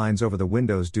and blinds over the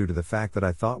windows due to the fact that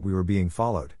I thought we were being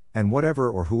followed, and whatever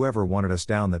or whoever wanted us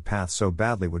down that path so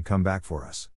badly would come back for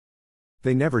us.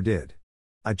 They never did.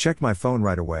 I checked my phone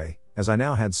right away, as I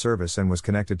now had service and was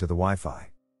connected to the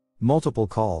Wi-Fi. Multiple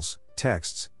calls,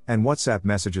 texts, and WhatsApp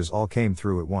messages all came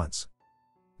through at once.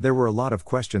 There were a lot of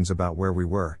questions about where we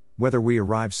were, whether we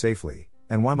arrived safely,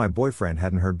 and why my boyfriend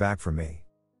hadn't heard back from me.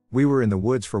 We were in the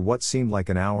woods for what seemed like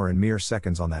an hour and mere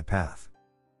seconds on that path.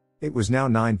 It was now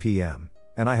 9 p.m.,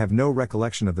 and I have no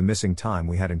recollection of the missing time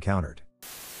we had encountered.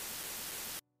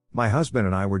 My husband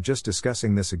and I were just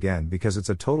discussing this again because it's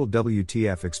a total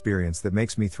WTF experience that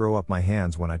makes me throw up my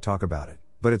hands when I talk about it,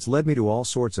 but it's led me to all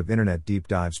sorts of internet deep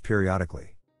dives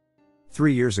periodically.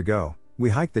 3 years ago, we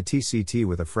hiked the TCT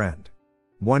with a friend.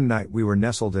 One night we were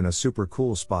nestled in a super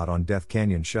cool spot on Death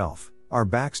Canyon Shelf, our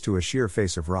backs to a sheer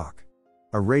face of rock.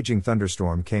 A raging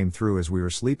thunderstorm came through as we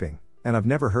were sleeping, and I've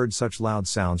never heard such loud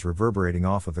sounds reverberating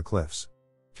off of the cliffs.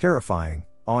 Terrifying,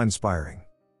 awe-inspiring.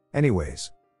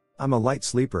 Anyways, I'm a light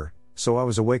sleeper, so I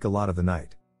was awake a lot of the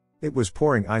night. It was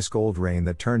pouring ice-cold rain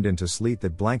that turned into sleet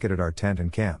that blanketed our tent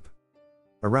and camp.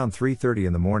 Around 3:30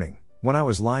 in the morning, when I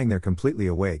was lying there completely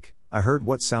awake, I heard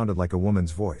what sounded like a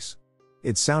woman's voice.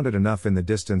 It sounded enough in the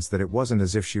distance that it wasn't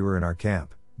as if she were in our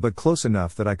camp, but close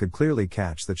enough that I could clearly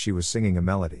catch that she was singing a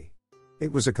melody.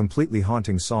 It was a completely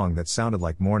haunting song that sounded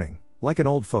like mourning, like an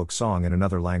old folk song in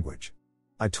another language.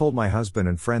 I told my husband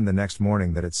and friend the next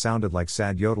morning that it sounded like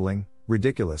sad yodeling.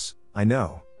 Ridiculous, I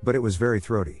know, but it was very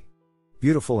throaty.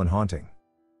 Beautiful and haunting.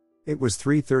 It was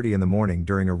 3:30 in the morning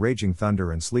during a raging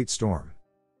thunder and sleet storm.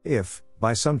 If,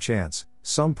 By some chance,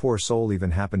 some poor soul even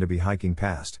happened to be hiking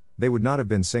past, they would not have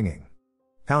been singing.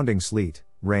 Pounding sleet,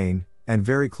 rain, and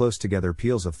very close together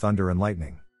peals of thunder and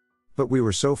lightning. But we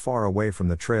were so far away from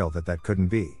the trail that couldn't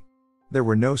be. There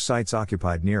were no sites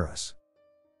occupied near us.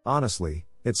 Honestly,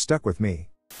 it stuck with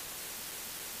me.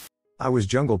 I was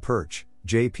Jungle Perch,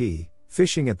 JP,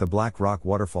 fishing at the Black Rock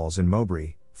Waterfalls in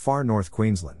Mowbray, far north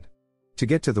Queensland. To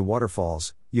get to the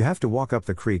waterfalls, you have to walk up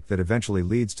the creek that eventually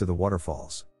leads to the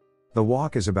waterfalls. The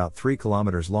walk is about 3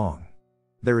 kilometers long.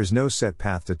 There is no set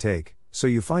path to take, so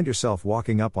you find yourself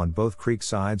walking up on both creek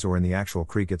sides or in the actual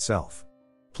creek itself.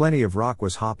 Plenty of rock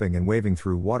was hopping and waving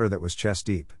through water that was chest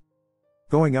deep.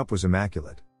 Going up was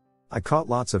immaculate. I caught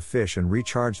lots of fish and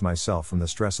recharged myself from the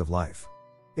stress of life.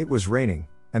 It was raining,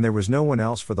 and there was no one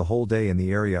else for the whole day in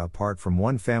the area apart from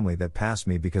one family that passed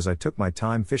me because I took my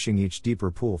time fishing each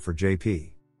deeper pool for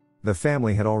JP. The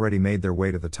family had already made their way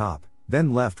to the top,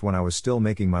 then left when I was still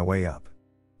making my way up.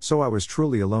 So I was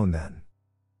truly alone then.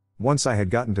 Once I had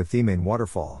gotten to Themane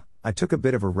Waterfall, I took a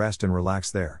bit of a rest and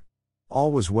relaxed there.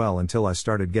 All was well until I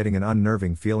started getting an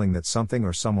unnerving feeling that something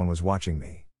or someone was watching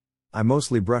me. I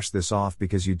mostly brushed this off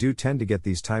because you do tend to get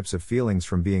these types of feelings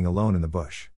from being alone in the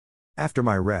bush. After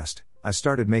my rest, I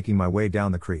started making my way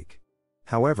down the creek.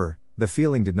 However, the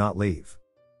feeling did not leave.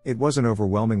 It wasn't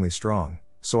overwhelmingly strong,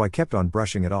 so I kept on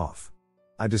brushing it off.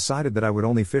 I decided that I would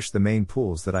only fish the main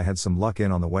pools that I had some luck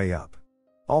in on the way up.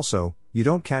 Also, you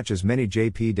don't catch as many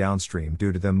JP downstream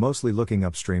due to them mostly looking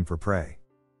upstream for prey.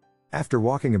 After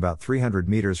walking about 300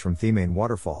 meters from Themane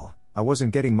Waterfall, I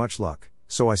wasn't getting much luck,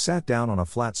 so I sat down on a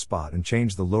flat spot and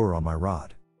changed the lure on my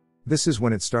rod. This is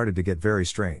when it started to get very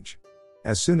strange.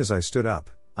 As soon as I stood up,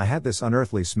 I had this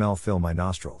unearthly smell fill my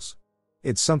nostrils.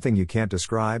 It's something you can't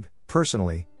describe.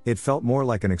 Personally, it felt more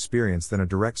like an experience than a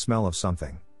direct smell of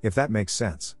something, if that makes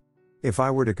sense. If I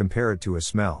were to compare it to a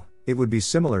smell, it would be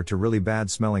similar to really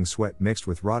bad smelling sweat mixed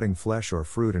with rotting flesh or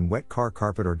fruit and wet car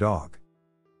carpet or dog.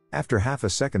 After half a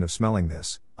second of smelling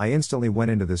this, I instantly went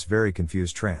into this very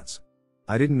confused trance.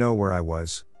 I didn't know where I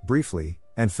was, briefly,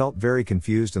 and felt very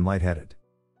confused and lightheaded.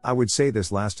 I would say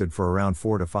this lasted for around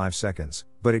 4 to 5 seconds,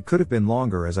 but it could have been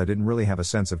longer as I didn't really have a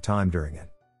sense of time during it.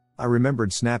 I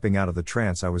remembered snapping out of the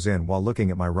trance I was in while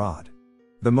looking at my rod.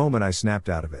 The moment I snapped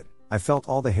out of it, I felt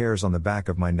all the hairs on the back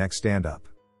of my neck stand up.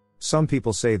 Some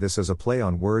people say this as a play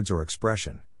on words or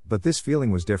expression, but this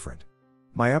feeling was different.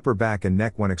 My upper back and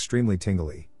neck went extremely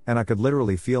tingly, and I could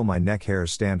literally feel my neck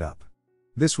hairs stand up.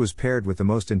 This was paired with the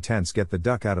most intense get the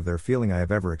duck out of there feeling I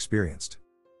have ever experienced.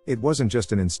 It wasn't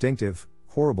just an instinctive,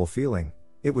 horrible feeling,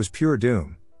 it was pure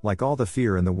doom, like all the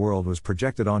fear in the world was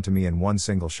projected onto me in one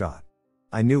single shot.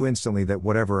 I knew instantly that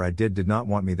whatever I did not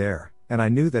want me there, and I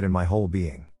knew that in my whole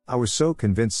being. I was so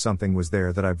convinced something was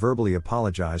there that I verbally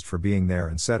apologized for being there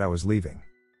and said I was leaving.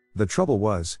 The trouble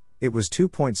was, it was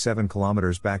 2.7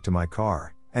 kilometers back to my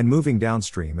car, and moving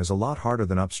downstream is a lot harder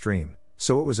than upstream,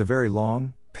 so it was a very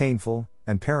long, painful,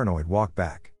 and paranoid walk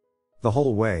back. The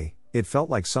whole way, it felt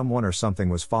like someone or something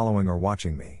was following or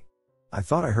watching me. I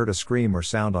thought I heard a scream or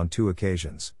sound on 2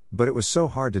 occasions, but it was so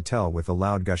hard to tell with the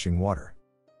loud gushing water.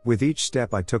 With each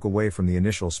step I took away from the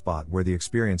initial spot where the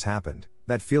experience happened,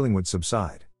 that feeling would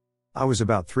subside. I was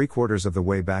about 3/4 of the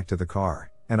way back to the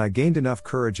car, and I gained enough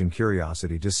courage and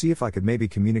curiosity to see if I could maybe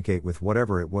communicate with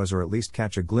whatever it was or at least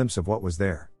catch a glimpse of what was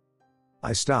there.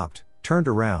 I stopped, turned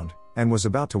around, and was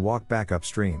about to walk back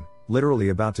upstream, literally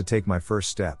about to take my first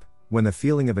step, when the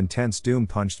feeling of intense doom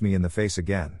punched me in the face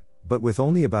again, but with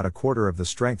only about 1/4 of the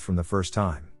strength from the first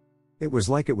time. It was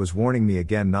like it was warning me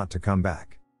again not to come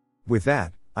back. With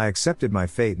that, I accepted my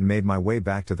fate and made my way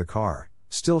back to the car,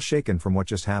 still shaken from what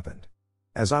just happened.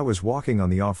 As I was walking on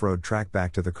the off-road track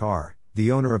back to the car,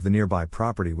 the owner of the nearby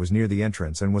property was near the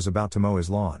entrance and was about to mow his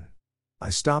lawn.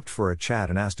 I stopped for a chat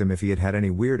and asked him if he had had any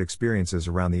weird experiences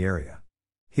around the area.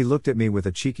 He looked at me with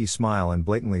a cheeky smile and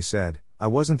blatantly said, "I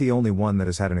wasn't the only one that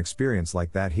has had an experience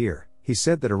like that here." He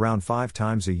said that around 5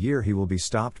 times a year he will be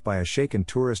stopped by a shaken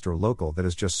tourist or local that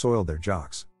has just soiled their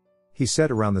jocks. He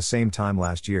said around the same time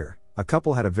last year, a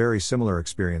couple had a very similar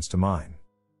experience to mine.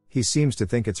 He seems to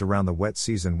think it's around the wet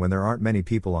season when there aren't many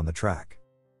people on the track.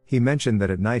 He mentioned that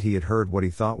at night he had heard what he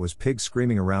thought was pigs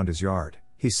screaming around his yard.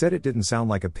 He said it didn't sound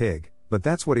like a pig, but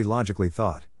that's what he logically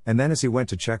thought, and then as he went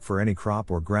to check for any crop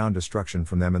or ground destruction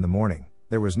from them in the morning,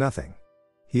 there was nothing.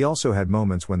 He also had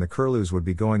moments when the curlews would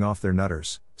be going off their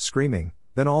nutters, screaming,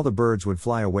 then all the birds would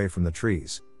fly away from the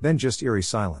trees, then just eerie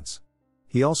silence.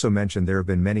 He also mentioned there have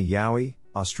been many Yowie,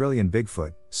 Australian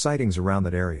Bigfoot, sightings around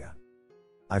that area.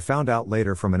 I found out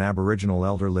later from an Aboriginal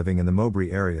elder living in the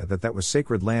Mowbray area that was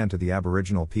sacred land to the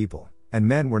Aboriginal people, and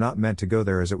men were not meant to go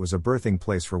there as it was a birthing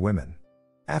place for women.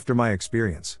 After my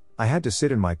experience, I had to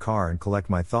sit in my car and collect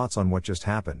my thoughts on what just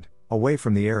happened, away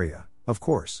from the area, of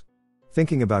course.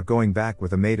 Thinking about going back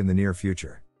with a mate in the near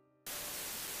future.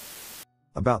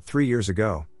 About 3 years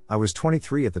ago, I was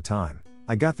 23 at the time,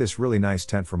 I got this really nice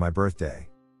tent for my birthday.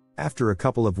 After a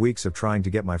couple of weeks of trying to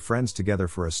get my friends together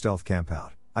for a stealth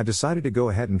campout, I decided to go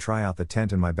ahead and try out the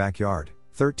tent in my backyard,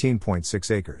 13.6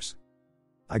 acres.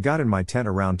 I got in my tent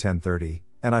around 10:30,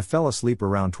 and I fell asleep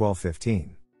around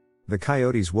 12:15. The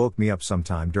coyotes woke me up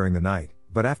sometime during the night,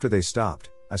 but after they stopped,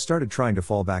 I started trying to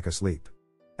fall back asleep.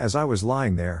 As I was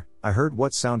lying there, I heard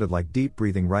what sounded like deep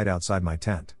breathing right outside my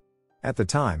tent. At the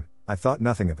time, I thought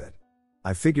nothing of it.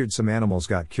 I figured some animals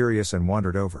got curious and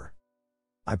wandered over.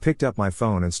 I picked up my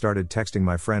phone and started texting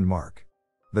my friend Mark.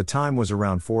 The time was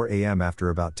around 4 a.m. After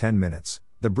about 10 minutes,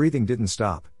 the breathing didn't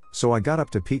stop, so I got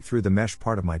up to peek through the mesh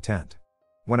part of my tent.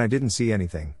 When I didn't see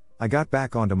anything, I got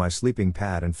back onto my sleeping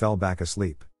pad and fell back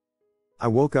asleep. I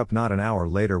woke up not an hour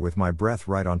later with my breath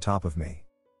right on top of me.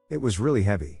 It was really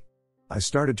heavy. I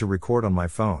started to record on my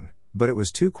phone, but it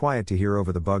was too quiet to hear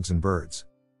over the bugs and birds.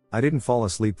 I didn't fall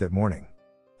asleep that morning.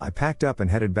 I packed up and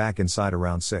headed back inside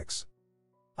around 6.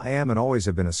 I am and always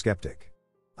have been a skeptic.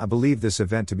 I believe this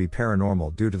event to be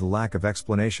paranormal due to the lack of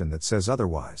explanation that says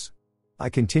otherwise. I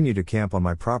continue to camp on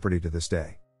my property to this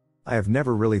day. I have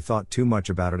never really thought too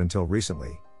much about it until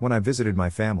recently, when I visited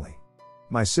my family.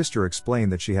 My sister explained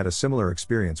that she had a similar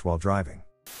experience while driving.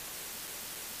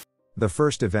 The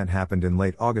first event happened in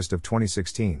late August of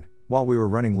 2016, while we were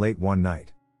running late one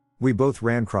night. We both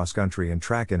ran cross-country and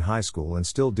track in high school and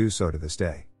still do so to this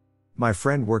day. My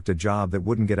friend worked a job that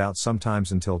wouldn't get out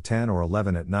sometimes until 10 or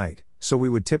 11 at night, so we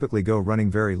would typically go running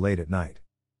very late at night.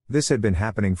 This had been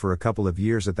happening for a couple of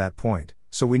years at that point,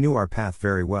 so we knew our path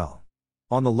very well.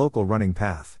 On the local running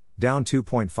path, down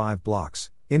 2.5 blocks,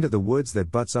 into the woods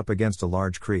that butts up against a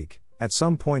large creek, at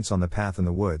some points on the path in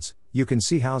the woods, you can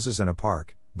see houses and a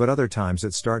park, but other times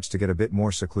it starts to get a bit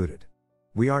more secluded.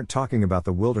 We aren't talking about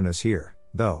the wilderness here,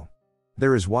 though.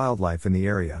 There is wildlife in the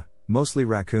area, mostly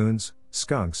raccoons,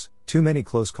 skunks, too many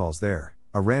close calls there,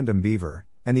 a random beaver,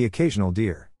 and the occasional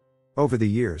deer. Over the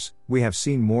years, we have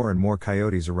seen more and more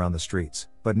coyotes around the streets,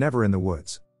 but never in the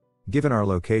woods. Given our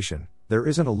location, there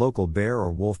isn't a local bear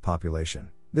or wolf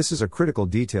population. This is a critical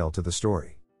detail to the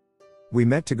story. We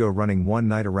met to go running one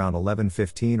night around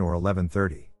 11:15 or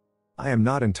 11:30. I am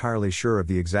not entirely sure of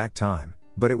the exact time,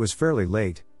 but it was fairly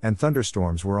late, and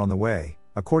thunderstorms were on the way,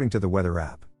 according to the weather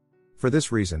app. For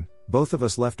this reason, both of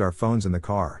us left our phones in the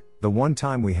car, the one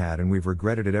time we had and we've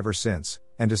regretted it ever since,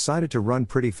 and decided to run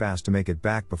pretty fast to make it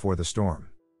back before the storm.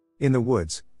 In the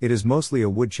woods, it is mostly a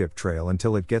wood chip trail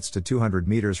until it gets to 200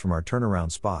 meters from our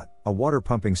turnaround spot, a water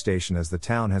pumping station, as the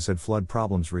town has had flood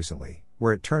problems recently,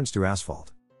 where it turns to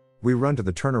asphalt. We run to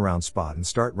the turnaround spot and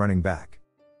start running back.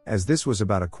 As this was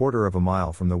about a quarter of a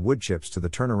mile from the wood chips to the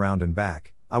turnaround and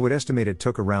back, I would estimate it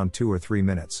took around 2 or 3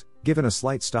 minutes, given a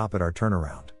slight stop at our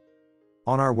turnaround.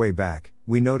 On our way back,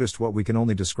 we noticed what we can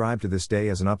only describe to this day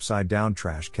as an upside-down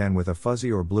trash can with a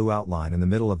fuzzy or blue outline in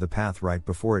the middle of the path right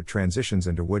before it transitions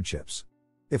into wood chips.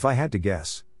 If I had to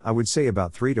guess, I would say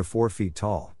about 3 to 4 feet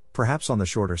tall, perhaps on the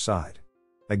shorter side.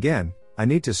 Again, I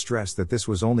need to stress that this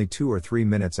was only 2 or 3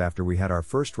 minutes after we had our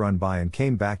first run by and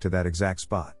came back to that exact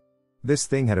spot. This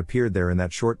thing had appeared there in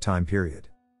that short time period.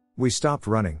 We stopped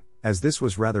running, as this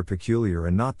was rather peculiar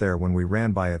and not there when we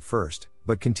ran by at first,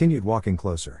 but continued walking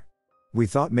closer. We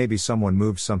thought maybe someone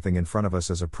moved something in front of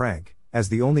us as a prank, as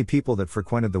the only people that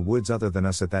frequented the woods other than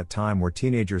us at that time were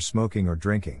teenagers smoking or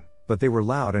drinking, but they were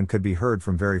loud and could be heard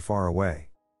from very far away.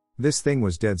 This thing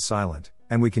was dead silent,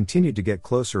 and we continued to get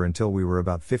closer until we were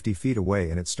about 50 feet away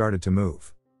and it started to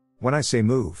move. When I say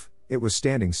move, it was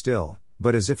standing still,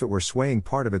 but as if it were swaying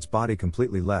part of its body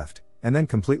completely left, and then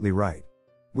completely right.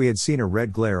 We had seen a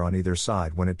red glare on either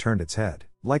side when it turned its head,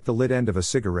 like the lit end of a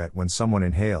cigarette when someone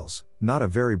inhales, not a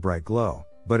very bright glow,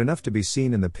 but enough to be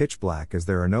seen in the pitch black as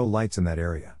there are no lights in that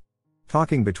area.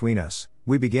 Talking between us,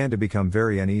 we began to become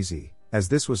very uneasy, as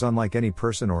this was unlike any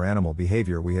person or animal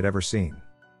behavior we had ever seen.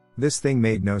 This thing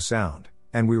made no sound,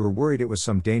 and we were worried it was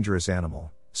some dangerous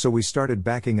animal, so we started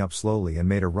backing up slowly and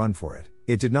made a run for it.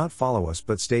 It did not follow us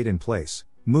but stayed in place,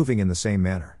 moving in the same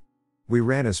manner. We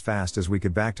ran as fast as we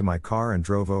could back to my car and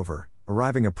drove over,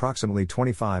 arriving approximately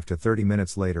 25 to 30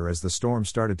 minutes later as the storm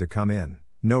started to come in.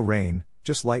 No rain,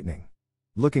 just lightning.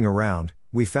 Looking around,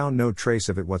 we found no trace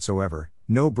of it whatsoever,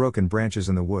 no broken branches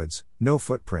in the woods, no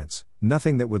footprints,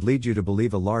 nothing that would lead you to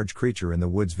believe a large creature in the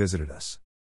woods visited us.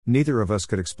 Neither of us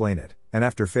could explain it, and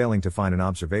after failing to find an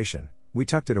observation, we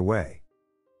tucked it away.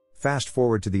 Fast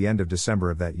forward to the end of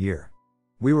December of that year.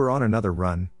 We were on another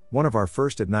run, one of our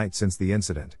first at night since the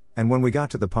incident, and when we got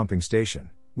to the pumping station,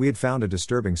 we had found a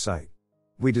disturbing sight.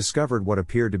 We discovered what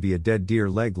appeared to be a dead deer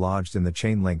leg lodged in the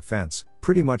chain link fence,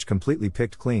 pretty much completely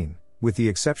picked clean, with the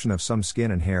exception of some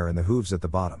skin and hair and the hooves at the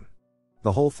bottom.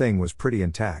 The whole thing was pretty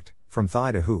intact, from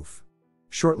thigh to hoof.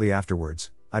 Shortly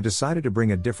afterwards, I decided to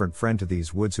bring a different friend to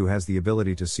these woods who has the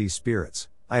ability to see spirits.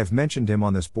 I have mentioned him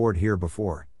on this board here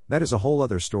before, that is a whole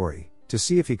other story, to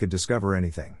see if he could discover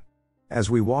anything. As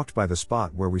we walked by the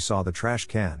spot where we saw the trash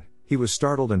can, he was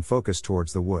startled and focused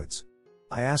towards the woods.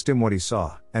 I asked him what he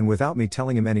saw, and without me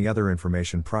telling him any other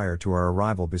information prior to our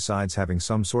arrival besides having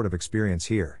some sort of experience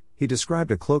here, he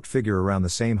described a cloaked figure around the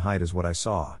same height as what I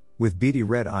saw, with beady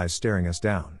red eyes staring us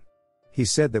down. He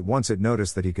said that once it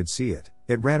noticed that he could see it,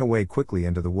 it ran away quickly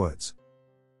into the woods.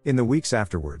 In the weeks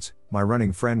afterwards, my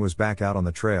running friend was back out on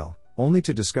the trail, only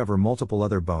to discover multiple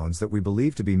other bones that we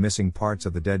believe to be missing parts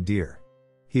of the dead deer.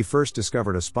 He first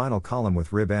discovered a spinal column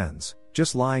with rib ends,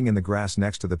 just lying in the grass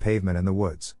next to the pavement in the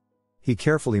woods. He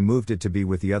carefully moved it to be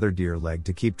with the other deer leg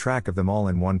to keep track of them all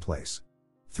in one place.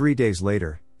 3 days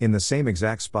later, in the same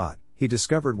exact spot, he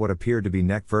discovered what appeared to be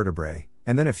neck vertebrae,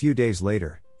 and then a few days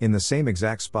later, in the same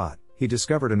exact spot, he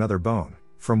discovered another bone,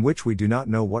 from which we do not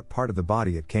know what part of the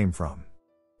body it came from.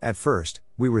 At first,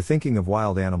 we were thinking of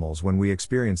wild animals when we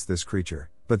experienced this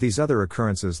creature, but these other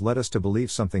occurrences led us to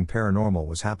believe something paranormal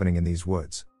was happening in these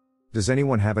woods. Does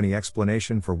anyone have any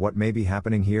explanation for what may be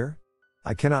happening here?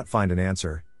 I cannot find an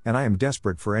answer, and I am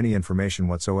desperate for any information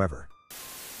whatsoever.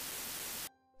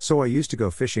 So I used to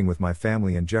go fishing with my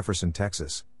family in Jefferson,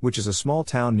 Texas, which is a small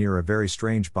town near a very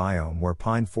strange biome where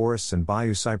pine forests and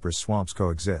bayou cypress swamps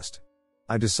coexist.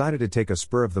 I decided to take a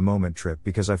spur-of-the-moment trip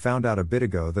because I found out a bit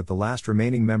ago that the last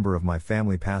remaining member of my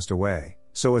family passed away,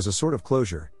 so as a sort of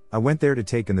closure, I went there to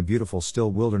take in the beautiful still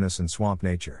wilderness and swamp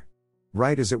nature.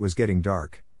 Right as it was getting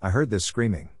dark, I heard this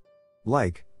screaming.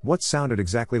 Like, what sounded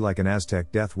exactly like an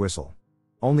Aztec death whistle.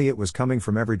 Only it was coming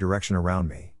from every direction around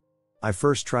me. I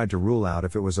first tried to rule out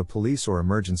if it was a police or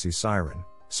emergency siren,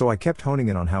 so I kept honing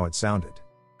in on how it sounded.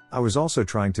 I was also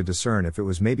trying to discern if it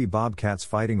was maybe bobcats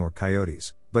fighting or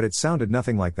coyotes, but it sounded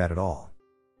nothing like that at all.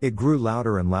 It grew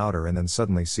louder and louder and then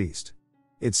suddenly ceased.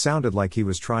 It sounded like he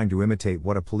was trying to imitate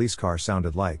what a police car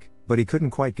sounded like, but he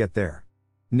couldn't quite get there.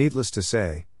 Needless to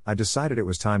say, I decided it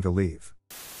was time to leave.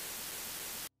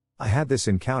 I had this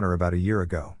encounter about a year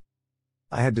ago.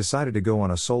 I had decided to go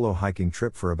on a solo hiking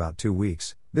trip for about 2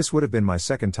 weeks. This would have been my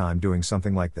second time doing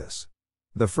something like this.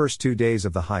 The first 2 days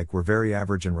of the hike were very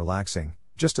average and relaxing,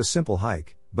 just a simple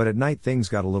hike, but at night things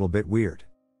got a little bit weird.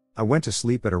 I went to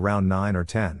sleep at around 9 or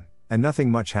 10, and nothing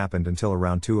much happened until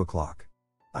around 2 o'clock.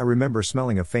 I remember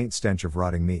smelling a faint stench of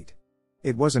rotting meat.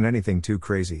 It wasn't anything too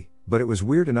crazy, but it was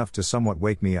weird enough to somewhat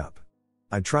wake me up.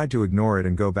 I tried to ignore it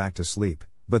and go back to sleep,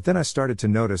 but then I started to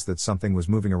notice that something was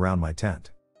moving around my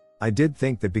tent. I did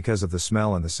think that because of the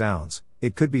smell and the sounds,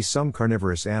 it could be some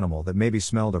carnivorous animal that maybe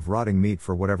smelled of rotting meat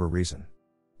for whatever reason.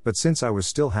 But since I was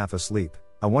still half asleep,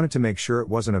 I wanted to make sure it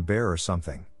wasn't a bear or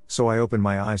something, so I opened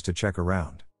my eyes to check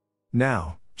around.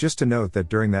 Now, just to note that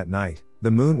during that night,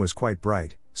 the moon was quite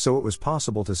bright, so it was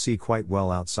possible to see quite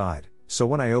well outside, so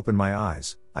when I opened my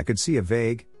eyes, I could see a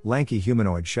vague, lanky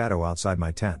humanoid shadow outside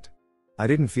my tent. I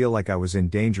didn't feel like I was in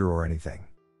danger or anything.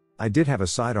 I did have a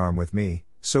sidearm with me,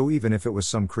 so even if it was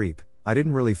some creep, I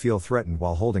didn't really feel threatened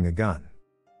while holding a gun.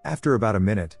 After about a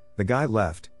minute, the guy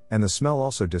left, and the smell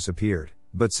also disappeared,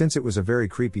 but since it was a very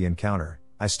creepy encounter,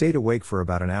 I stayed awake for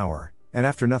about an hour, and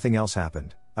after nothing else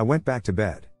happened, I went back to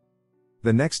bed.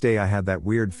 The next day I had that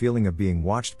weird feeling of being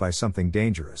watched by something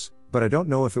dangerous, but I don't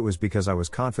know if it was because I was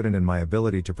confident in my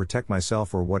ability to protect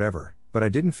myself or whatever, but I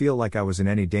didn't feel like I was in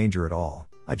any danger at all.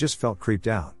 I just felt creeped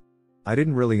out. I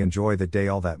didn't really enjoy that day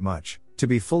all that much, to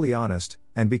be fully honest,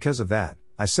 and because of that,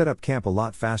 I set up camp a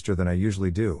lot faster than I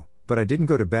usually do, but I didn't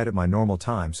go to bed at my normal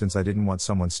time since I didn't want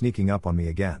someone sneaking up on me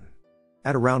again.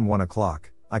 At around 1 o'clock,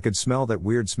 I could smell that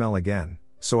weird smell again,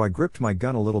 so I gripped my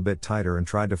gun a little bit tighter and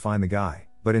tried to find the guy,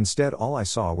 but instead all I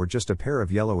saw were just a pair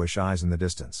of yellowish eyes in the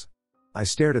distance. I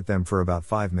stared at them for about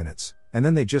 5 minutes, and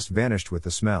then they just vanished with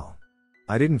the smell.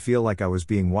 I didn't feel like I was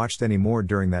being watched anymore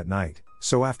during that night,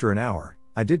 so after an hour,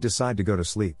 I did decide to go to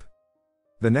sleep.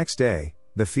 The next day,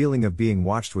 the feeling of being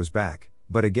watched was back,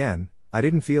 but again, I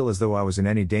didn't feel as though I was in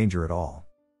any danger at all.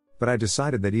 But I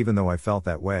decided that even though I felt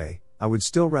that way, I would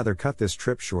still rather cut this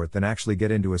trip short than actually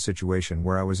get into a situation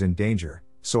where I was in danger,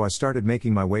 so I started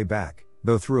making my way back,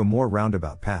 though through a more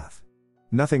roundabout path.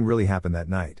 Nothing really happened that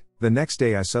night. The next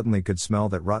day I suddenly could smell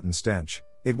that rotten stench.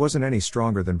 It wasn't any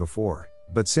stronger than before,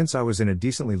 but since I was in a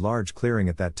decently large clearing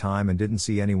at that time and didn't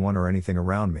see anyone or anything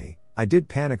around me, I did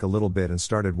panic a little bit and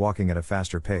started walking at a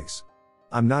faster pace.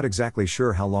 I'm not exactly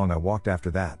sure how long I walked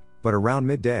after that, but around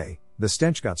midday, the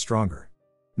stench got stronger.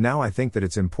 Now I think that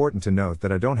it's important to note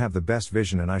that I don't have the best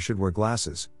vision and I should wear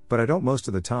glasses, but I don't most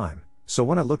of the time, so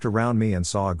when I looked around me and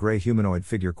saw a gray humanoid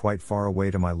figure quite far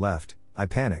away to my left, I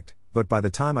panicked, but by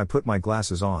the time I put my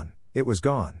glasses on, it was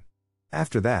gone.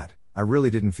 After that, I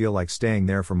really didn't feel like staying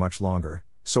there for much longer,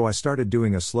 so I started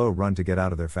doing a slow run to get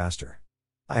out of there faster.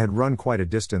 I had run quite a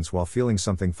distance while feeling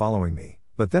something following me,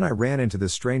 but then I ran into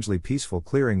this strangely peaceful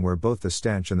clearing where both the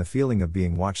stench and the feeling of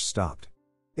being watched stopped.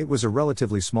 It was a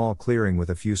relatively small clearing with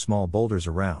a few small boulders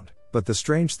around, but the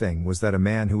strange thing was that a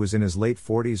man who was in his late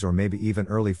 40s or maybe even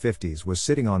early 50s was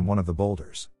sitting on one of the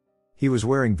boulders. He was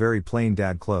wearing very plain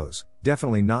dad clothes,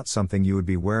 definitely not something you would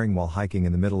be wearing while hiking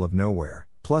in the middle of nowhere,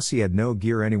 plus he had no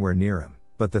gear anywhere near him,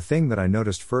 but the thing that I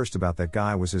noticed first about that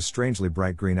guy was his strangely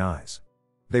bright green eyes.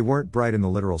 They weren't bright in the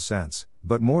literal sense,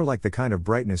 but more like the kind of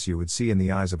brightness you would see in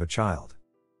the eyes of a child.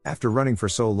 After running for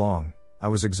so long, I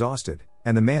was exhausted,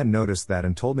 and the man noticed that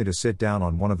and told me to sit down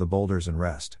on one of the boulders and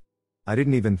rest. I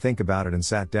didn't even think about it and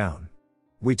sat down.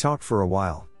 We talked for a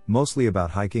while, mostly about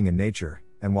hiking and nature,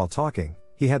 and while talking,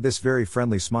 he had this very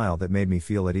friendly smile that made me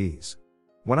feel at ease.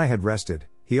 When I had rested,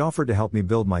 he offered to help me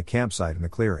build my campsite in the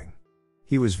clearing.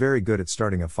 He was very good at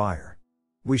starting a fire.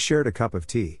 We shared a cup of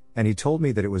tea, and he told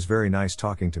me that it was very nice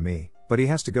talking to me, but he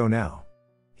has to go now.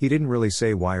 He didn't really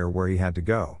say why or where he had to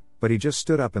go, but he just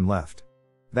stood up and left.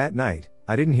 That night,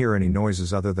 I didn't hear any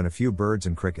noises other than a few birds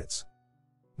and crickets.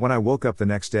 When I woke up the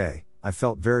next day, I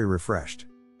felt very refreshed.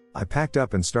 I packed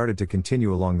up and started to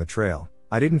continue along the trail.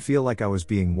 I didn't feel like I was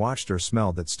being watched or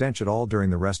smelled that stench at all during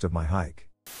the rest of my hike.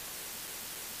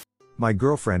 My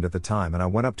girlfriend at the time and I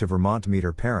went up to Vermont to meet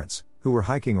her parents, who were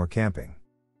hiking or camping.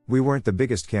 We weren't the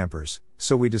biggest campers,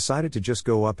 so we decided to just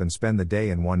go up and spend the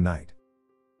day and one night.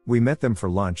 We met them for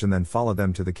lunch and then followed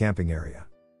them to the camping area.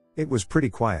 It was pretty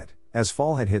quiet, as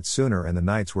fall had hit sooner and the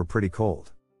nights were pretty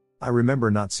cold. I remember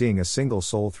not seeing a single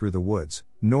soul through the woods,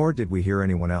 nor did we hear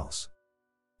anyone else.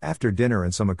 After dinner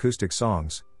and some acoustic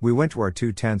songs, we went to our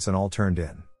 2 tents and all turned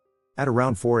in. At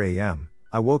around 4 a.m.,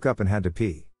 I woke up and had to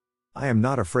pee. I am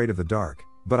not afraid of the dark,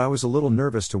 but I was a little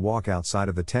nervous to walk outside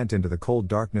of the tent into the cold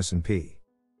darkness and pee.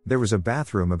 There was a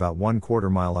bathroom about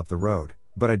 1/4 mile up the road,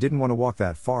 but I didn't want to walk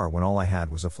that far when all I had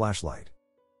was a flashlight.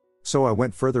 So I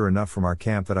went further enough from our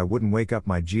camp that I wouldn't wake up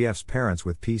my GF's parents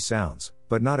with pee sounds,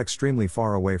 but not extremely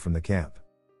far away from the camp.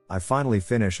 I finally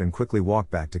finish and quickly walk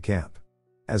back to camp.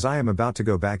 As I am about to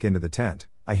go back into the tent,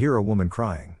 I hear a woman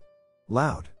crying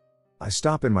loud. I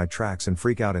stop in my tracks and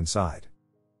freak out inside.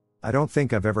 I don't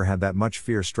think I've ever had that much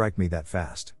fear strike me that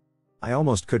fast. I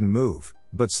almost couldn't move,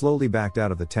 but slowly backed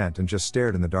out of the tent and just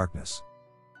stared in the darkness.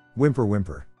 Whimper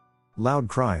whimper. Loud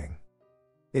crying.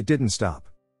 It didn't stop.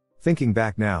 Thinking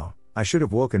back now, I should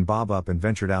have woken Bob up and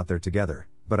ventured out there together,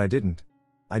 but I didn't.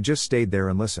 I just stayed there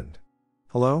and listened.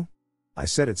 Hello? I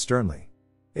said it sternly.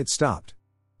 It stopped.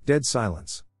 Dead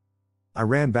silence. I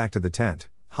ran back to the tent,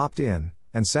 hopped in,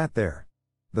 and sat there.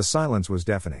 The silence was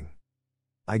deafening.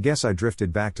 I guess I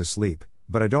drifted back to sleep,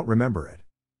 but I don't remember it.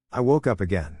 I woke up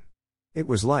again. It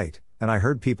was light, and I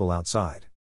heard people outside.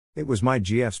 It was my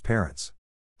GF's parents.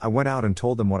 I went out and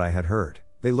told them what I had heard.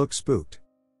 They looked spooked.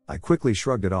 I quickly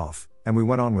shrugged it off, and we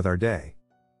went on with our day.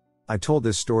 I told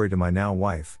this story to my now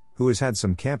wife, who has had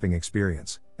some camping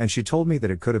experience, and she told me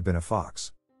that it could have been a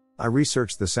fox. I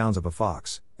researched the sounds of a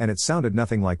fox, and it sounded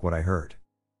nothing like what I heard.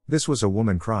 This was a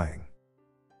woman crying.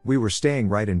 We were staying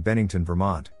right in Bennington,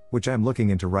 Vermont, which I'm looking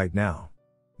into right now.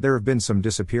 There have been some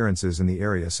disappearances in the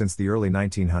area since the early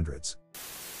 1900s.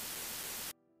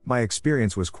 My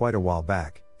experience was quite a while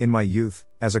back, in my youth,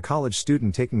 as a college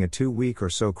student taking a 2-week or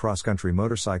so cross-country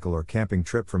motorcycle or camping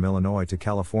trip from Illinois to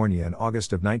California in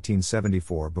August of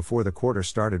 1974 before the quarter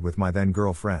started with my then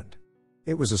girlfriend.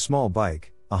 It was a small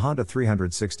bike, a Honda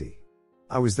 360.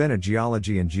 I was then a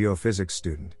geology and geophysics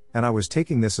student, and I was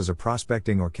taking this as a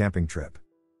prospecting or camping trip.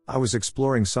 I was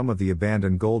exploring some of the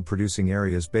abandoned gold-producing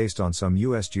areas based on some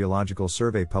U.S. Geological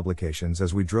Survey publications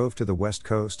as we drove to the West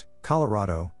Coast,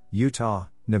 Colorado, Utah,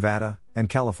 Nevada, and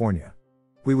California.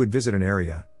 We would visit an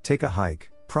area, take a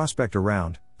hike, prospect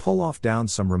around, pull off down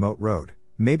some remote road,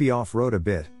 maybe off-road a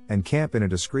bit, and camp in a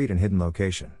discreet and hidden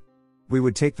location. We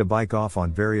would take the bike off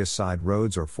on various side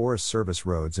roads or Forest Service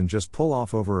roads and just pull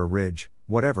off over a ridge,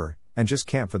 whatever, and just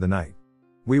camp for the night.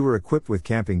 We were equipped with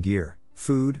camping gear,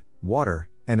 food, water,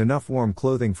 and enough warm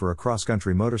clothing for a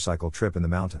cross-country motorcycle trip in the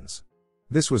mountains.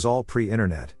 This was all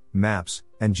pre-internet, maps,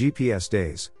 and GPS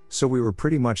days, so we were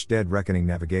pretty much dead reckoning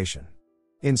navigation.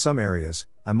 In some areas,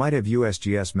 I might have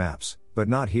USGS maps, but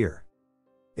not here.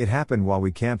 It happened while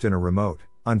we camped in a remote,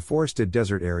 unforested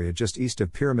desert area just east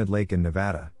of Pyramid Lake in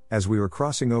Nevada, as we were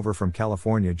crossing over from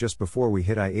California just before we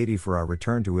hit I-80 for our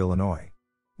return to Illinois.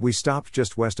 We stopped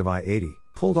just west of I-80,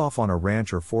 pulled off on a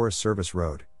ranch or Forest Service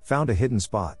road, found a hidden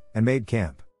spot, and made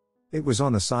camp. It was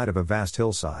on the side of a vast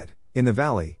hillside. In the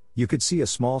valley, you could see a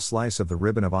small slice of the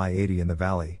ribbon of I-80 in the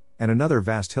valley, and another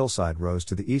vast hillside rose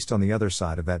to the east on the other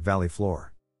side of that valley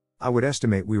floor. I would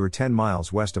estimate we were 10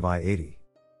 miles west of I-80.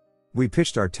 We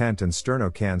pitched our tent and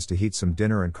sterno cans to heat some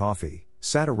dinner and coffee,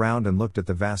 sat around and looked at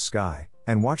the vast sky,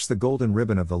 and watched the golden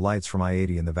ribbon of the lights from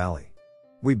I-80 in the valley.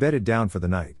 We bedded down for the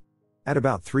night. At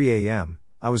about 3 a.m.,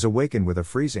 I was awakened with a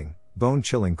freezing,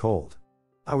 bone-chilling cold.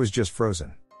 I was just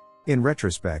frozen. In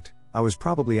retrospect, I was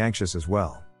probably anxious as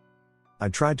well. I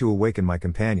tried to awaken my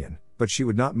companion, but she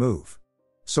would not move.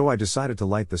 So I decided to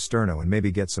light the sterno and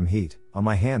maybe get some heat, on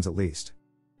my hands at least.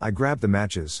 I grabbed the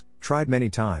matches, tried many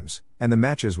times, and the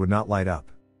matches would not light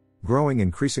up. Growing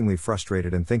increasingly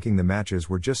frustrated and thinking the matches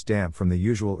were just damp from the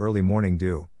usual early morning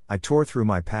dew, I tore through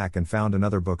my pack and found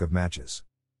another book of matches.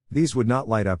 These would not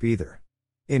light up either.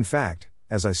 In fact,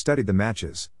 as I studied the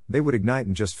matches, they would ignite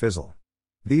and just fizzle.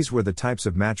 These were the types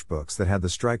of matchbooks that had the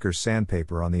striker's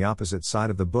sandpaper on the opposite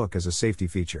side of the book as a safety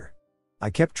feature.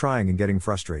 I kept trying and getting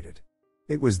frustrated.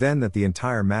 It was then that the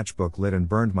entire matchbook lit and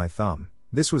burned my thumb.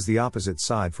 This was the opposite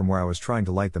side from where I was trying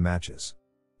to light the matches.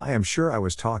 I am sure I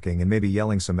was talking and maybe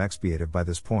yelling some expletive by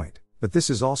this point, but this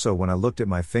is also when I looked at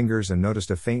my fingers and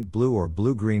noticed a faint blue or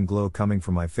blue-green glow coming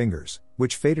from my fingers,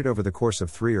 which faded over the course of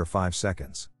 3 or 5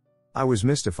 seconds. I was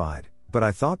mystified, but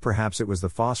I thought perhaps it was the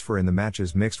phosphor in the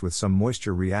matches mixed with some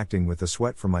moisture reacting with the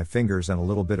sweat from my fingers and a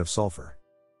little bit of sulfur.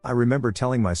 I remember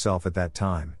telling myself at that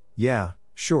time, yeah,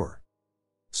 sure.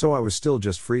 So I was still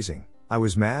just freezing. I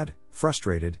was mad,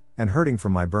 frustrated, and hurting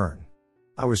from my burn.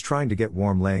 I was trying to get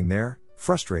warm laying there,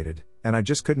 frustrated, and I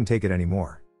just couldn't take it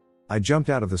anymore. I jumped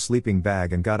out of the sleeping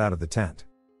bag and got out of the tent.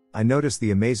 I noticed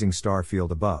the amazing star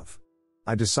field above.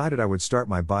 I decided I would start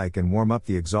my bike and warm up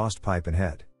the exhaust pipe and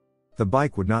head. The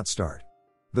bike would not start.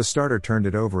 The starter turned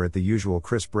it over at the usual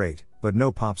crisp rate, but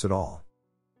no pops at all.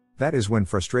 That is when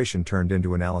frustration turned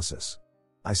into analysis.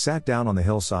 I sat down on the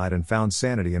hillside and found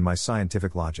sanity in my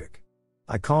scientific logic.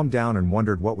 I calmed down and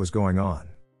wondered what was going on.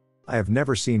 I have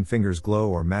never seen fingers glow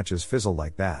or matches fizzle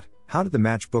like that. How did the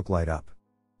matchbook light up?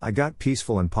 I got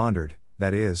peaceful and pondered,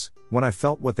 that is, when I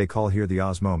felt what they call here the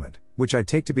Oz moment, which I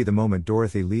take to be the moment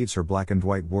Dorothy leaves her black and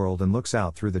white world and looks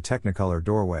out through the Technicolor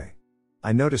doorway.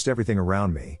 I noticed everything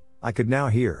around me. I could now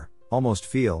hear, almost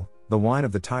feel, the whine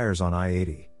of the tires on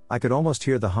I-80. I could almost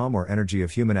hear the hum or energy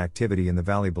of human activity in the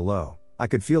valley below. I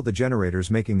could feel the generators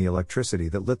making the electricity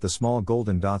that lit the small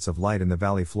golden dots of light in the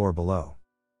valley floor below.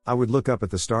 I would look up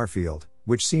at the star field,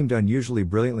 which seemed unusually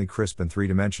brilliantly crisp and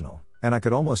three-dimensional, and I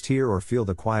could almost hear or feel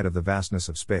the quiet of the vastness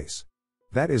of space.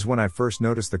 That is when I first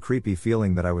noticed the creepy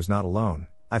feeling that I was not alone.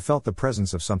 I felt the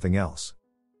presence of something else.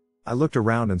 I looked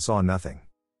around and saw nothing.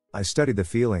 I studied the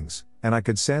feelings, and I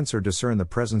could sense or discern the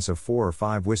presence of 4 or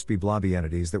 5 wispy blobby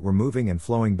entities that were moving and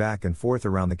flowing back and forth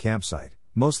around the campsite,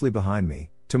 mostly behind me,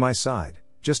 to my side,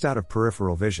 just out of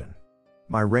peripheral vision.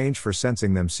 My range for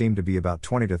sensing them seemed to be about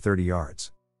 20 to 30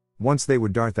 yards. Once they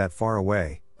would dart that far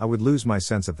away, I would lose my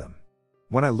sense of them.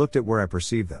 When I looked at where I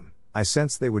perceived them, I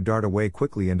sensed they would dart away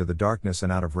quickly into the darkness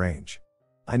and out of range.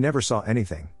 I never saw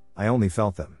anything, I only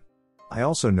felt them. I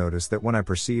also noticed that when I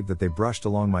perceived that they brushed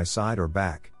along my side or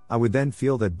back, I would then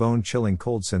feel that bone-chilling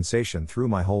cold sensation through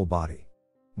my whole body.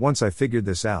 Once I figured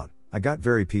this out, I got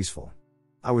very peaceful.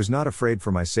 I was not afraid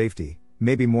for my safety,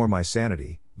 maybe more my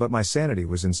sanity, but my sanity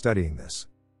was in studying this.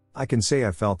 I can say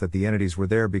I felt that the entities were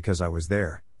there because I was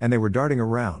there, and they were darting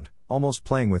around, almost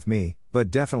playing with me,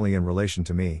 but definitely in relation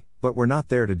to me, but were not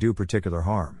there to do particular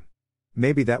harm.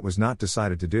 Maybe that was not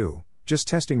decided to do, just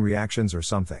testing reactions or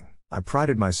something. I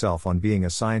prided myself on being a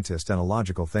scientist and a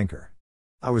logical thinker.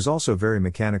 I was also very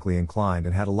mechanically inclined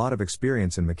and had a lot of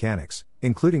experience in mechanics,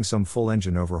 including some full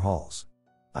engine overhauls.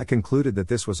 I concluded that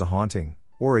this was a haunting,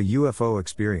 or a UFO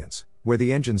experience, where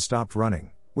the engine stopped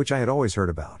running, which I had always heard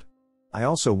about. I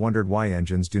also wondered why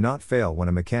engines do not fail when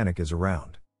a mechanic is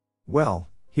around. Well,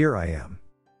 here I am.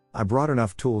 I brought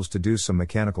enough tools to do some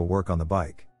mechanical work on the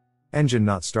bike. Engine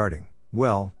not starting.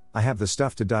 Well, I have the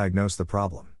stuff to diagnose the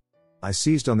problem. I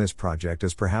seized on this project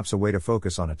as perhaps a way to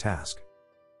focus on a task.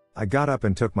 I got up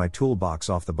and took my toolbox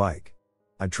off the bike.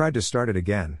 I tried to start it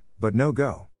again, but no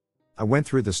go. I went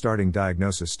through the starting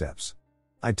diagnosis steps.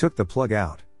 I took the plug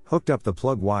out, hooked up the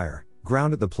plug wire,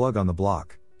 grounded the plug on the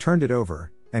block, turned it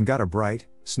over, and got a bright,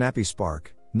 snappy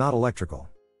spark, not electrical.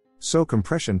 So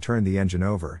compression turned the engine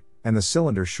over, and the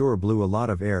cylinder sure blew a lot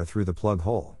of air through the plug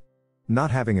hole.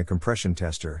 Not having a compression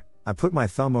tester, I put my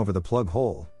thumb over the plug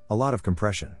hole, a lot of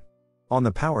compression. On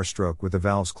the power stroke with the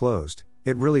valves closed,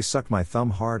 it really sucked my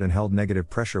thumb hard and held negative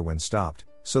pressure when stopped,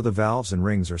 so the valves and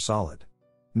rings are solid.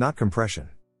 Not compression.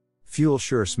 Fuel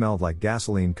sure smelled like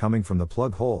gasoline coming from the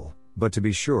plug hole, but to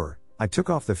be sure, I took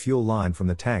off the fuel line from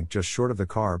the tank just short of the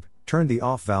carb, turned the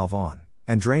off valve on,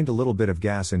 and drained a little bit of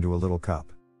gas into a little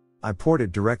cup. I poured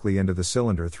it directly into the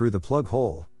cylinder through the plug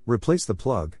hole, replaced the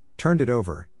plug, turned it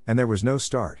over, and there was no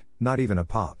start, not even a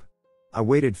pop. I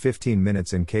waited 15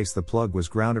 minutes in case the plug was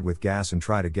grounded with gas and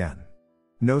tried again.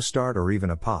 No start or even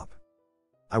a pop.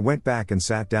 I went back and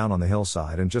sat down on the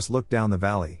hillside and just looked down the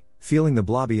valley, feeling the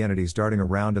blobby entities darting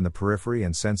around in the periphery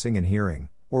and sensing and hearing,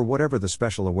 or whatever the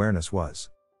special awareness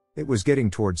was. It was getting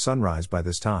toward sunrise by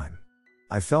this time.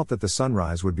 I felt that the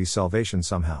sunrise would be salvation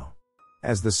somehow.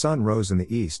 As the sun rose in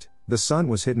the east, the sun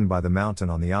was hidden by the mountain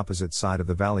on the opposite side of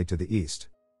the valley to the east.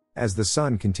 As the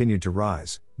sun continued to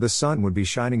rise, the sun would be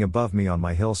shining above me on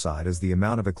my hillside as the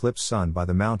amount of eclipsed sun by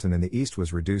the mountain in the east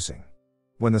was reducing.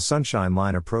 When the sunshine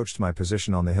line approached my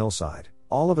position on the hillside,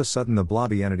 all of a sudden the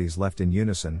blobby entities left in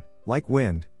unison, like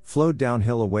wind, flowed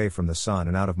downhill away from the sun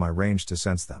and out of my range to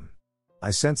sense them.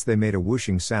 I sensed they made a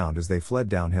whooshing sound as they fled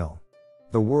downhill.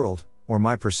 The world, or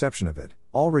my perception of it,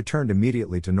 all returned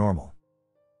immediately to normal.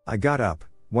 I got up,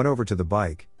 went over to the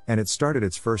bike, and it started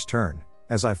its first turn,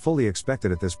 as I fully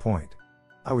expected at this point.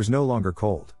 I was no longer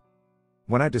cold.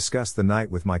 When I discussed the night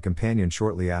with my companion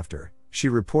shortly after, she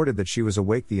reported that she was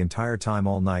awake the entire time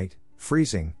all night,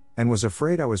 freezing, and was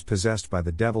afraid I was possessed by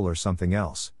the devil or something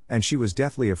else, and she was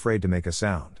deathly afraid to make a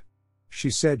sound. She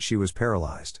said she was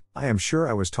paralyzed. I am sure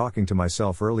I was talking to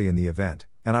myself early in the event,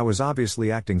 and I was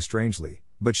obviously acting strangely,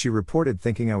 but she reported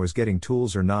thinking I was getting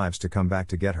tools or knives to come back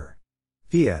to get her.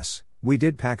 P.S. We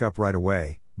did pack up right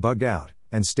away, bugged out,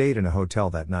 and stayed in a hotel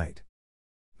that night.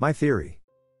 My theory.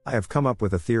 I have come up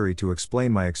with a theory to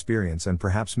explain my experience and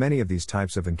perhaps many of these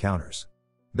types of encounters.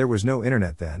 There was no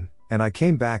internet then, and I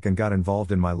came back and got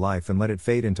involved in my life and let it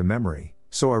fade into memory,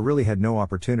 so I really had no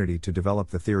opportunity to develop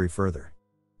the theory further.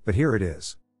 But here it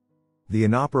is. The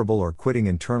inoperable or quitting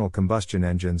internal combustion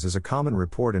engines is a common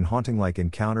report in haunting-like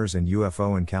encounters and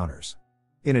UFO encounters.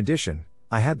 In addition,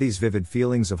 I had these vivid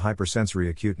feelings of hypersensory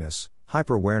acuteness,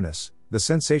 hyper-awareness, the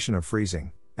sensation of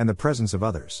freezing, and the presence of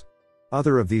others.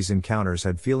 Other of these encounters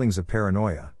had feelings of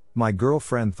paranoia. My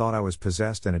girlfriend thought I was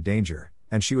possessed and a danger,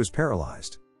 and she was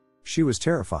paralyzed. She was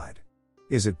terrified.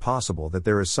 Is it possible that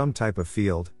there is some type of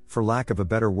field, for lack of a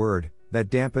better word, that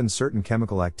dampens certain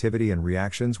chemical activity and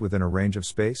reactions within a range of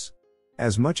space?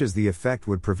 As much as the effect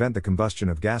would prevent the combustion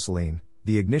of gasoline,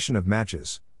 the ignition of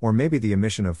matches, or maybe the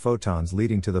emission of photons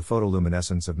leading to the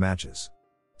photoluminescence of matches.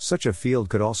 Such a field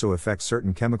could also affect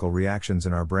certain chemical reactions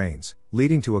in our brains,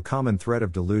 leading to a common thread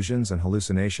of delusions and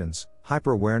hallucinations,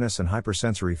 hyperawareness and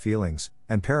hypersensory feelings,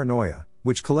 and paranoia,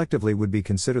 which collectively would be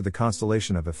considered the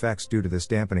constellation of effects due to this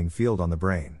dampening field on the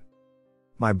brain.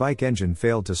 My bike engine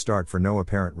failed to start for no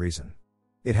apparent reason.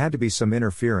 It had to be some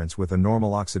interference with a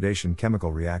normal oxidation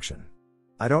chemical reaction.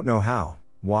 I don't know how,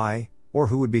 why, or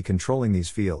who would be controlling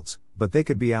these fields, but they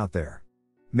could be out there.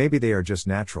 Maybe they are just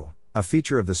natural, a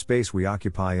feature of the space we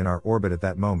occupy in our orbit at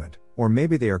that moment, or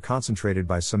maybe they are concentrated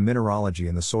by some mineralogy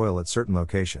in the soil at certain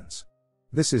locations.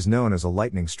 This is known as a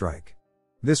lightning strike.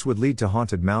 This would lead to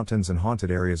haunted mountains and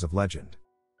haunted areas of legend.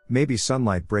 Maybe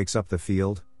sunlight breaks up the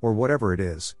field, or whatever it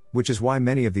is, which is why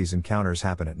many of these encounters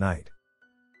happen at night.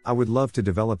 I would love to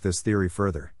develop this theory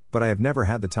further, but I have never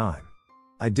had the time.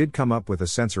 I did come up with a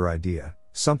sensor idea,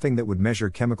 something that would measure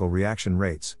chemical reaction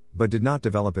rates, but did not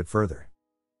develop it further.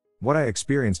 What I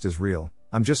experienced is real,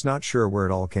 I'm just not sure where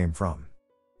it all came from.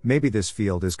 Maybe this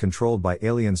field is controlled by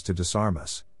aliens to disarm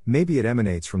us, maybe it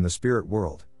emanates from the spirit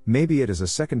world, maybe it is a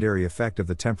secondary effect of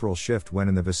the temporal shift when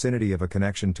in the vicinity of a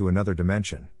connection to another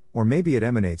dimension, or maybe it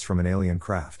emanates from an alien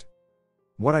craft.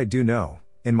 What I do know,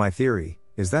 in my theory,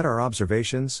 is that our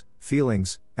observations,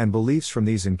 feelings, and beliefs from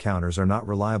these encounters are not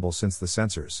reliable since the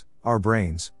sensors, our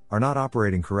brains, are not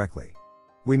operating correctly.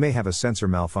 We may have a sensor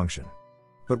malfunction.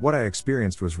 But what I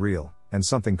experienced was real, and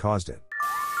something caused it.